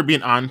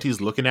Caribbean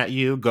aunties looking at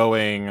you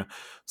going,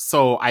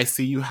 so I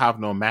see you have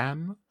no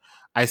man.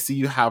 I see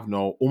you have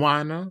no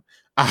woman.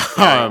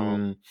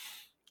 I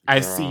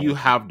see you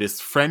have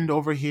this friend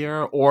over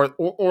here, or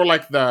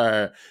like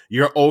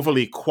you're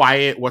overly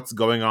quiet. What's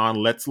going on?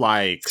 Let's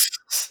like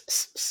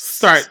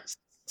start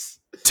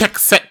tech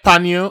set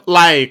on you.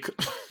 Like,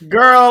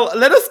 girl,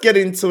 let us get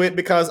into it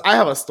because I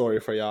have a story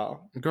for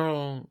y'all.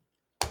 Girl,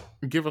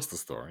 give us the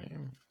story.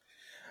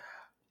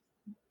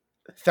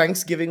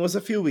 Thanksgiving was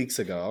a few weeks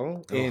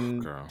ago in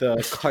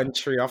the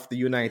country of the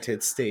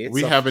United States.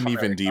 We haven't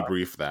even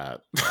debriefed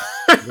that.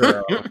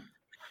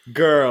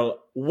 Girl,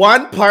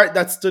 one part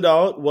that stood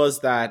out was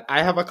that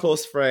I have a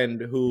close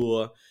friend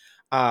who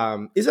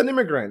is an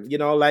immigrant,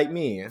 like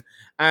me.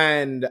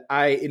 And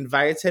I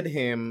invited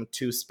him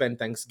to spend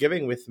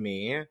Thanksgiving with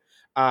me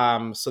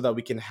so that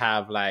we can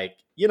have like,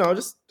 we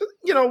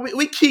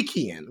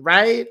kikiing,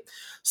 right?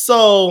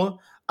 So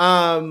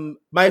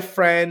my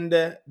friend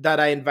that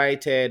I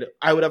invited,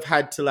 I would have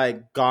had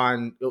to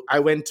I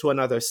went to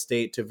another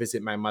state to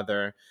visit my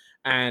mother,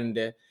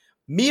 and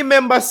me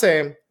remember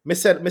saying, I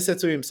said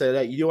to him,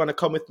 like, you want to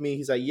come with me?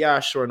 He's like,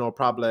 yeah, sure, no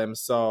problem.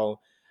 So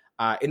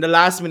in the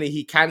last minute,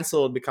 he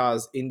canceled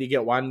because Indy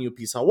get one new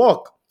piece of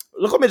work.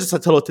 Look at me just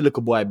tell the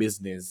little boy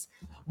business.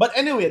 But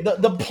anyway,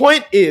 the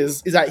point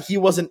is that he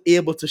wasn't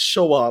able to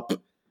show up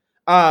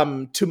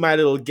to my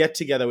little get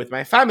together with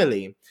my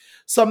family.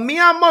 So me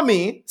and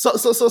mommy,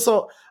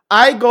 so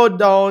I go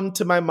down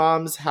to my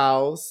mom's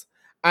house,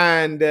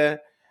 and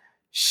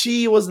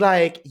she was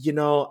like,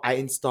 I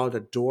installed a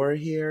door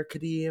here,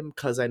 Kadeem,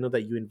 because I know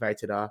that you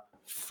invited a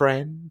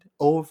friend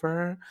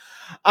over.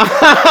 I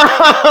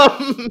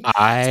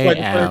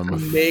am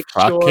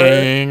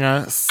fucking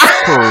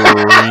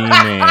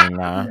screaming.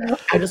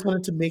 I just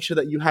wanted to make sure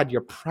that you had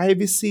your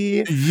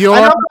privacy.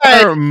 Your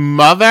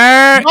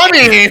mother?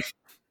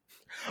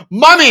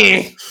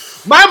 Mommy,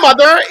 my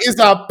mother is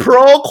a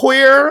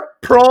pro-queer,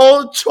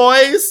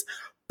 pro-choice,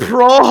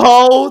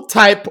 pro-ho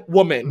type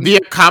woman. The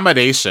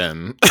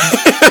accommodation. And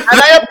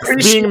I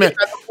appreciate that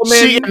woman.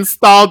 She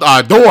installed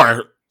a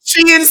door.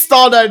 She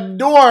installed a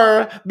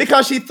door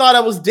because she thought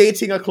I was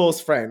dating a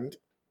close friend.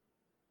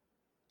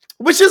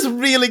 Which is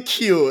really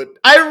cute.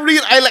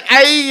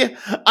 I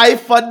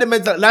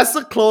fundamentally, that's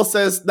the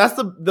closest, that's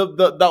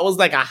that was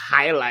like a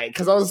highlight.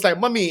 Because I was like,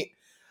 mommy,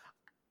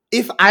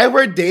 if I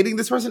were dating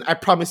this person, I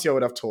promise you I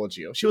would have told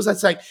you. She was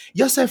like,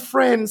 yes, a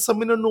friend,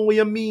 someone don't know what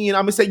you mean.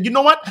 I'm going to say, you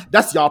know what?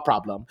 That's your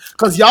problem.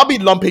 Because y'all be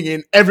lumping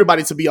in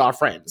everybody to be our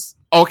friends.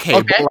 Okay?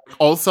 But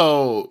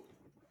also,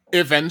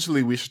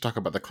 eventually we should talk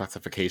about the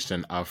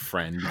classification of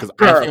friend. Because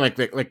I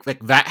think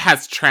like that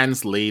has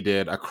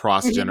translated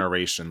across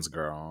generations,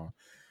 girl.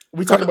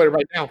 We talking about it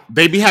right now.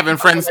 They be having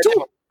friends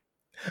too.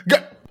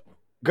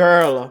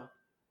 girl,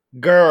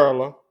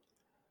 girl,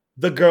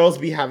 the girls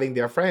be having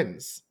their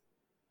friends.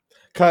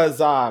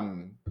 Cause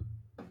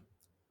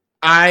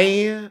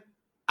I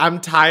I'm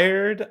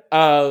tired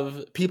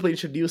of people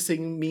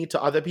introducing me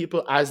to other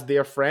people as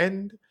their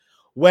friend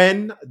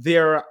when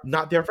they're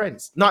not their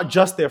friends, not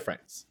just their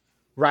friends,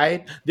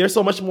 right? There's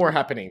so much more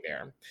happening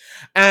there.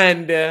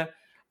 And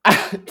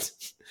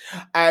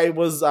I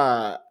was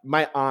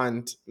my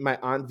aunt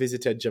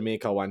visited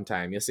Jamaica one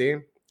time, you see?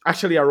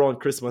 Actually around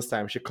Christmas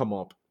time she come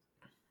up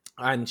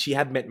and she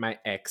had met my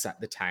ex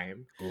at the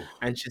time. Ooh.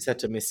 And she said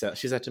to me,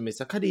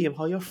 Kadeem,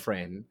 how your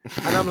friend?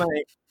 And I'm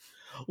like,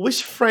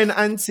 which friend,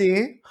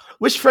 auntie?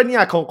 Which friend you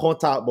can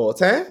talk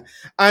about, eh?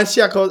 And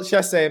she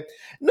say,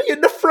 no, you're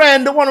the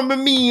friend, the one with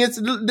me. It's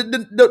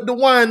the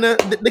one,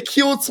 the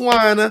cute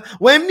one.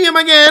 What name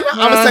again?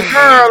 I'm a say,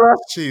 girl.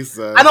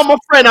 Jesus. And I'm a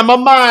friend. I'm a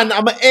man.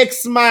 I'm an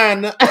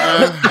ex-man.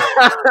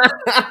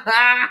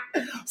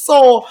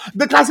 So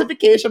the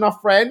classification of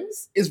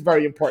friends is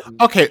very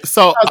important. Okay,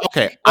 so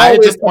okay, I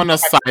Always just want to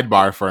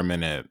sidebar for a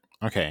minute.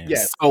 Okay,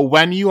 Yes. so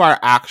when you are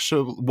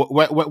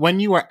when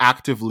you are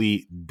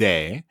actively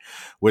there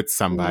with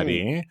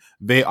somebody,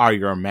 they are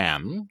your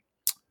man.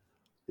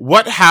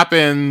 What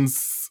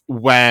happens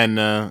when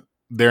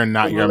they're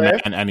not your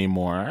Left? man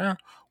anymore?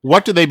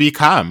 What do they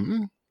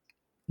become?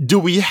 Do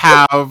we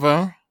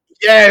have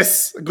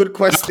Yes. Good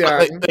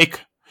question.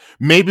 like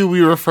maybe we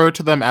refer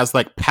to them as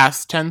like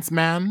past tense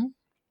man?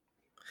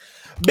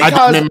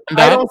 Because remember I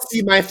that. don't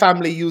see my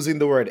family using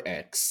the word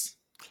ex.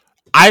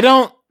 I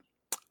don't.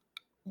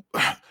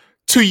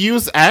 To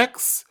use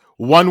X,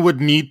 one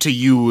would need to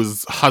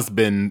use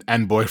husband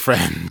and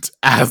boyfriend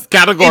as In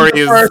categories.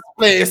 the first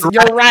place.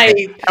 You're right.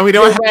 And we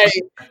don't You're have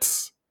right.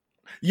 that.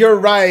 You're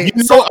right.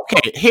 You know,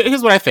 okay,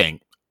 here's what I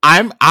think.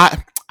 I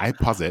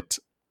posit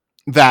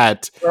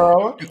that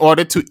Girl, in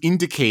order to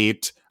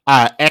indicate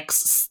X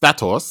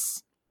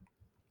status,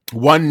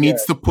 one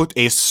needs to put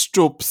a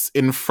stoops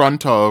in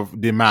front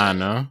of the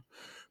man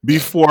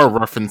before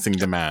referencing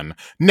the man.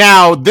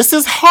 Now, this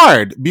is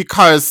hard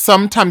because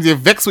sometimes you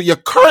vex with your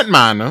current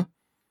man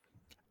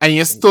and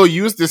you still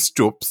use the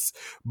stoops,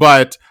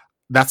 but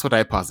that's what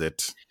I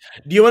posit.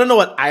 do you want to know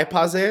what I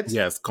posit?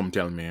 Yes, come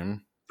tell me.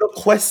 The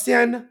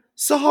question,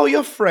 so how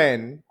your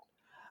friend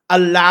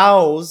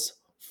allows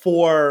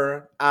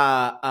for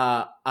a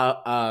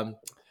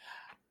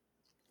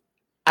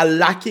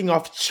lacking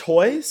of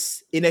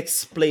choice in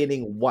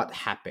explaining what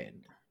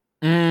happened.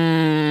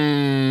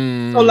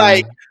 Mm. So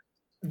like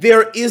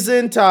there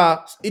isn't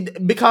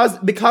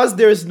because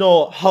there's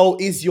no how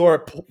is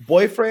your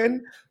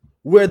boyfriend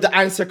where the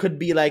answer could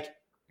be like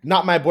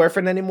not my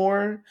boyfriend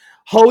anymore.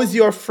 How is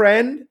your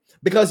friend?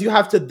 Because you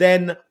have to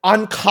then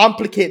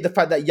uncomplicate the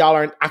fact that y'all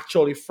aren't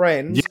actually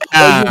friends or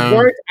you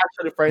weren't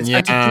actually friends.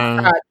 And to do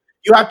that,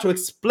 you have to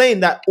explain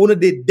that uno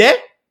did that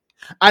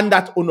and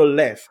that uno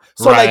left.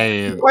 So like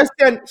the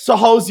question, so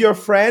how's your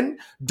friend,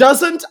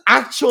 doesn't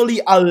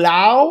actually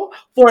allow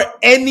for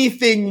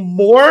anything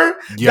more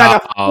than a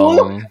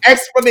full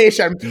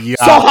explanation.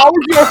 So how's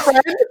your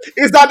friend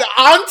is that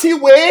auntie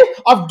way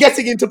of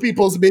getting into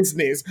people's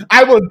business.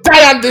 I will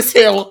die on this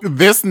hill.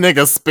 This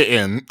nigga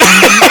spitting.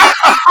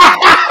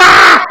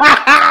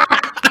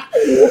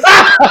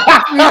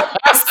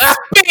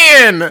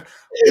 Spin.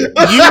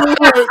 You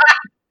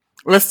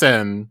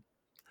listen.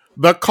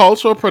 The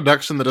cultural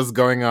production that is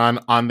going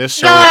on this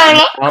show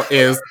right now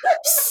is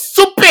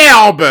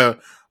superb. To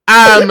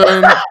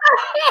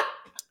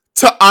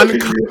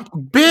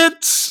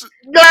bitch,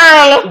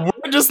 girl,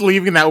 we're just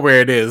leaving that where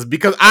it is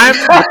because I'm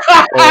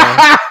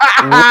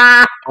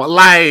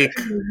like,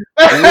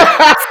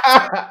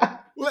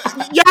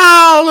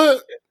 y'all.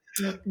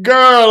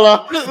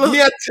 Girl,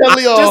 me tell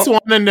you. I just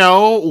want to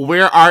know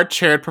where our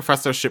chaired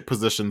professorship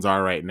positions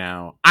are right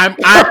now. I'm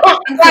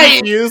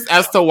confused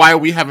as to why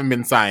we haven't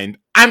been signed.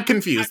 I'm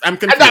confused. And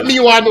that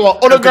me one know.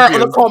 Other girl,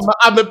 other come.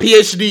 I'm a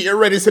PhD. You're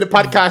ready to the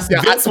podcast.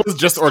 Yeah. This was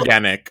just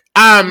organic.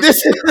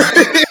 This.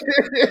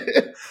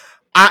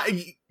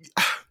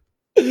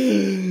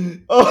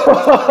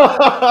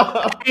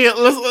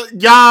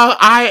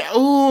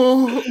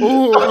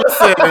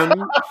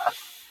 Listen.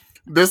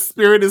 The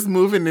spirit is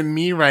moving in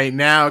me right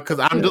now because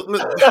I'm just,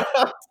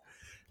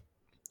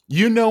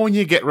 you know, when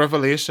you get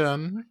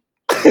revelation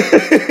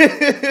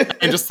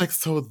and just like,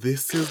 so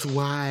this is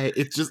why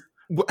it just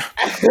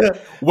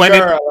when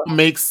it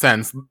makes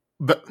sense.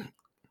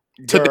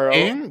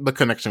 Today, the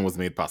connection was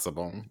made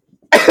possible.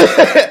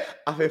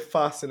 I've been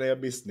fasting your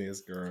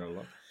business,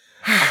 girl.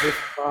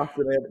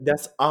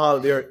 That's all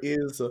there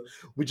is.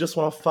 We just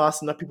want to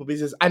fasten up people's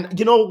business. And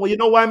you know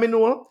why I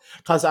know?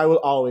 Because I will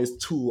always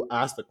too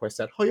ask the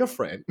question, how your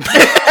friend?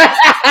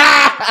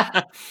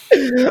 I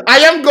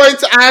am going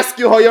to ask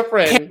you how your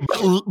friend.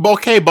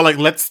 Okay, but like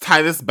let's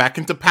tie this back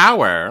into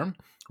power,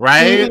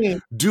 right? Mm-hmm.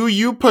 Do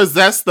you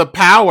possess the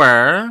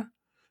power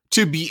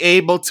to be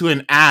able to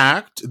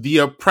enact the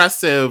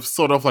oppressive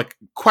sort of like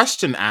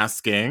question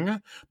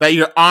asking that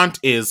your aunt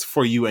is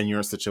for you and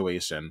your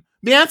situation?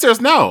 The answer is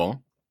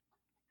no.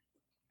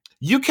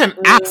 You can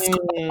ask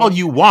all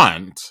you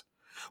want,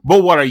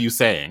 But what are you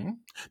saying?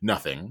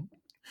 Nothing.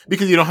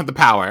 Because you don't have the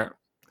power.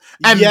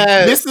 And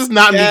Yes. this is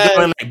not me Yes.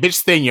 going like, bitch,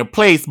 stay in your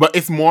place, but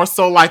it's more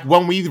so like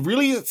when we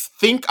really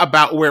think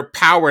about where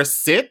power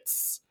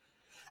sits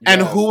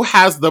and Yes. who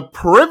has the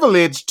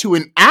privilege to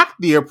enact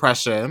the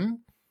oppression,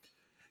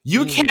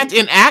 you can't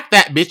enact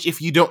that, bitch,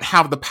 if you don't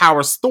have the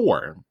power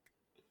store.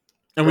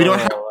 And we don't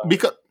have,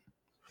 because.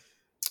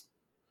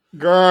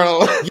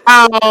 Girl.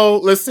 Yo,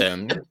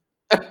 listen.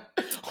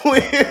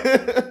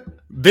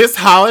 This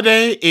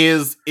holiday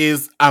is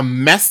a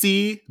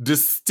messy,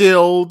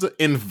 distilled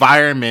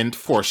environment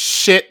for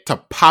shit to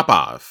pop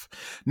off.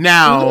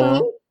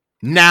 Now,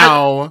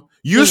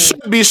 you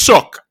should be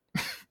shook.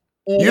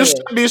 You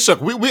should be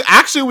shook. We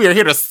are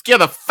here to scare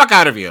the fuck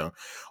out of you.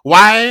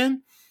 Why?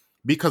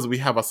 Because we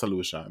have a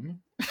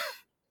solution.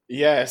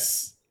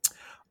 Yes.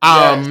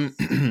 I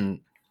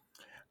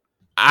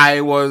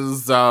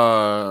was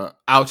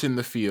out in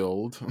the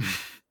field.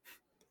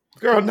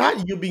 Girl,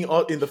 not you being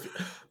out in the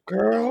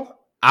girl.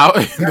 Out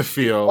in the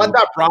field. What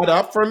that brought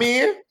up for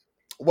me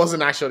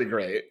wasn't actually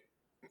great.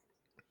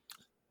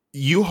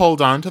 You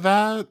hold on to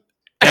that,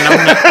 and I'm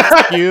going to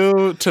ask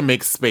you to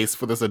make space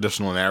for this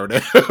additional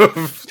narrative.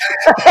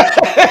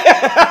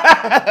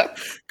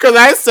 Because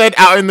I said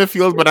out in the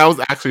field, but I was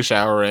actually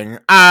showering.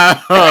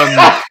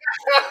 I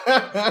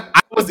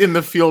was in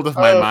the field of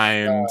my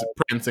mind,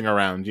 prancing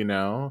around, you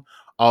know,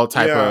 all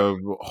type of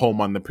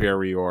Home on the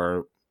Prairie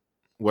or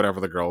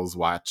whatever the girls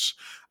watch.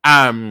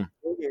 And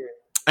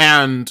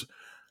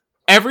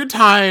every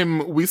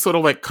time we sort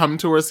of like come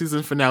to our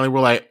season finale, we're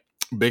like,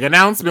 big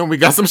announcement, we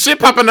got some shit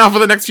popping off for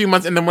the next few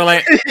months, and then we're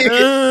like, is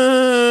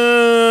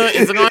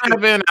it gonna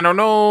happen? I don't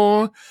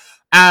know.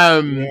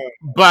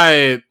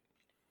 But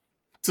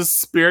to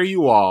spare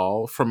you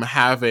all from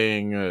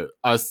having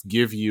us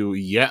give you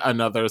yet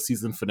another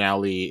season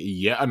finale,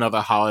 yet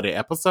another holiday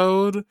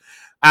episode,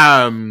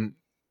 to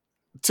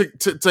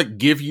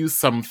give you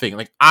something,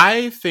 like,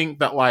 I think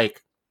that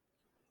like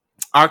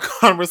our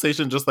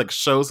conversation just like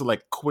shows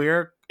like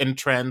queer and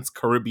trans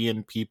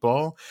Caribbean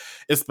people,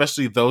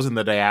 especially those in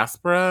the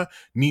diaspora,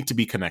 need to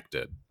be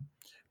connected,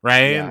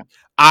 right?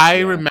 I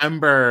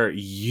remember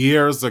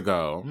years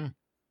ago,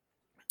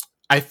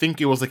 I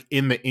think it was like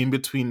in the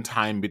in-between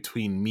time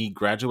between me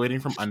graduating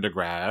from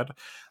undergrad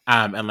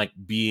and like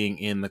being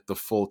in like the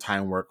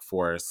full-time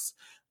workforce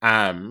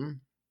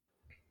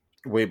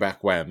way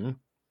back when,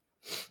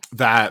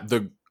 that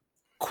the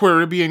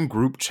Caribbean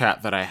group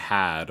chat that I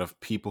had of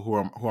people who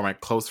are my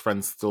close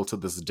friends still to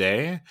this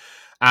day,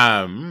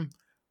 I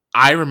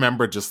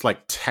remember just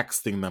like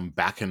texting them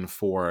back and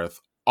forth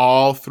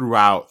all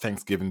throughout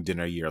Thanksgiving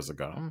dinner years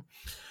ago.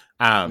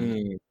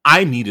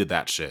 I needed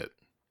that shit.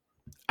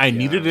 I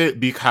needed it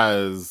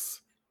because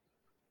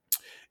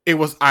it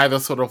was either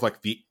sort of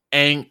like the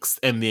angst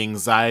and the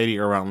anxiety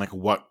around like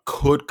what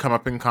could come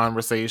up in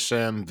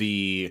conversation,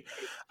 the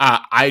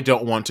I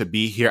don't want to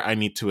be here, I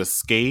need to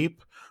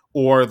escape,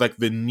 or like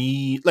the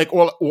need, like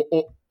or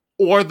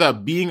the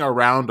being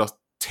around a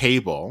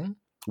table,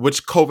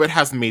 which COVID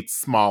has made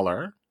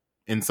smaller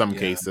in some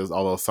cases,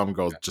 although some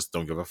girls just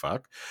don't give a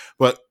fuck.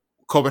 But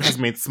COVID has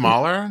made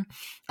smaller,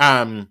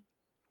 where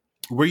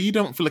you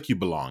don't feel like you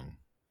belong.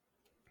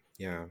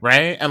 Yeah.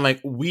 Right? And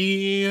like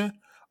we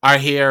are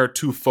here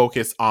to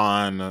focus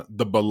on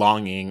the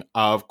belonging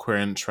of queer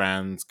and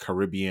trans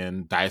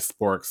Caribbean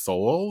diasporic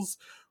souls.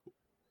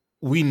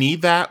 We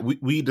need that.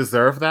 We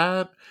deserve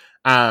that.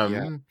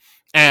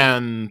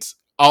 And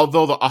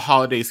although the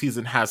holiday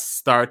season has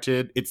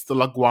started, it's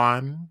still a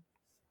guan.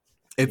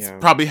 It's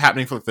probably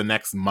happening for like the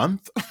next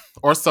month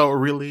or so,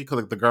 really, because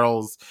like the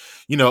girls,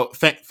 you know,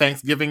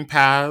 Thanksgiving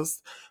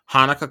passed,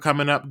 Hanukkah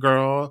coming up,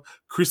 girl.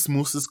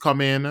 Christmas is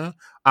coming.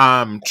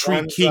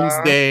 Three Kings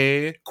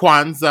Day,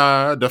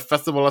 Kwanzaa, the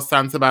Festival of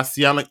San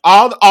Sebastian, like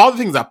all the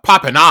things are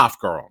popping off,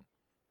 girl.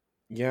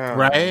 Yeah.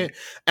 Right?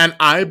 And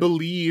I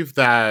believe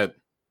that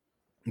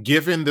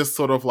given this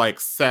sort of like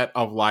set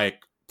of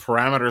like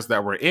parameters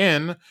that we're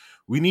in,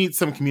 we need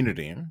some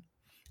community.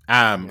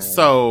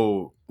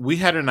 So we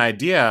had an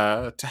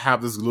idea to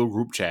have this little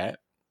group chat.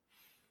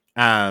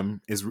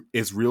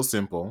 Is real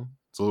simple.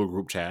 It's a little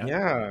group chat.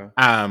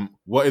 Yeah.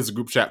 What is the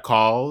group chat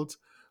called?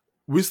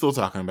 We're still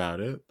talking about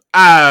it.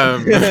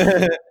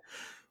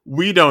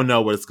 We don't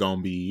know what it's going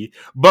to be,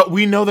 but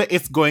we know that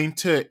it's going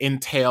to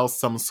entail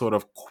some sort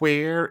of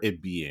queer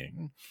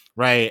being,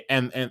 right?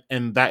 And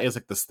that is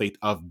like the state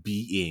of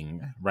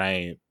being,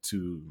 right?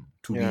 To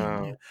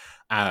be.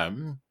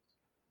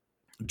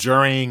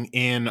 During,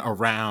 in,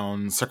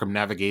 around,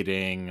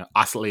 circumnavigating,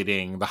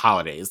 oscillating the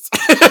holidays.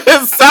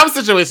 Some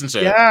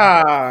situationship.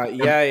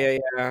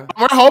 Yeah.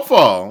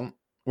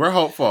 We're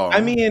hopeful.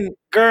 I mean,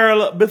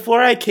 girl,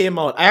 before I came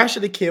out, I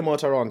actually came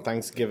out around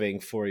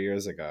Thanksgiving 4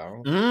 years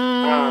ago.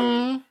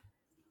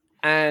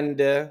 And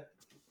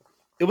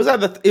it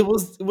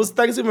was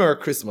Thanksgiving or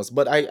Christmas,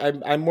 but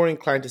I'm more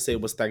inclined to say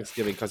it was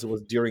Thanksgiving because it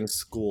was during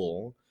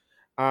school.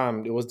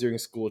 It was during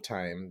school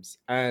times.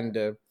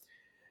 And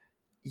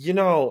you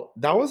know,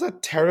 that was a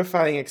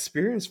terrifying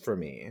experience for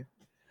me.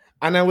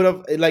 And I would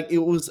have like, it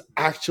was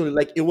actually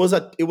like, it was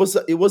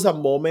a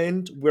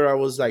moment where I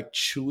was like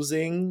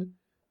choosing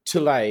to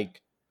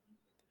like,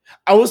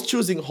 I was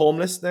choosing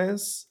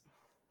homelessness.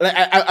 Like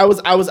I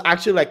was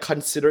actually like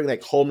considering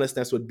like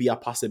homelessness would be a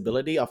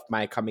possibility of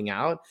my coming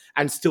out,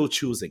 and still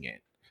choosing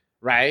it,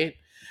 right?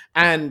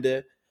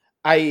 And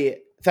I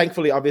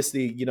thankfully,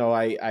 obviously,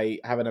 I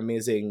have an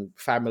amazing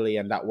family,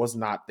 and that was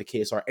not the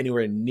case or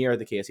anywhere near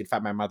the case. In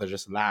fact, my mother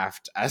just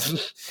laughed.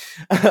 As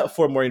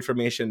for more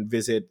information,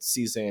 visit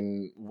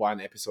season 1,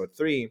 episode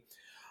 3.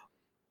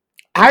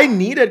 I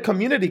needed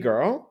community,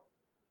 girl.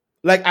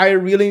 Like, I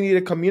really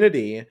needed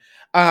community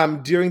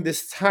during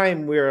this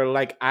time where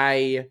like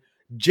I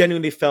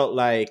genuinely felt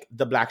like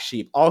the black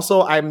sheep.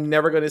 Also, I'm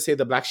never going to say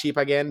the black sheep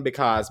again,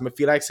 because I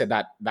feel like said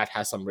that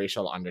has some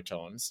racial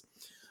undertones.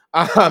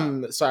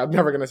 So I'm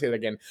never going to say it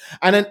again.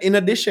 And then in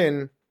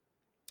addition,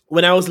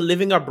 when I was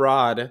living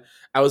abroad,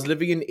 I was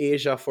living in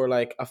Asia for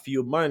like a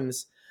few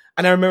months.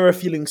 And I remember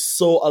feeling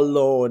so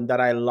alone that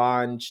I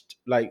launched,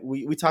 like,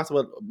 we talked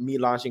about me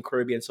launching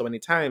Caribbean so many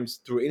times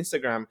through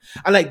Instagram.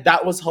 And like,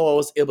 that was how I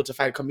was able to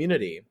find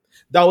community.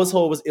 That was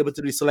how I was able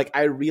to do. So like,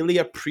 I really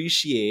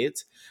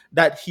appreciate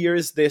that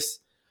here's this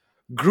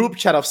group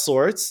chat of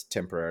sorts,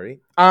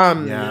 temporary,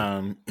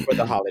 Yeah. for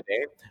the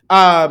holiday,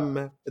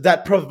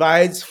 that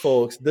provides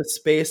folks the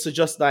space to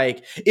just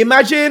like,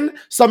 imagine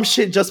some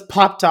shit just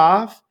popped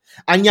off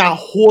and you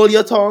hold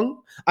your tongue,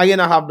 and you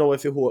don't have no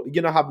if you hold,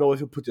 you don't have no if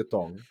you put your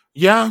tongue.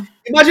 Yeah.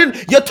 Imagine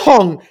your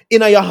tongue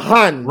in your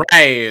hand,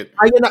 Right.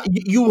 and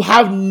you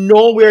have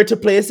nowhere to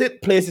place it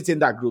in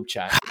that group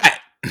chat.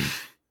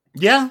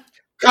 Yeah.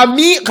 Can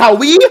we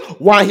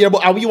want here,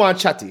 but we want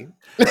chatty.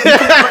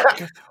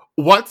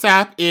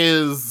 WhatsApp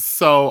is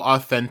so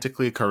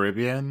authentically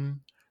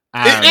Caribbean.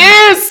 It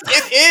is.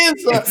 It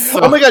is. It's so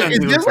Oh my god! Is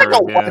authentically there like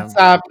a Caribbean.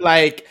 WhatsApp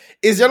like?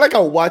 Is there like a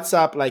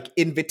WhatsApp like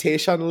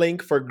invitation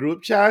link for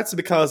group chats?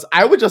 Because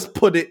I would just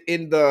put it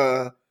in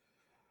the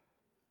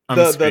I'm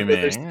the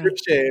screaming.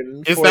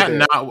 description. Is for that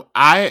the not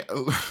I?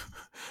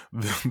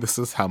 This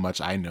is how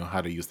much I know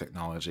how to use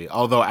technology.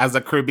 Although, as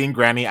a Caribbean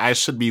granny, I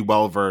should be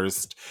well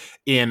versed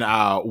in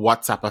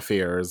WhatsApp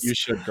affairs. You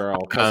should, girl,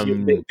 because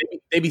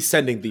they be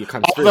sending the Although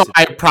conspiracy.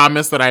 I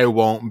promise that I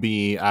won't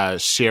be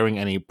sharing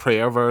any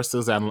prayer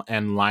verses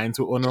and lines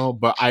with Uno,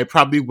 but I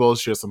probably will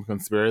share some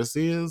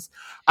conspiracies,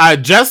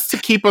 just to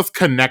keep us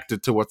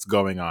connected to what's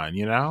going on.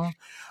 You know,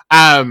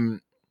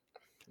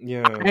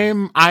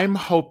 Yeah. I'm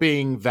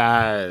hoping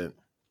that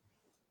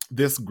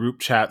this group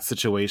chat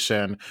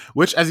situation,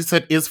 which, as you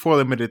said, is for a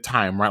limited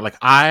time, right? Like,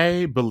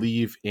 I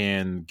believe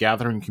in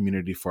gathering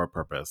community for a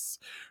purpose,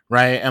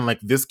 right? And like,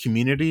 this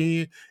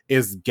community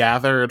is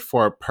gathered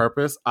for a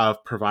purpose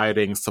of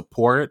providing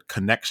support,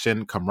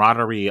 connection,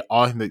 camaraderie,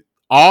 all the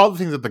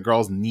things that the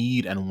girls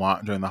need and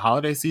want during the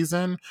holiday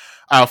season,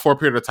 for a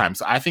period of time.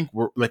 So I think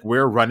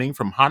we're running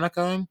from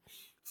Hanukkah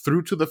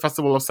through to the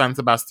Festival of San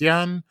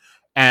Sebastian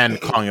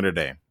and calling it a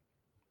day,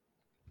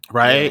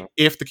 right?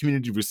 Yeah. If the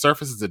community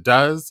resurfaces, it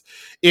does.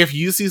 If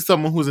you see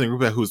someone who's in a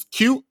group who's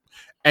cute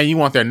and you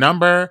want their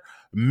number,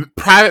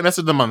 private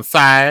message them on the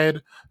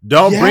side.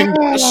 Don't bring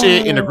that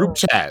shit in a group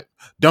chat.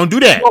 Don't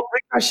do that. Don't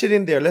bring that shit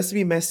in there. Let's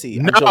be messy.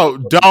 No,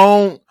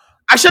 don't.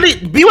 Actually,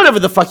 be whatever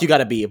the fuck you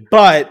gotta be.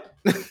 But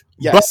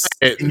yes,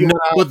 But you know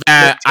wanna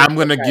that take I'm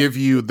gonna that. give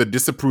you the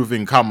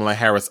disapproving Kamala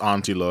Harris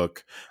auntie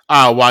look,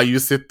 while you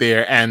sit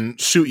there and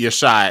shoot your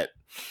shot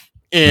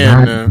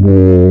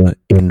in.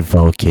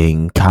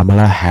 Invoking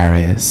Kamala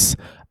Harris.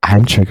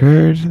 I'm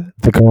triggered.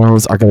 The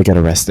girls are gonna get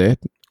arrested.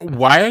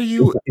 Why are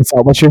you? Is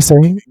that what you're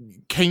saying?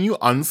 Can you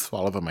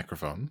unswallow the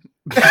microphone?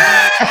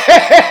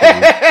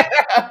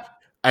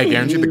 I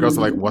guarantee the girls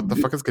are like, "What the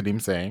fuck is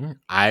Kadeem saying?"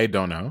 I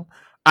don't know.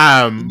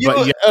 But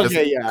yes,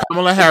 okay, yeah.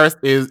 Kamala Harris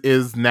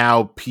is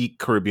now peak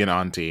Caribbean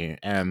auntie,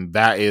 and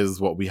that is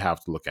what we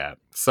have to look at.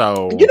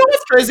 So You know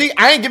what's crazy?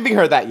 I ain't giving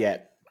her that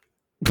yet.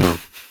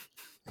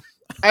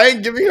 I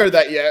ain't giving her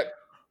that yet.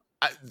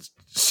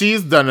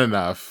 she's done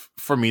enough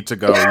for me to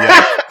go.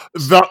 Yeah,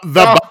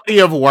 the body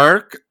of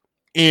work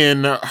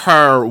in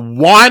her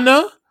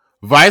one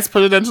vice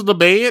presidential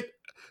debate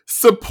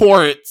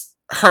supports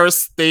her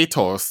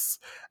status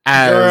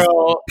as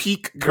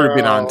peak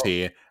Caribbean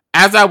auntie.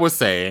 As I was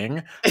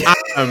saying,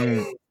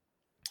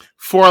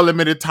 for a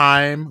limited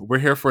time, we're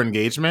here for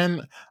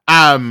engagement.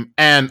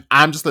 And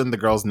I'm just letting the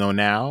girls know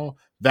now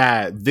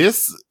that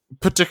this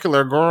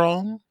particular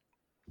girl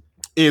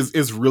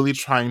is really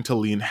trying to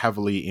lean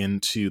heavily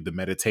into the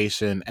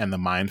meditation and the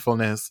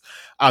mindfulness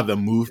of the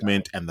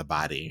movement and the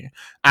body.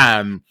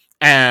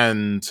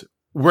 And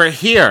we're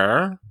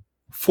here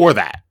for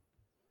that.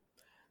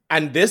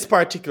 And this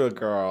particular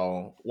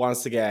girl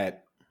wants to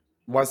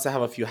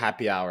have a few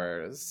happy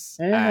hours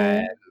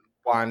and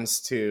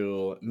wants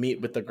to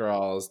meet with the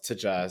girls to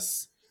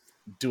just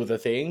do the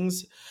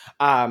things.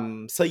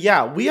 So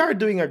yeah, we are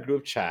doing a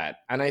group chat,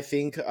 and I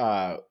think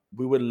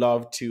we would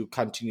love to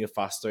continue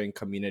fostering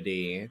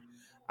community.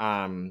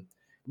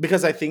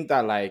 Because I think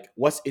that like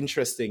what's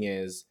interesting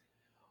is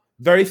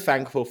very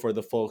thankful for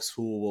the folks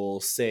who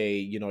will say,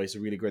 it's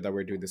really great that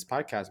we're doing this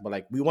podcast, but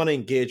like we want to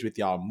engage with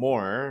y'all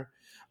more.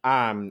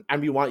 And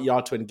we want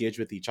y'all to engage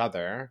with each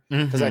other,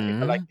 because I think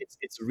that, like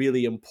it's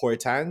really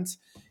important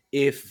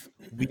if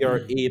we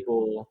are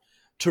able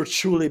to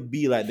truly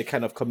be like the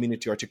kind of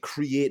community, or to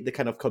create the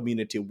kind of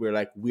community where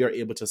like we are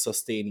able to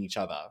sustain each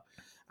other.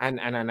 And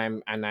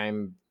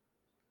I'm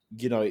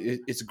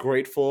it's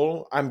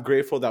grateful. I'm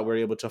grateful that we're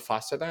able to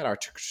foster that, or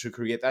to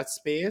create that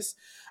space.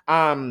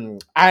 And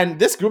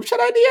this group chat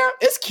idea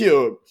is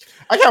cute.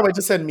 I can't wait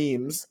to send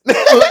memes.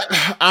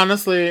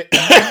 Honestly,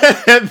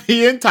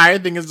 the entire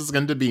thing is just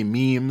going to be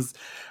memes.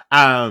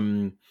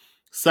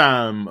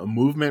 Some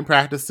movement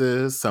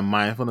practices, some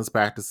mindfulness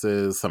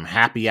practices, some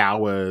happy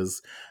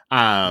hours.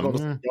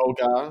 Yoga,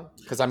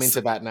 because I'm into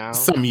that now.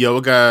 Some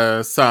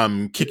yoga,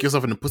 some kick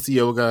yourself in the pussy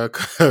yoga,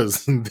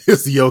 because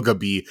this yoga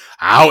be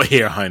out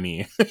here,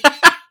 honey.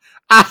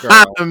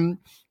 Kadeem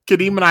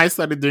and I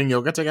started doing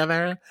yoga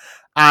together.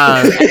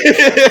 And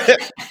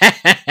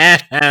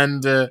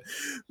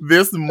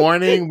this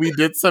morning we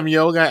did some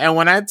yoga, and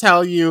when I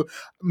tell you,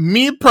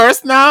 me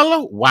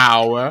personal,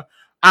 wow.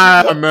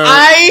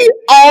 I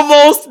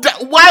almost.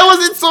 Why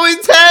was it so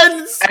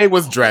intense? I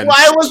was drenched.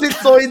 Why was it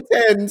so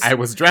intense? I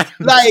was drenched.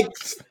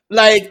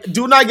 Like,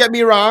 do not get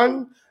me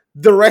wrong.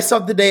 The rest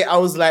of the day, I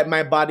was like,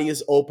 my body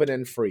is open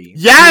and free.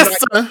 Yes,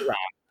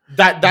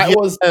 that yes.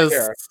 was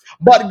there.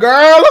 But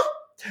girl,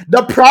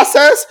 the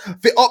process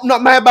to open up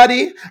my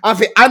body and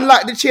to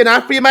unlock the chain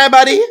and free my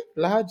body,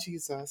 Lord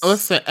Jesus.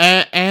 Listen,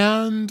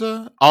 and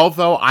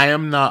although I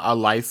am not a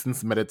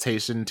licensed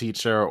meditation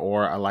teacher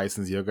or a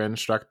licensed yoga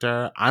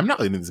instructor, I'm not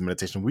leading this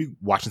meditation. We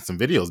watching some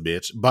videos,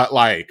 bitch. But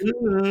like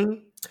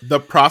the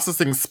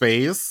processing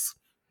space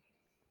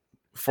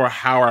for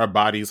how our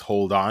bodies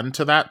hold on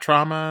to that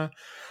trauma,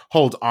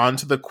 hold on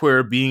to the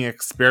queer being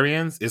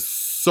experience, is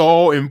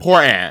so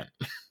important.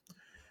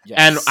 Yes.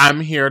 And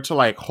I'm here to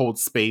like hold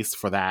space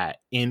for that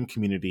in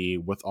community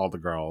with all the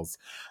girls.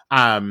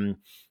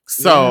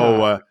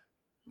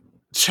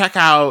 Check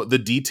out the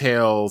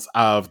details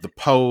of the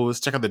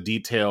post. Check out the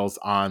details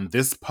on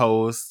this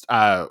post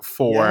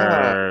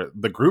for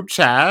the group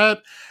chat.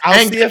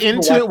 And get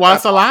into it while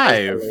it's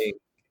alive.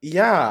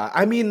 Yeah,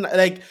 I mean,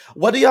 like,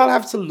 what do y'all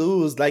have to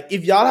lose? Like,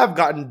 if y'all have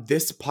gotten to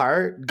this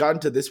part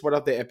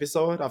of the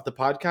episode of the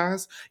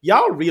podcast,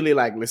 y'all really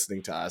like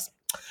listening to us.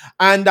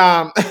 And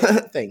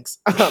thanks.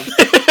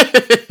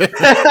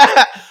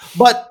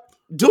 But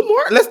do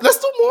more. Let's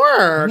do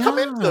more. Yeah. Come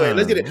into it.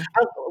 Let's get it.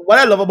 What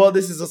I love about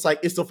this is just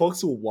like, it's the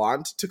folks who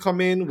want to come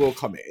in will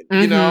come in.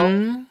 You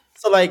know.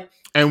 So like,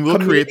 and we'll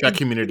create that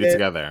community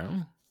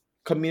together.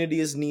 Community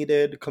is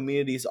needed.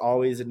 Community is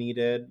always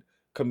needed.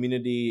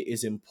 Community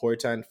is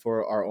important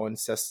for our own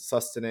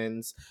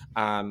sustenance.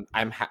 I'm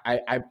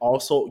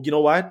also, you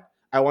know what?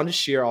 I want to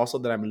share also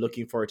that I'm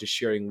looking forward to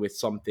sharing with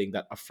something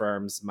that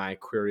affirms my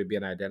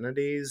Caribbean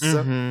identities,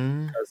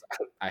 because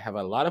I have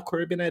a lot of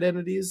Caribbean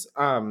identities.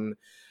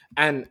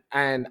 And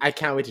I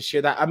can't wait to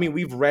share that. I mean,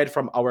 we've read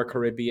from Our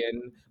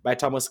Caribbean by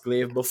Thomas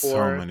Glave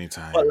before, so many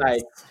times, but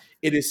like,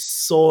 it is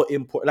so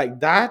important.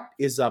 Like, that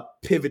is a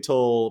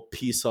pivotal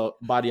piece of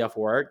body of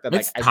work that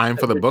it's like time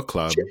for the book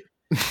club.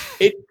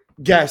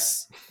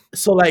 Yes.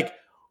 So like,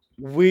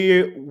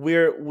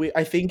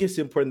 I think it's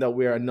important that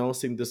we're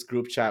announcing this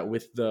group chat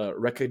with the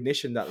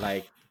recognition that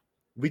like,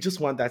 we just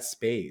want that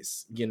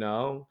space,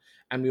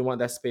 and we want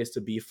that space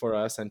to be for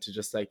us and to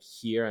just like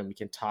hear, and we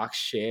can talk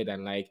shit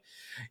and like,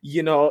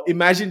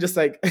 imagine just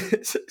like,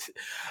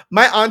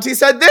 my auntie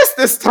said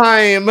this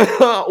time.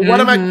 What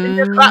am I doing?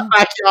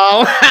 Clapback,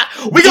 y'all.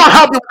 We gonna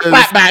help you with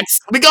clapbacks.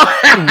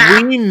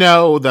 We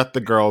know that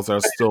the girls are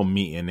still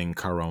meeting in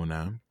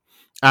Corona.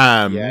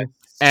 Yes.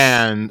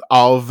 And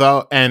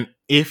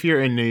if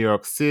you're in New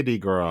York City,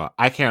 girl,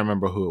 I can't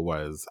remember who it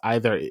was.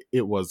 Either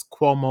it was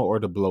Cuomo or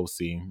de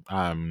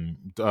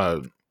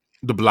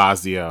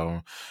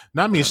Blasio.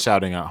 Not me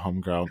shouting out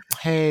homegirl.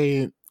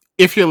 Hey,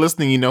 if you're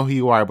listening, you know who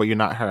you are, but you're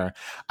not her.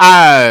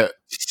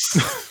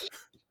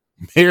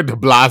 Mayor de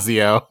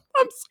Blasio.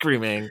 I'm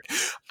screaming.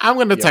 I'm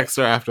gonna text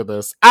her after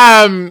this.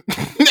 Anyway,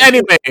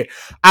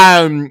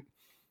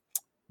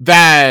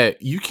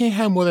 that you can't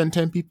have more than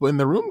 10 people in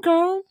the room,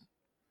 girl.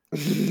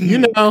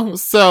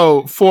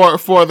 So for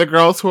the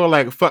girls who are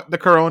like, fuck the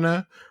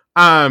corona,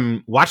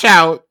 watch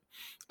out.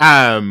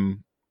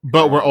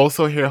 But we're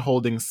also here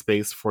holding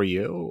space for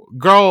you,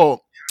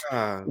 girl.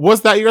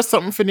 Was that your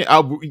something for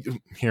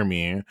hear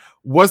me?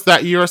 Was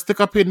that your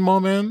stick up in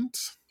moment?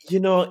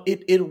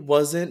 It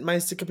wasn't my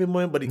stick up in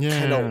moment, but it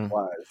kind of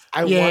was.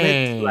 I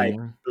wanted to like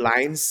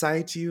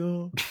blindside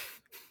you.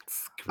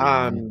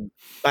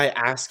 By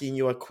asking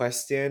you a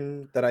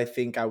question that I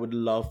think I would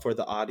love for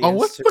the audience. Oh,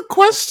 what's the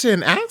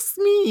question? Ask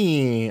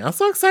me. I'm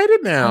so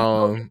excited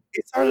now.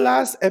 It's our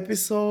last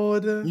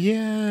episode.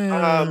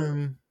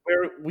 Yeah.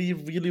 Where we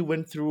really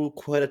went through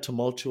quite a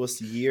tumultuous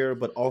year,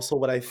 but also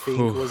what I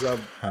think was I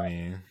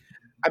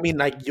mean,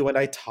 like, you and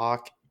I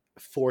talk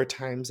 4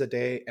 times a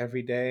day,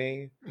 every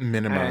day.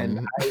 Minimum.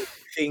 And I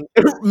think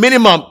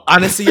minimum,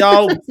 honestly,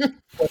 y'all.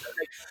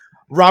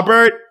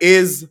 Robert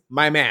is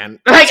my man.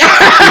 Like,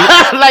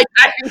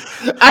 at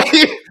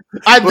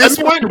this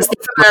point,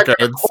 we're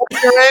gonna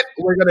co-parent.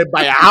 We're gonna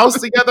buy a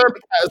house together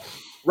because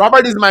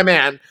Robert is my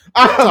man.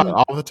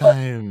 All the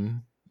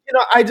time.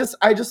 I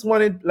just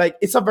wanted, like,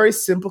 it's a very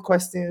simple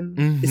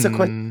question. It's a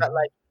question that,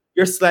 like,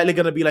 you're slightly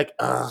gonna be like,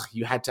 ugh,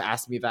 you had to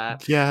ask me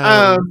that.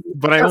 Yeah,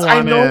 but I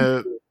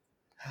want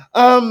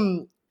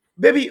it.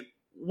 Baby,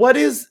 what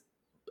is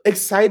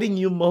exciting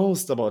you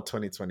most about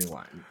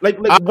 2021? Like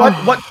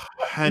what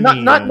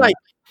honey. not like,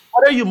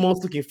 what are you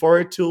most looking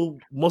forward to?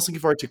 Most looking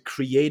forward to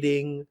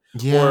creating?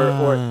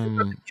 Or it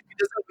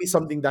doesn't be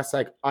something that's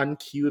like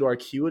uncute or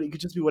cute. It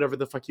could just be whatever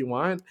the fuck you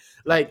want.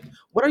 Like,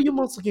 what are you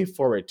most looking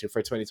forward to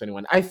for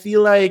 2021? I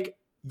feel like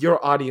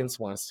your audience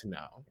wants to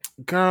know.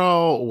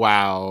 Girl,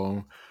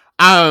 wow.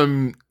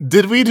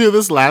 Did we do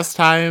this last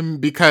time?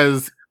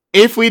 Because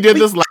if we did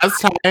this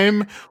last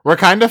time, we're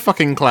kind of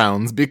fucking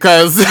clowns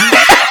because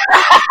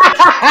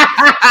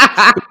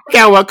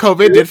yeah, what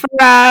COVID did for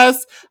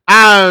us.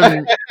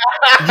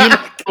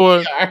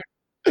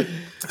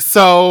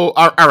 So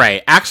all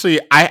right, actually,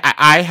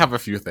 I have a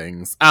few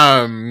things.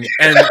 And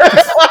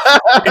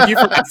thank you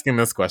for asking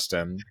this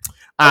question.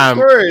 Of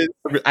course.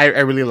 I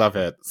really love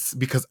it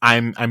because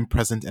I'm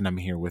present and I'm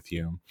here with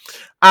you.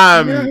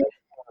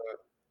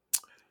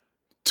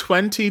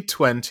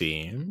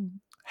 2020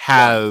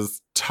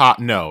 has taught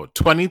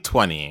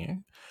 2020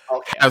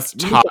 has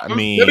taught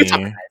me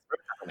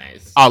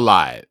a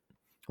lot.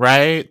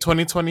 Right?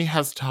 2020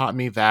 has taught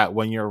me that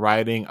when you're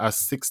writing a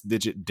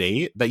 6-digit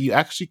date, that you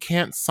actually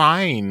can't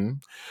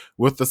sign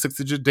with the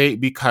 6-digit date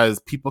because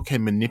people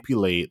can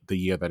manipulate the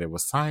year that it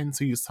was signed.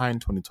 So you sign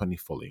 2020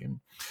 fully.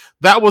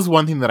 That was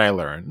one thing that I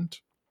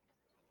learned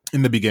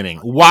in the beginning.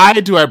 Why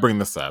do I bring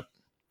this up?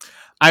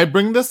 I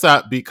bring this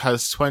up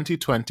because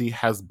 2020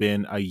 has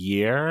been a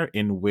year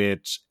in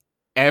which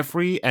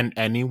every and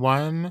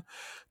anyone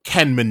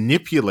can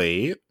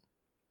manipulate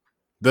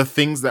the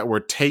things that were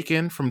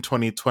taken from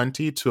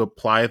 2020 to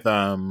apply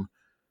them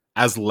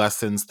as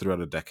lessons throughout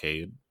a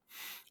decade.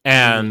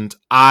 And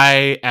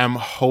I am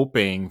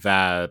hoping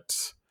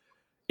that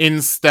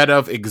instead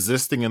of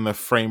existing in the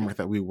framework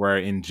that we were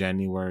in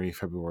January,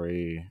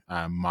 February,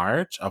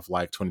 March of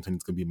like 2020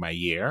 is going to be my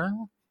year,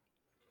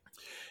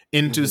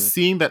 into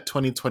seeing that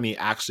 2020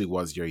 actually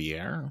was your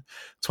year.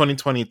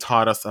 2020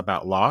 taught us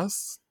about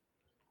loss.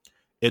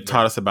 It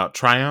taught us about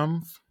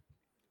triumph.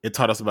 It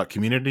taught us about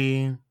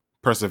community,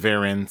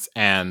 perseverance,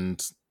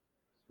 and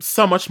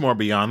so much more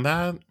beyond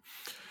that.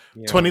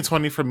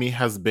 2020 for me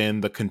has been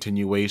the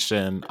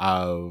continuation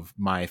of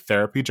my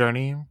therapy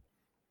journey.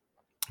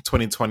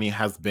 2020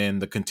 has been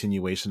the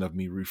continuation of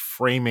me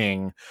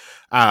reframing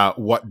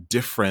what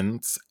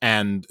difference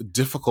and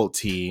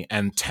difficulty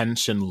and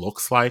tension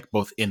looks like,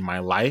 both in my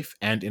life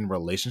and in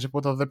relationship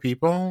with other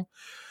people.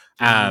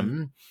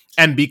 And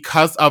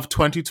because of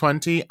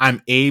 2020,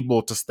 I'm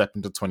able to step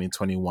into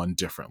 2021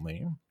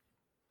 differently.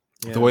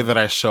 The way that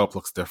I show up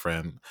looks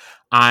different.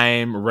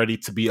 I'm ready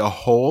to be a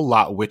whole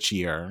lot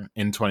witchier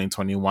in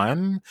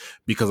 2021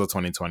 because of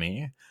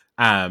 2020.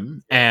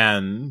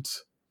 And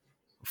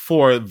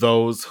for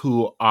those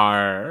who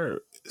are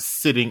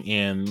sitting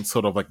in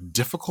sort of like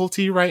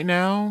difficulty right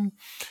now,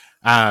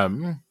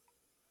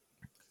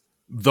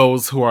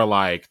 those who are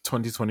like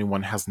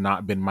 2021 has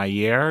not been my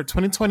year,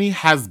 2020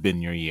 has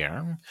been your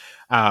year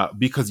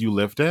because you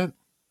lived it,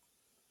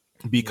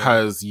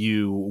 because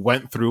you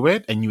went through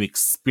it and you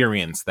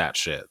experienced that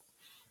shit.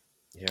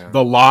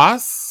 The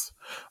loss,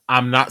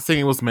 I'm not saying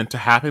it was meant to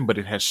happen, but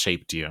it has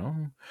shaped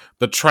you.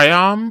 The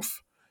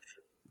triumph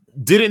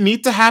didn't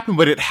need to happen,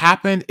 but it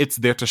happened. It's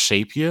there to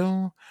shape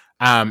you.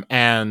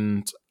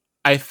 And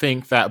I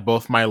think that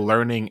both my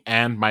learning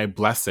and my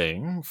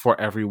blessing for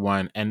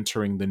everyone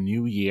entering the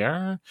new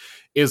year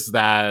is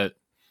that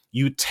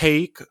you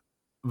take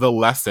the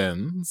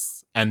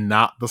lessons and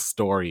not the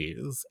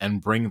stories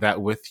and bring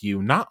that with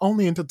you, not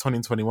only into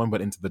 2021, but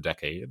into the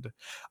decade.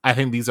 I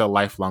think these are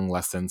lifelong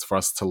lessons for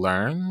us to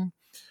learn.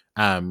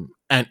 And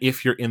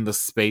if you're in the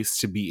space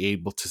to be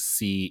able to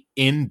see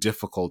in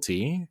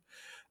difficulty,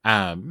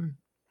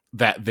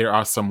 that there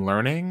are some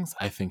learnings,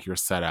 I think you're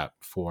set up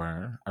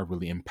for a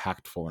really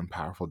impactful and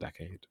powerful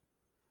decade.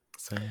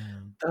 So,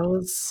 that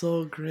was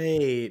so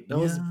great. That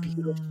was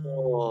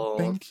beautiful.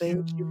 Thank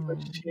you for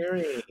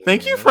sharing.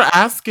 Thank you for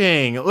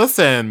asking.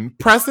 Listen,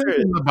 presence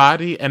in the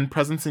body and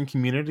presence in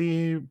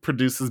community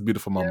produces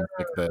beautiful moments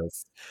like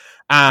this.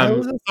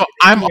 So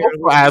I'm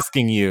also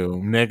asking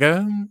you,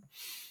 nigga.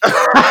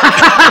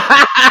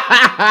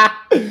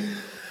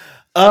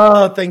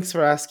 Oh, thanks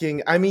for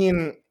asking. I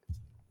mean,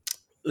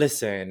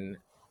 listen,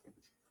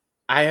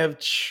 I have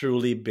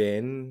truly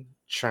been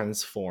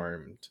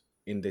transformed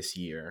in this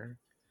year.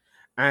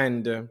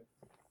 And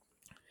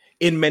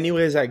in many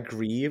ways, I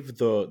grieve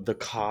the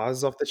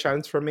cause of the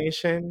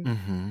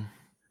transformation.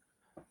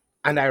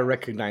 And I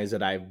recognize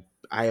that I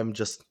am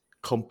just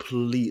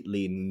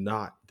completely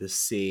not the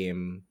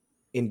same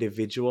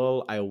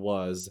individual I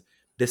was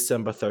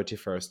December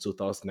 31st,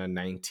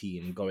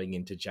 2019, going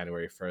into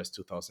January 1st,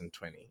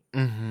 2020.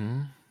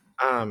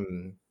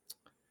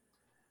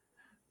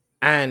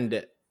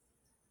 And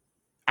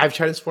I've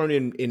transformed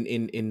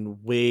in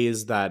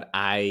ways that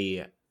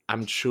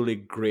I'm truly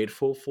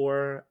grateful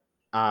for.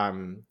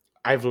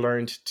 I've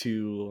learned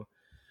to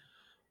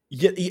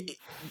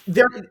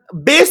there are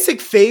basic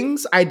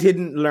things I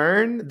didn't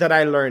learn that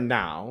I learn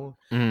now.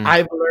 Mm.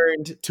 I've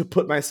learned to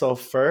put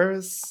myself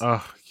first,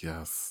 Oh,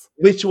 yes.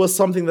 which was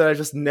something that I've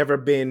just never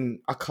been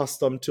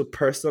accustomed to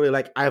personally.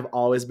 Like I've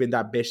always been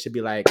that bitch to be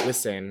like,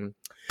 listen,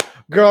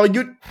 girl,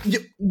 you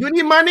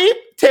need money?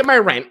 Take my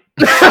rent.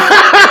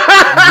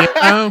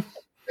 Yeah.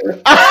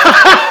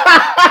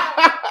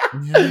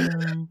 Yeah.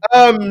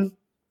 um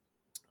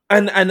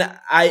and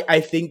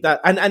I think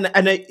that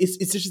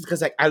it's just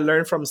because like I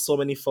learned from so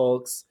many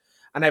folks,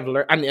 and I've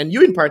learned, and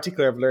you in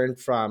particular I've learned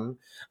from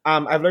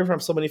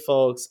so many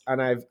folks,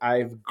 and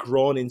I've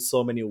grown in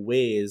so many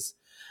ways,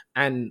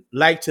 and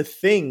like to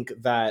think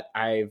that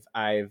I've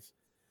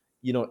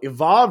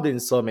evolved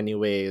in so many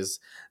ways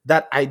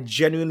that I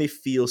genuinely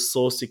feel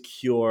so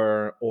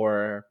secure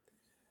or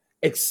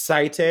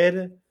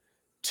excited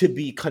to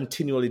be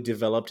continually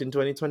developed in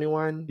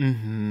 2021.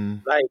 Mm-hmm.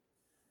 Like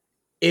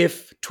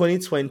if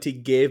 2020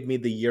 gave me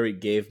the year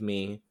it gave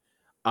me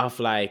of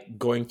like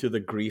going through the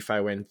grief I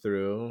went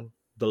through,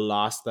 the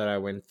loss that I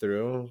went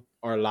through,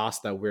 or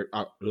loss and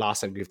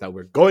grief that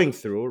we're going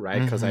through,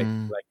 right? Because I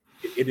Mm-hmm. like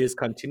it is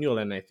continual,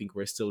 and I think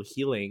we're still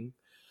healing.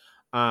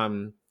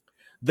 Um,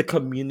 the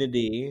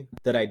community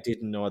that I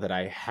didn't know that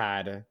I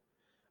had,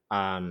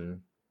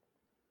 um,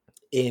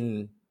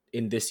 in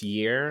this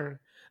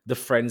year, the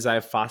friends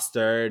I've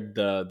fostered,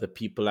 the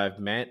people I've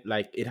met,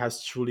 like it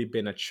has truly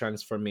been a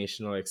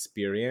transformational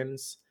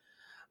experience.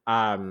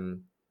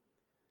 Um,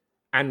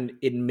 and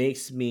it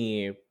makes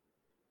me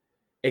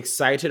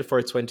excited for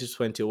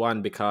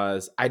 2021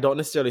 because I don't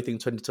necessarily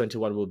think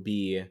 2021 will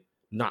be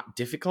not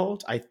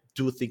difficult. I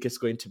do think it's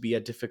going to be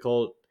a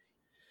difficult.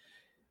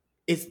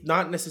 It's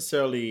not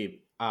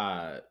necessarily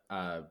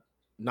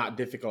not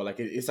difficult.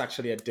 Like it's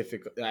actually a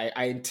difficult. I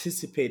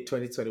anticipate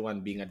 2021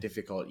 being a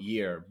difficult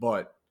year,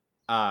 but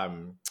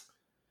um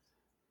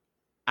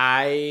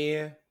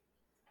I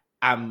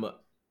am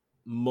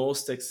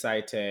most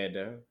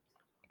excited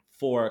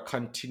for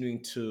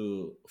continuing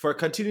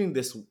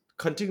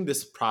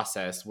this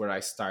process where I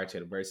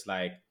started, where it's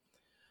like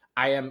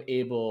I am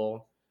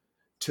able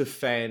to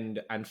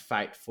fend and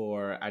fight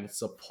for and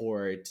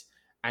support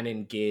and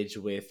engage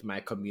with my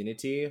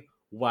community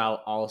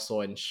while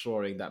also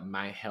ensuring that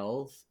my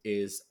health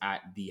is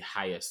at the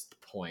highest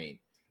point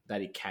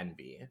that it can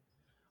be.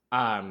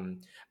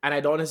 Um, and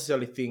I don't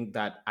necessarily think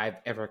that I've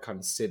ever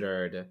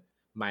considered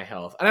my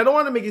health. And I don't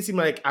want to make it seem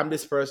like I'm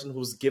this person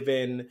who's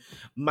given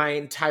my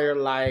entire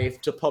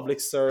life to public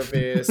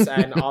service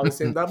and all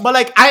this and that. But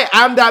like I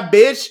am that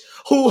bitch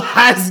who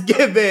has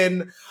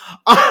given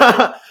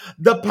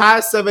the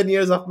past 7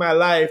 years of my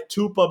life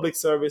to public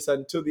service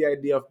and to the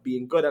idea of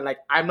being good. And like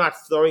I'm not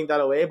throwing that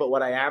away, but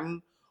what I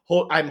am,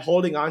 I'm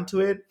holding on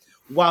to it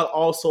while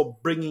also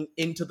bringing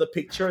into the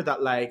picture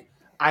that like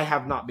I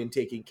have not been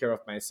taking care of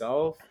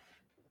myself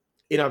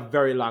in a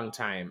very long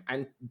time.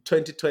 And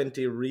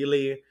 2020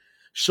 really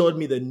showed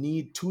me the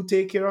need to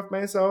take care of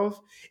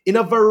myself in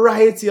a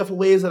variety of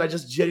ways that I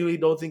just genuinely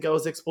don't think I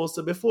was exposed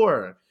to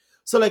before.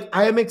 So, like,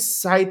 I am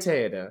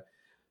excited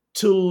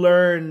to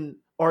learn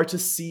or to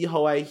see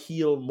how I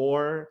heal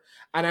more.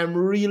 And I'm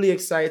really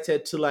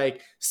excited to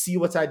like see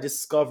what I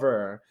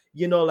discover.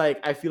 Like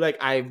I feel like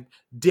I've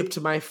dipped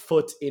my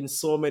foot in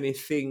so many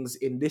things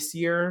in this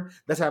year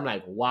that I'm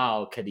like,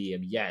 wow,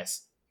 Kadeem,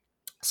 yes,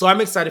 so I'm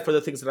excited for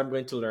the things that I'm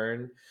going to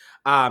learn.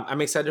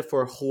 I'm excited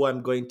for who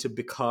I'm going to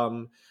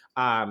become.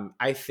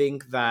 I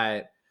think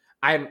that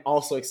I'm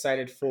also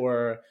excited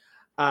for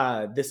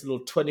this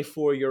little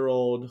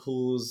 24-year-old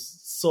who's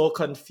so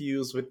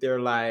confused with their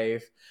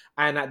life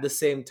and at the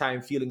same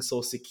time feeling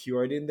so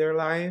secured in their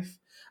life.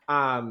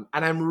 And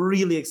I'm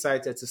really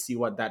excited to see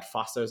what that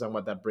fosters and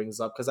what that brings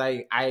up, because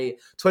I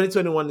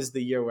 2021 is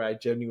the year where I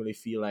genuinely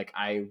feel like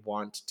I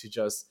want to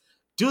just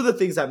do the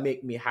things that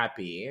make me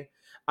happy,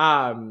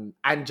 and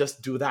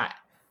just do that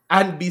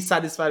and be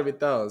satisfied with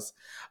those.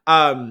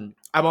 I'm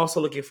also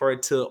looking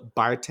forward to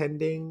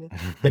bartending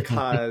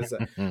because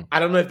I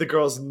don't know if the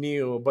girls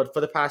knew, but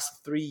for the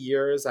past 3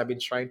 years, I've been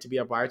trying to be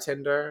a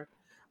bartender.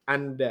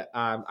 And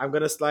I'm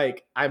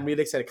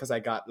really excited because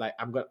I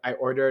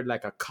ordered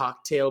like a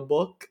cocktail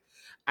book,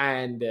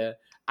 and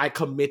I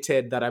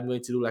committed that I'm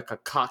going to do like a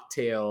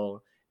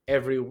cocktail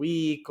every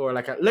week, or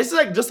like let's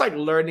just like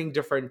learning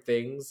different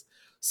things.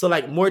 So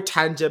like more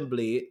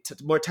tangibly,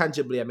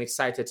 I'm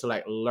excited to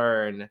like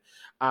learn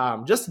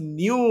just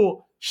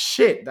new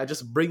shit that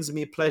just brings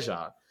me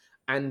pleasure,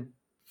 and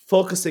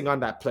focusing on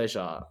that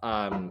pleasure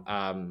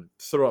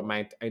throughout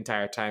my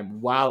entire time,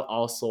 while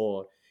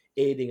also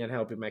aiding and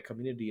helping my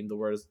community in the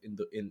words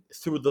in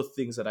through the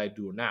things that I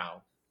do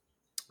now,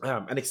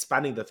 and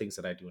expanding the things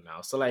that I do now.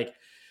 So like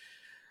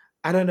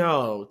I don't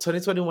know,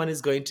 2021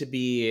 is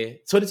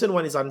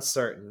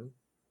uncertain.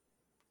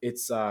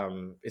 It's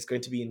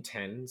going to be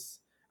intense.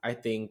 I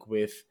think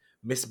with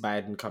Miss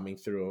Biden coming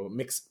through,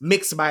 Mix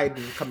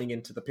Biden coming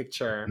into the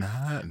picture.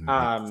 Not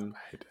Um,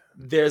 mixed.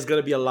 there's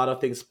gonna be a lot of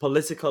things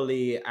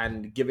politically,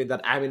 and given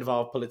that I'm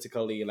involved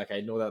politically, like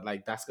I know that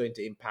like that's going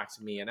to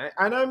impact me, and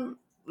I'm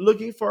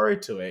looking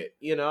forward to it,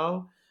 you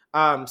know.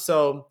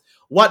 So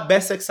what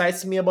best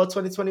excites me about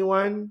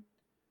 2021?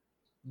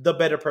 The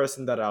better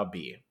person that I'll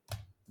be.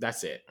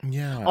 That's it.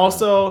 Yeah.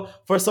 Also,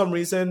 for some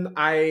reason,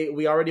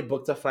 we already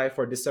booked a flight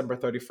for December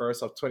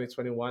 31st of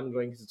 2021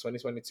 going into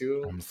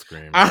 2022. I'm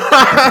screaming.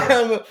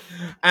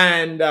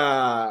 And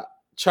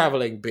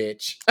traveling,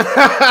 bitch.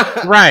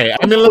 Right.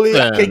 I mean, Hopefully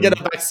I listen. can get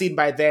a vaccine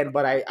by then,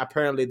 but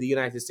apparently the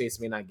United States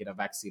may not get a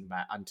vaccine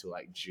until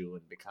like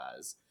June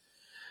because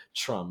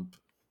Trump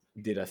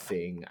did a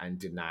thing and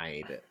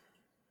denied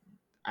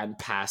and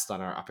passed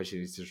on our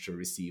opportunity to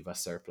receive a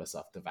surplus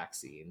of the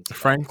vaccines.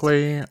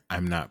 Frankly,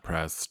 I'm not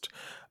pressed.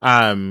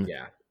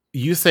 Yeah.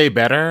 You say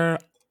better.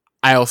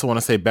 I also want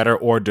to say better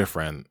or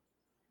different.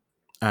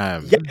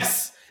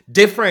 Yes,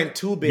 different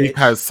too, bitch.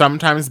 Because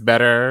sometimes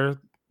better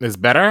is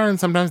better, and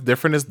sometimes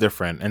different is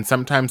different, and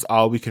sometimes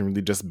all we can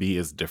really just be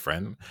is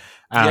different.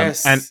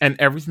 Yes, and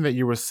everything that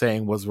you were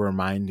saying was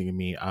reminding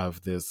me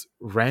of this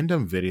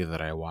random video that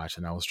I watched,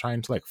 and I was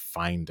trying to like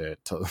find it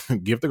to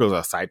give the girls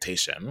a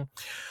citation.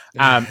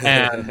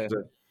 And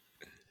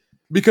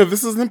because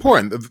this is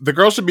important, the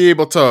girl should be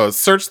able to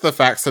search the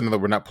facts and know that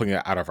we're not pulling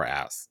it out of our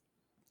ass.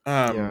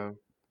 yeah.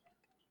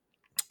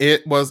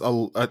 It was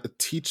a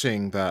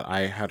teaching that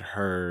I had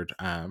heard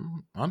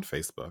on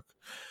Facebook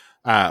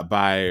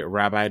by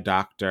Rabbi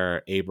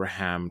Dr.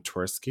 Abraham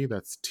Twersky.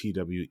 That's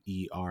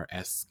Twerski.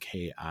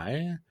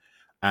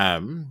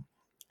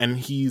 And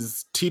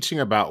he's teaching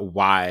about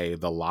why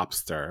the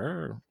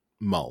lobster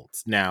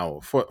molts. Now,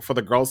 for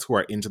the girls who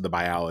are into the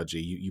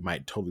biology, you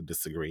might totally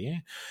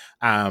disagree,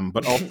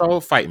 but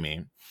also fight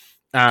me.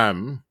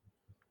 The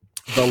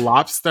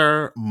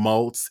lobster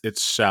molts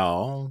its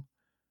shell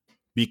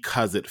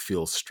because it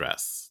feels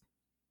stress,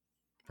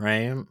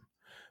 right?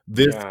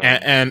 This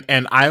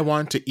and I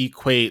want to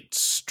equate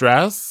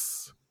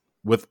stress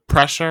with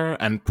pressure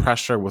and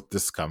pressure with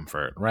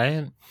discomfort,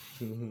 right?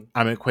 Mm-hmm.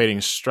 I'm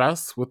equating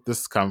stress with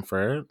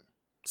discomfort.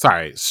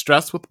 Sorry,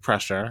 stress with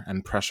pressure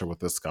and pressure with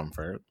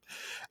discomfort.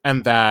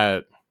 And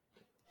that,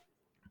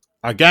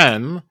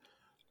 again,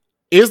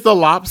 is the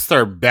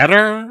lobster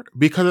better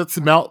because it's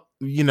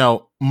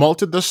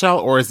molted the shell,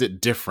 or is it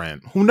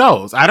different? Who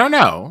knows? I don't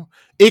know.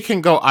 It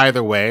can go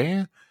either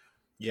way.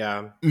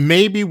 Yeah.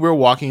 Maybe we're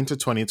walking into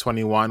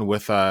 2021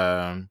 with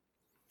a,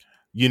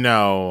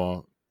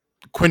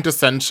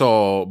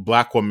 quintessential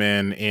Black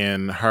woman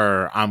in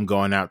her I'm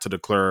going out to the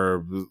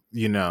club,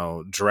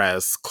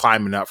 dress,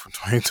 climbing up from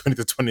 2020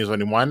 to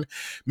 2021.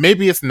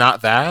 Maybe it's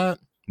not that.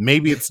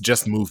 Maybe it's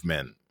just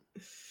movement.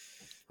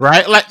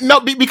 Right? Like, no,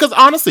 because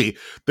honestly,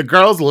 the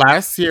girls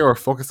last year were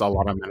focused a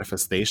lot on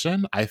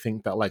manifestation. I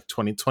think that like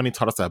 2020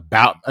 taught us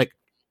about like,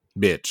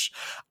 bitch,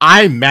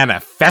 I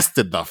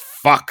manifested the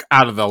fuck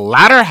out of the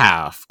latter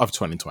half of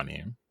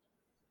 2020.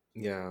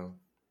 Yeah.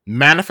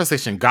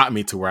 Manifestation got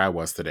me to where I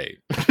was today.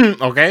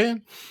 Okay?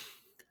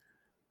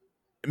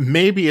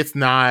 Maybe it's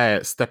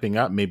not stepping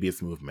up, maybe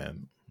it's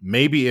movement.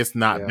 Maybe it's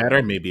not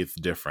better, maybe it's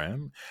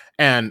different.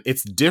 And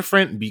it's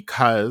different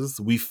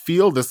because we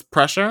feel this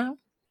pressure.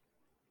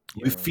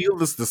 We feel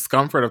this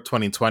discomfort of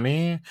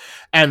 2020,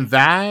 and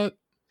that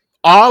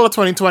all of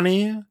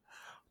 2020,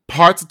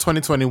 parts of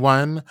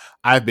 2021,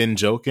 I've been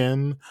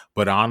joking,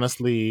 but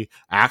honestly,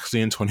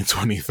 actually in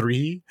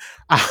 2023,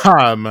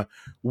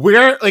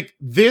 we're like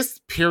this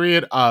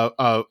period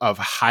of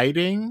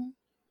hiding,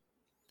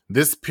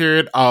 this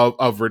period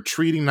of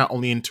retreating not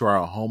only into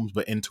our homes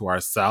but into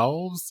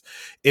ourselves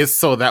is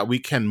so that we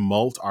can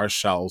mold our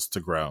shells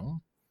to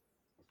grow.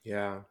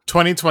 Yeah.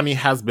 2020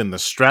 has been the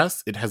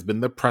stress, it has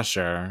been the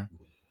pressure.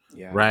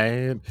 Yeah.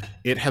 Right?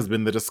 It has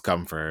been the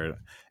discomfort.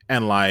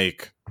 And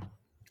like,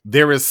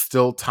 there is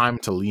still time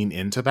to lean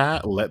into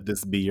that. Let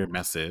this be your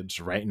message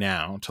right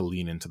now to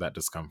lean into that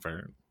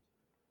discomfort.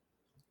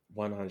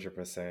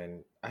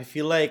 100%. I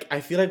feel like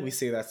we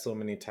say that so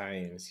many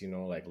times,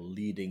 like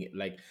leading,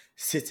 like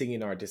sitting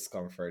in our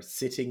discomfort,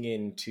 sitting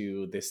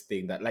into this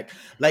thing that like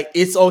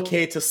it's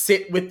okay to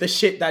sit with the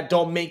shit that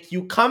don't make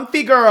you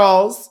comfy,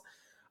 girls.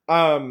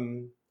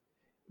 100%.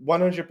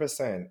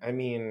 I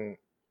mean,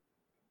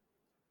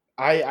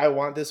 I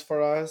want this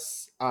for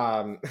us.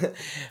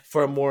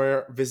 For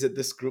more, visit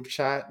this group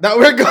chat that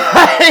we're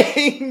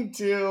going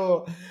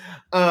to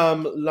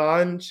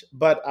launch.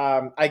 But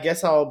I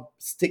guess I'll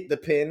stick the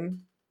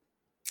pin.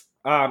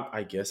 I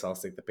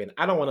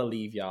don't want to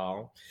leave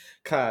y'all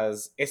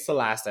because it's the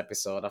last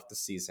episode of the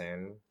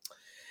season.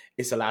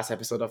 It's the last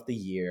episode of the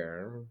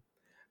year.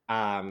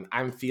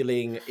 I'm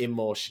feeling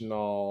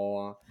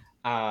emotional.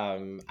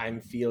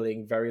 I'm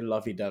feeling very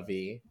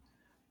lovey-dovey.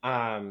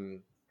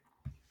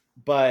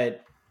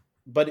 But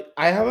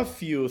I have a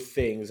few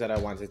things that I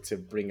wanted to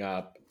bring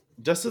up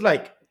just to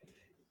like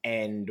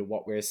end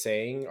what we're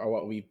saying or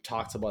what we've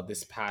talked about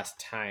this past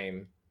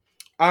time.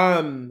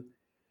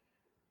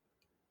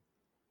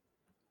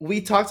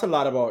 We talked a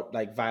lot about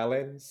like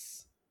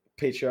violence,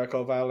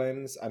 patriarchal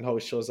violence, and how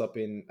it shows up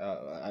in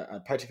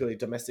particularly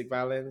domestic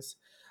violence.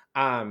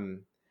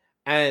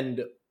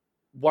 And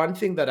one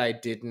thing that I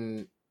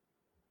didn't,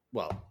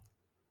 well,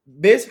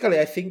 basically,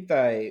 I think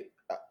that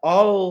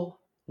all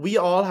we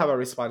all have a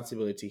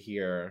responsibility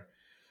here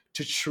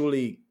to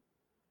truly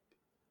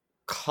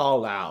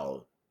call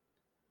out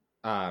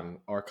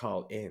or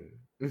call in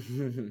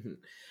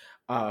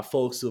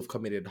folks who have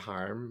committed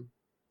harm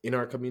in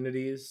our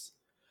communities.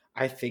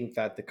 I think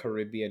that the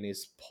Caribbean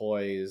is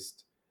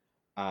poised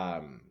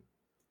um,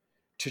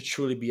 to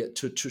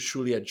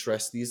truly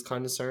address these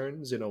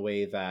concerns in a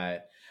way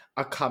that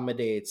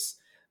accommodates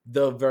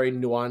the very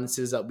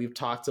nuances that we've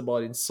talked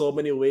about in so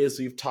many ways.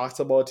 We've talked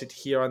about it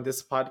here on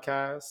this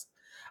podcast.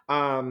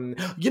 One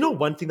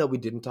thing that we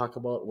didn't talk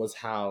about was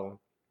how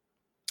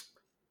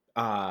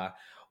uh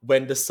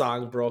when the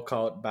song broke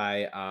out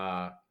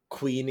by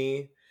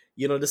Queenie.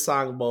 You know the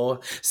song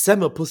about say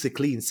my pussy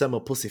clean, say my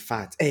pussy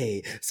fat.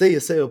 Hey, say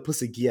your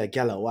pussy gear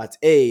gala what?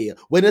 Hey,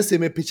 when you see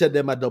me picture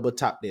them, I double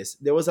tap this.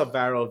 There was a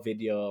viral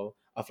video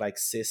of like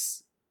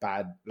cis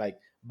bad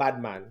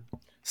man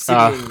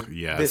singing this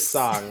Yes.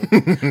 song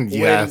when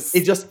Yes.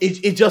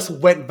 it just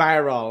went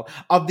viral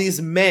of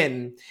these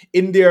men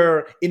in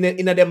their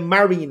in a them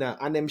marina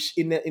and them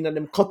in a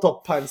them cut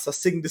up pants to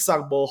sing the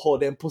song about how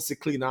them pussy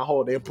clean and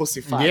how them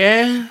pussy fat.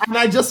 Yeah. And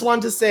I just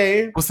want to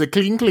say, Was it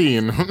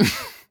clean?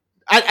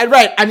 and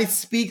right, and it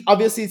speaks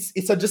obviously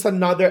just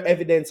another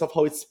evidence of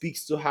how it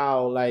speaks to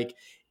how like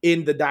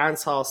in the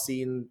dance hall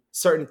scene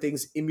certain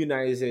things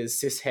immunizes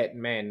cishet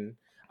men,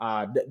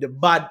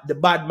 the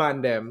bad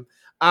man them,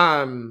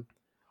 um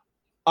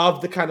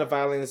of the kind of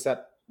violence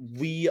that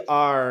we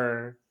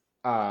as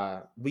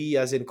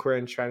in queer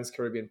and trans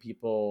Caribbean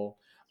people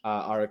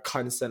are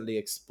constantly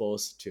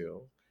exposed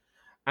to.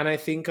 And I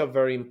think a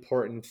very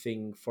important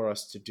thing for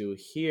us to do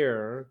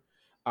here,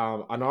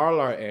 on all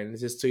our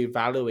ends, is to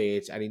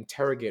evaluate and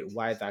interrogate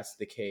why that's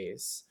the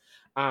case.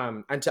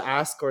 And to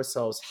ask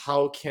ourselves,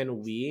 how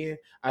can we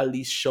at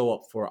least show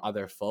up for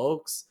other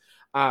folks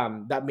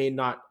that may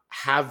not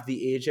have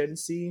the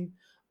agency?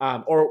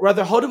 Or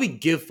rather, how do we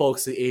give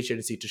folks the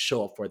agency to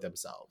show up for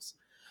themselves?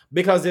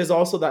 Because there's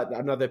also that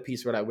another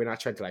piece where like we're not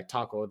trying to like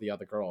talk over the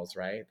other girls,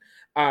 right?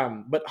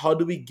 But how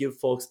do we give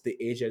folks the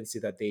agency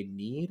that they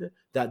need,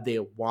 that they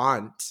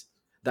want,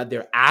 that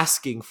they're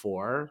asking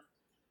for,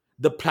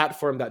 the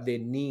platform that they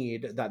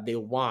need, that they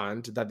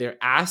want, that they're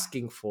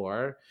asking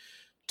for,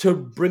 to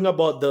bring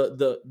about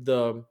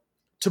the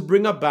to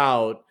bring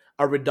about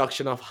a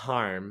reduction of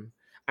harm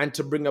and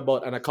to bring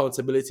about an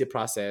accountability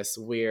process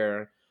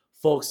where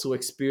folks who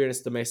experience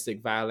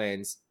domestic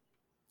violence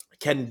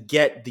can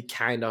get the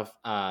kind of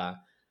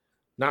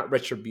not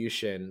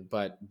retribution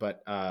but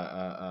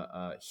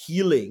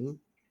healing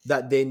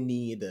that they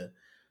need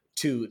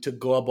to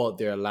go about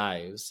their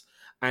lives.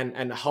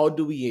 And how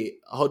do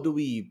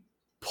we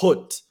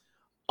put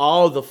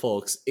all the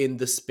folks in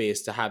the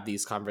space to have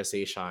these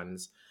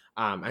conversations,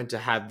 and to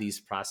have these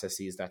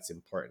processes that's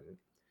important.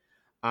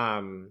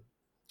 um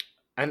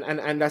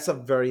and that's a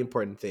very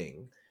important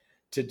thing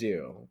to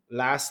do.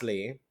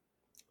 Lastly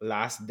on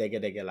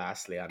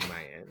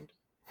my end,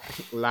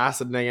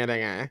 last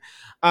dega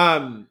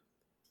dega,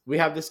 we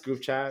have this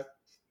group chat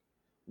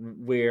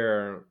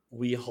where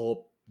we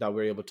hope that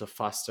we're able to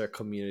foster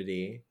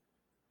community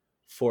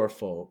for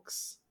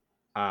folks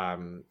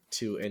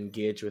to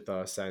engage with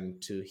us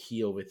and to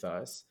heal with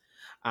us.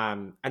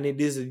 And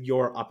it is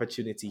your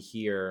opportunity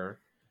here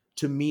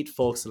to meet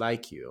folks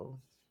like you,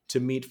 to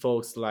meet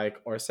folks like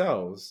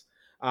ourselves,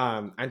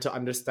 and to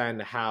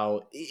understand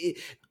how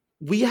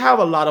we have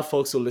a lot of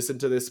folks who listen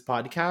to this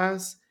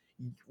podcast.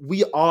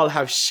 We all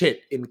have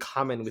shit in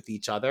common with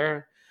each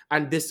other.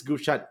 And this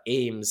group chat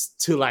aims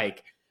to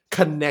like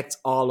connect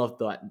all of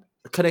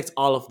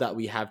that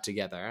we have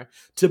together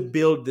to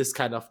build this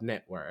kind of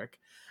network.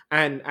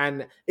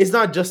 And it's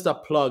not just a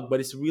plug, but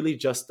it's really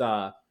just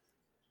a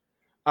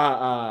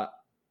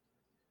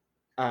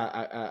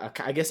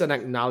I guess an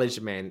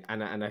acknowledgement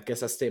and I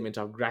guess a statement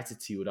of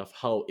gratitude of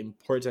how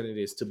important it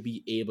is to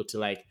be able to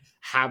like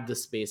have the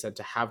space and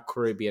to have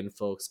Caribbean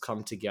folks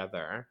come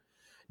together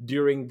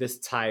during this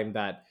time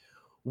that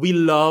we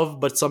love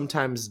but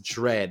sometimes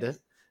dread,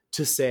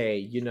 to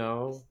say,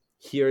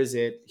 here's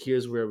it,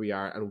 here's where we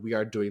are, and we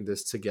are doing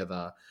this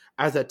together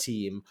as a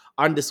team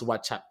on this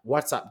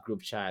WhatsApp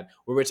group chat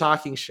where we're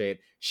talking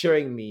shit,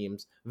 sharing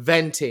memes,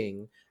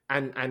 venting,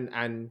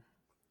 and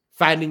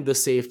finding the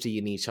safety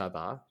in each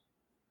other.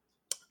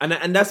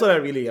 And that's what I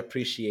really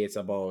appreciate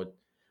about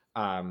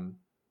um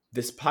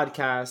this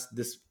podcast,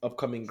 this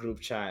upcoming group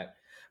chat,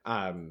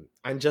 and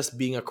just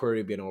being a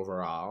Caribbean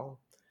overall.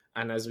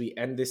 And as we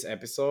end this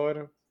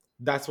episode,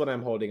 that's what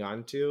I'm holding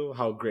on to,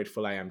 how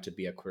grateful I am to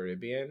be a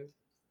Caribbean,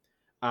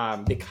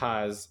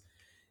 because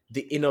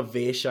the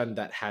innovation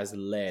that has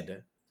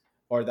led,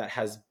 or that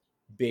has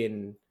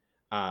been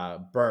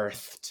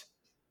birthed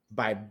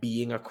by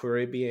being a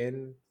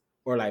Caribbean,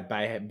 or like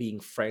by being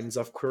friends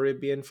of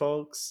Caribbean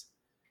folks,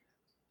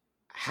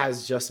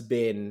 has just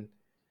been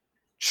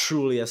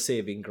truly a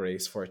saving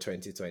grace for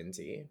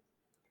 2020.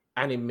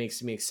 And it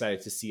makes me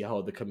excited to see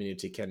how the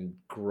community can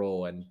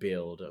grow and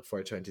build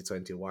for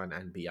 2021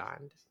 and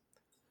beyond.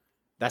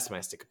 That's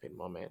my stick pin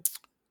moment.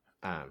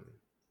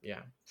 Yeah.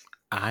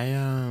 I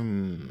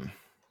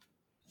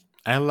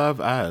I love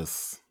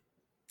us.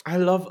 I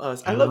love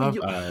us. I I love love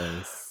you.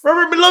 us.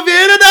 Robert, me love you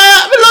in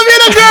that. Me love you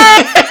in a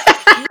girl.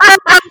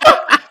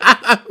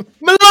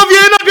 Me love you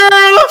in a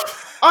girl.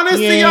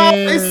 Honestly, y'all,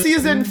 it's Yeah.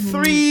 season Mhm.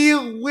 3.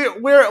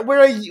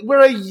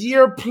 We're a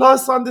year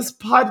plus on this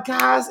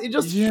podcast. It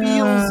just Yeah.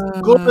 feels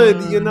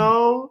good, you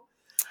know.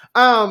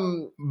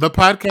 The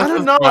podcast I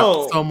don't has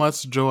brought so know.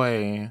 much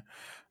joy.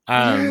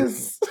 Um,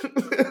 Yes.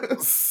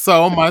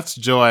 so much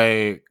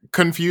joy.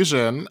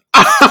 Confusion.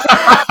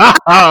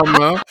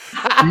 um,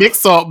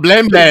 mix up,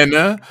 blend. With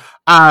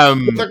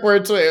Um, a queer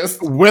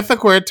twist. with a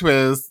queer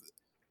twist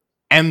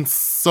and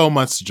so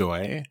much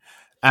joy.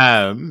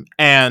 And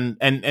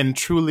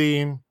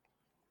truly,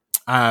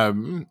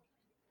 um,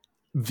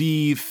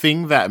 the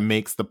thing that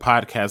makes the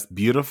podcast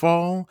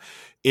beautiful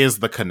is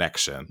the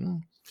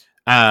connection.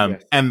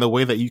 Yes. And the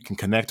way that you can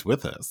connect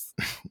with us.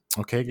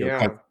 Okay,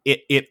 because Yeah.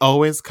 it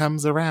always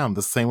comes around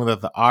the same way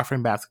that the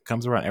offering basket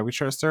comes around every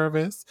church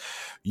service.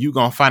 You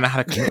gonna find out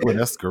how to connect with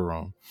us,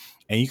 girl,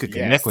 and you can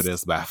connect with Yes.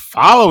 us by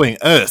following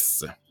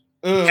us. Uh-huh.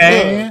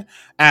 Okay,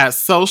 at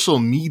social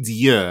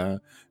media.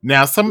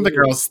 Now, some of the Mhm.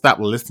 girls stop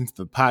listening to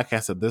the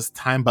podcast at this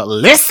time, but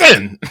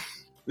listen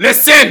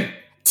Listen.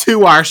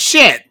 to our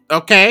shit,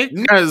 okay?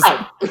 Because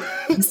Now.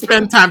 we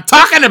spend time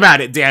talking about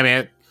it. Damn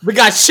it. We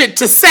got shit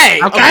to say,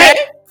 Okay? okay?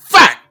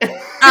 Fuck.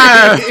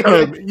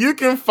 You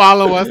can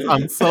follow us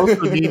on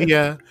social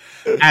media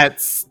at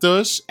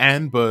Stush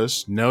and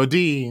Bush, no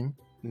D,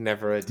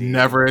 Never a D.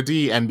 never a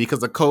D. And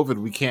because of COVID,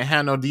 we can't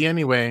have no D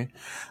anyway.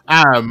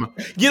 Um,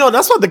 You know,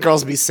 that's what the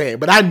girls be saying,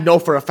 but I know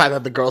for a fact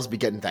that the girls be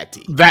getting that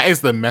D. that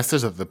is the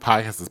message that the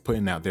podcast is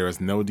putting out. There is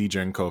no D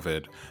during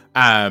COVID.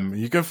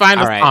 You can find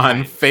All us right,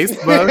 on fine.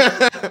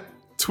 Facebook,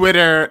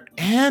 Twitter,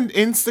 and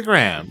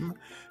Instagram.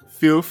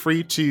 Feel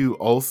free to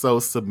also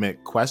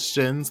submit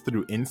questions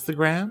through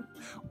Instagram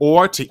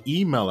or to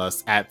email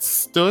us at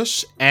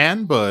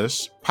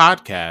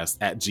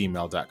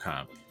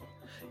stushandbushpodcast@gmail.com.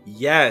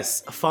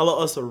 Yes, follow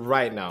us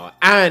right now.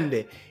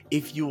 And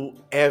if you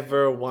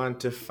ever want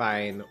to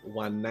find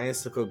one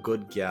nice little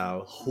good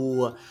girl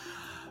who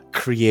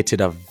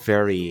created a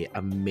very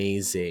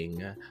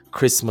amazing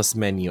Christmas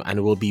menu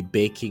and will be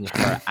baking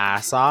her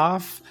ass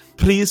off,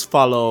 please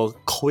follow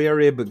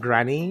Queerib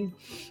Granny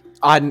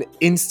on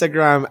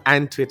Instagram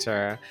and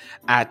Twitter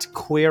at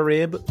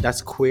Queerib.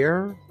 That's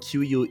queer,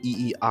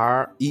 QUEERIB,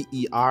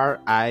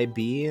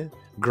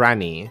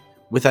 Granny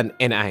with an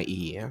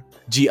NIE.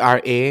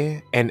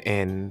 GRANNIE.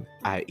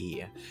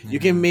 You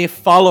can may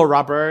follow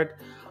Robert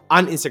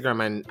on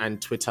Instagram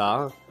and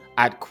Twitter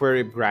at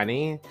Queerib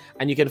Granny,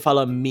 and you can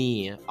follow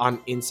me on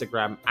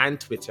Instagram and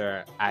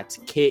Twitter at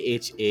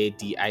KHADIEME.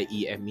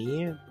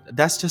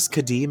 That's just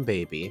Kadeem,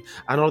 baby.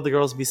 I know the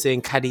girls be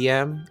saying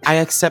Kadiem. I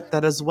accept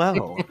that as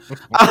well.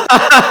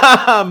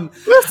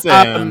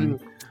 Listen,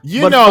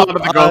 you but know a lot of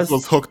the for girls us-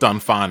 was hooked on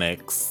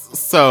phonics.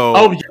 So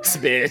Oh yes,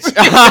 bitch.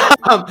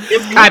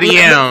 it's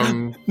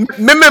KDM.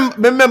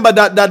 Remember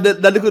that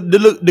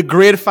the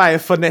grade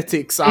 5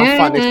 phonetics and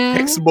phonics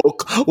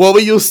textbook what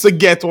we used to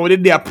get when we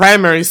did their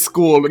primary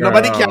school.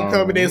 Nobody can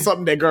tell me there's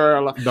something there,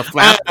 girl. The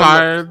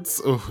flashcards.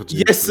 Oh,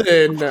 Yes,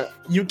 and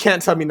you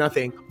can't tell me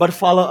nothing. But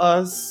follow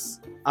us.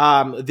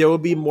 There will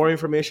be more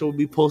information. We'll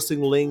be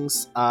posting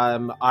links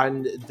on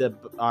the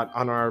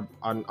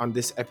on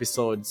this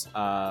episode's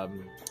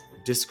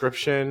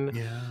description.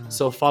 Yeah.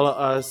 So follow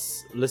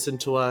us, listen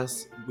to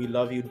us. We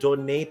love you.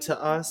 Donate to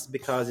us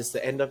because it's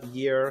the end of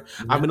year.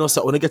 I mean,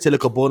 also, I want to get a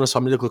little bonus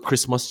from a little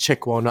Christmas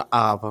check we want to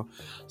have.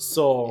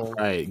 So,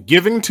 Right.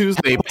 Giving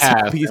Tuesday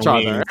passed. each and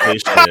we other.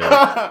 ain't say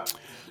shit.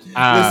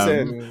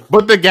 Listen,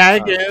 But the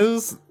gag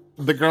is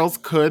the girls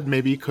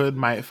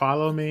might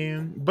follow me,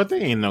 but they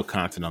ain't no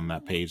content on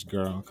that page,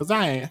 girl. Cause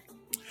I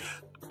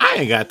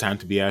ain't got time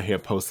to be out here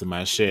posting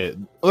my shit.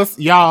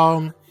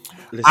 Y'all.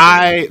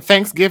 listen.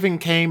 Thanksgiving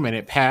came and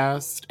it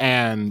passed,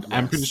 and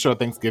I'm pretty Yes. sure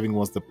Thanksgiving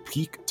was the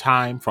peak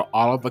time for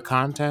all of the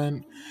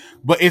content.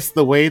 But it's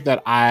the way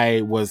that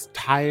I was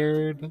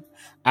tired,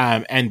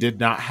 and did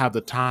not have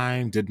the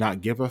time, did not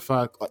give a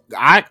fuck.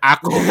 Like,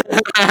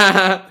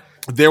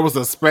 there was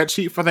a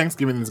spreadsheet for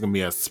Thanksgiving. There's gonna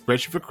be a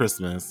spreadsheet for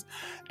Christmas,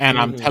 and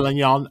I'm telling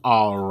y'all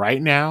all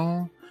right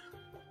now,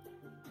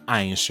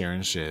 I ain't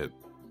sharing shit.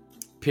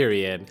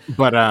 Period.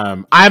 But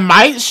I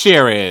might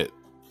share it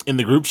in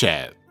the group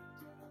chat.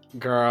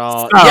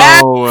 Girl. So,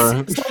 Yes!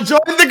 So join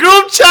the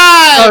group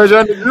chat.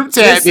 join the group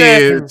chat,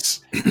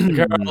 bitch.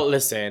 Girl,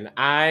 listen.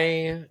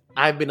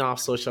 I've been off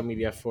social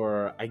media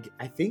for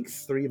I think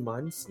 3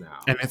 months now.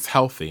 And it's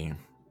healthy.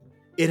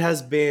 It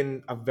has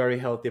been a very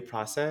healthy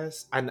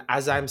process, and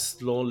as I'm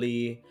still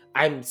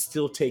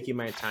taking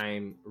my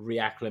time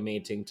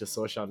reacclimating to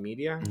social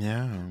media.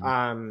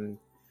 Yeah.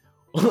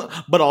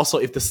 But also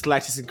if the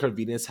slightest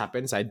inconvenience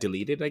happens, I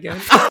delete it again.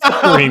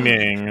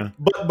 Screaming.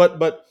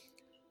 But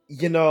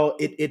you know,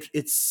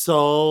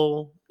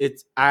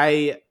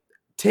 I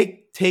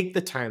take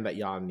the time that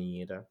y'all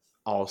need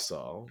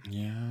also.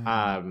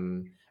 Yeah.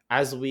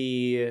 As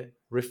we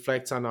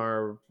reflect on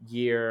our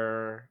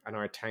year and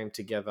our time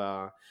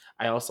together.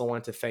 I also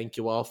want to thank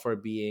you all for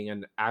being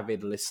an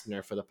avid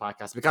listener for the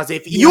podcast. Because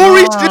if you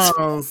reach this,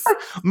 Yes.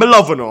 me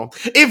love you know.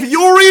 If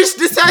you reach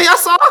this area,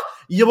 sir,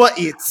 you are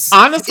it.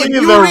 Honestly, If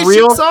you the reach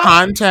real it, sir,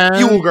 content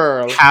you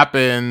girl.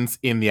 happens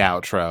in the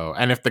outro.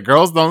 And if the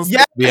girls don't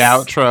skip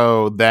Yes. the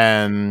outro,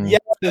 then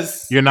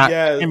Yes. you're not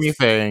Yes.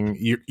 anything.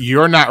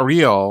 You're not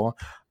real.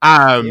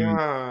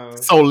 Yeah.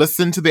 So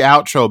listen to the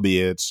outro,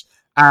 bitch.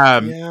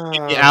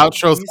 The Yeah.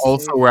 outro is Be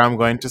also safe. where I'm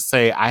going to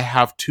say I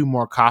have 2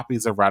 more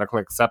copies of Radical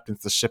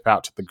Acceptance to ship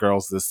out to the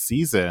girls this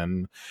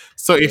season.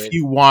 So if Good.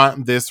 you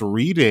want this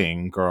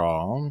reading,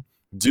 girl,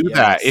 do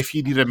that. Yes. If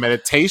you need a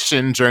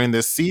meditation during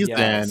this season,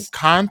 Yes.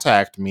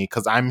 contact me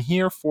because I'm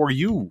here for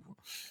you.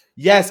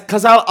 Yes,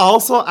 because I'll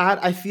also add,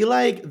 I feel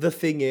like the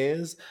thing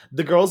is,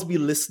 the girls be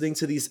listening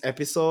to these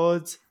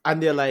episodes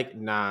and they're like,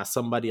 nah,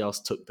 somebody else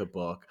took the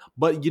book.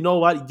 But you know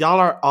what? Y'all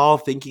are all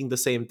thinking the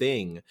same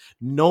thing.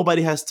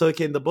 Nobody has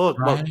taken the book.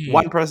 Well, Right.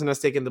 one person has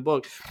taken the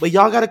book. But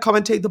y'all got to come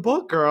and take the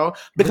book, girl,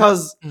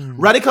 because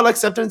Radical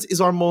Acceptance is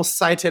our most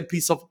cited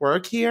piece of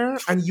work here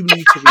and you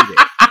need to read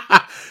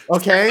it.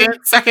 Okay?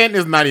 Second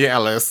is Nadia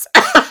Ellis.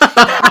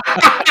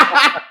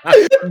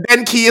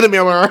 Then Keita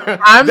Miller.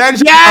 Then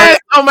Yes!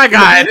 Oh my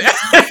god.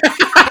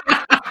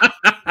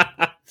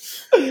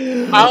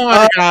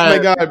 Oh my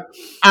god.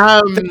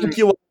 Thank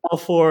you all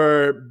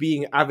for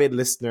being avid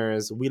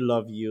listeners. We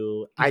love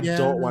you. I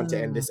don't want to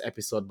end this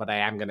episode, but I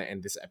am going to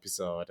end this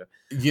episode.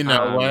 You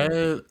know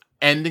what?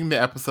 Ending the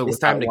episode it's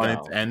without time to wanting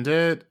go. to end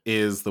it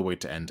is the way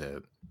to end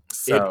it.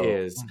 So, it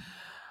is.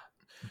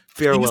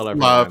 Farewell, everyone.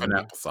 Love and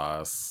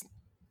applesauce.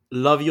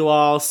 Love you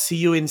all. See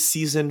you in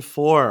season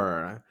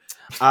 4.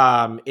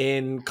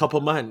 In a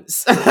couple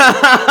months.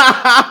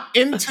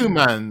 In 2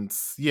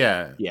 months.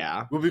 Yeah.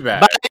 Yeah. We'll be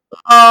back.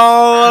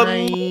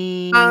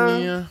 Bye.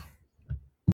 Bye.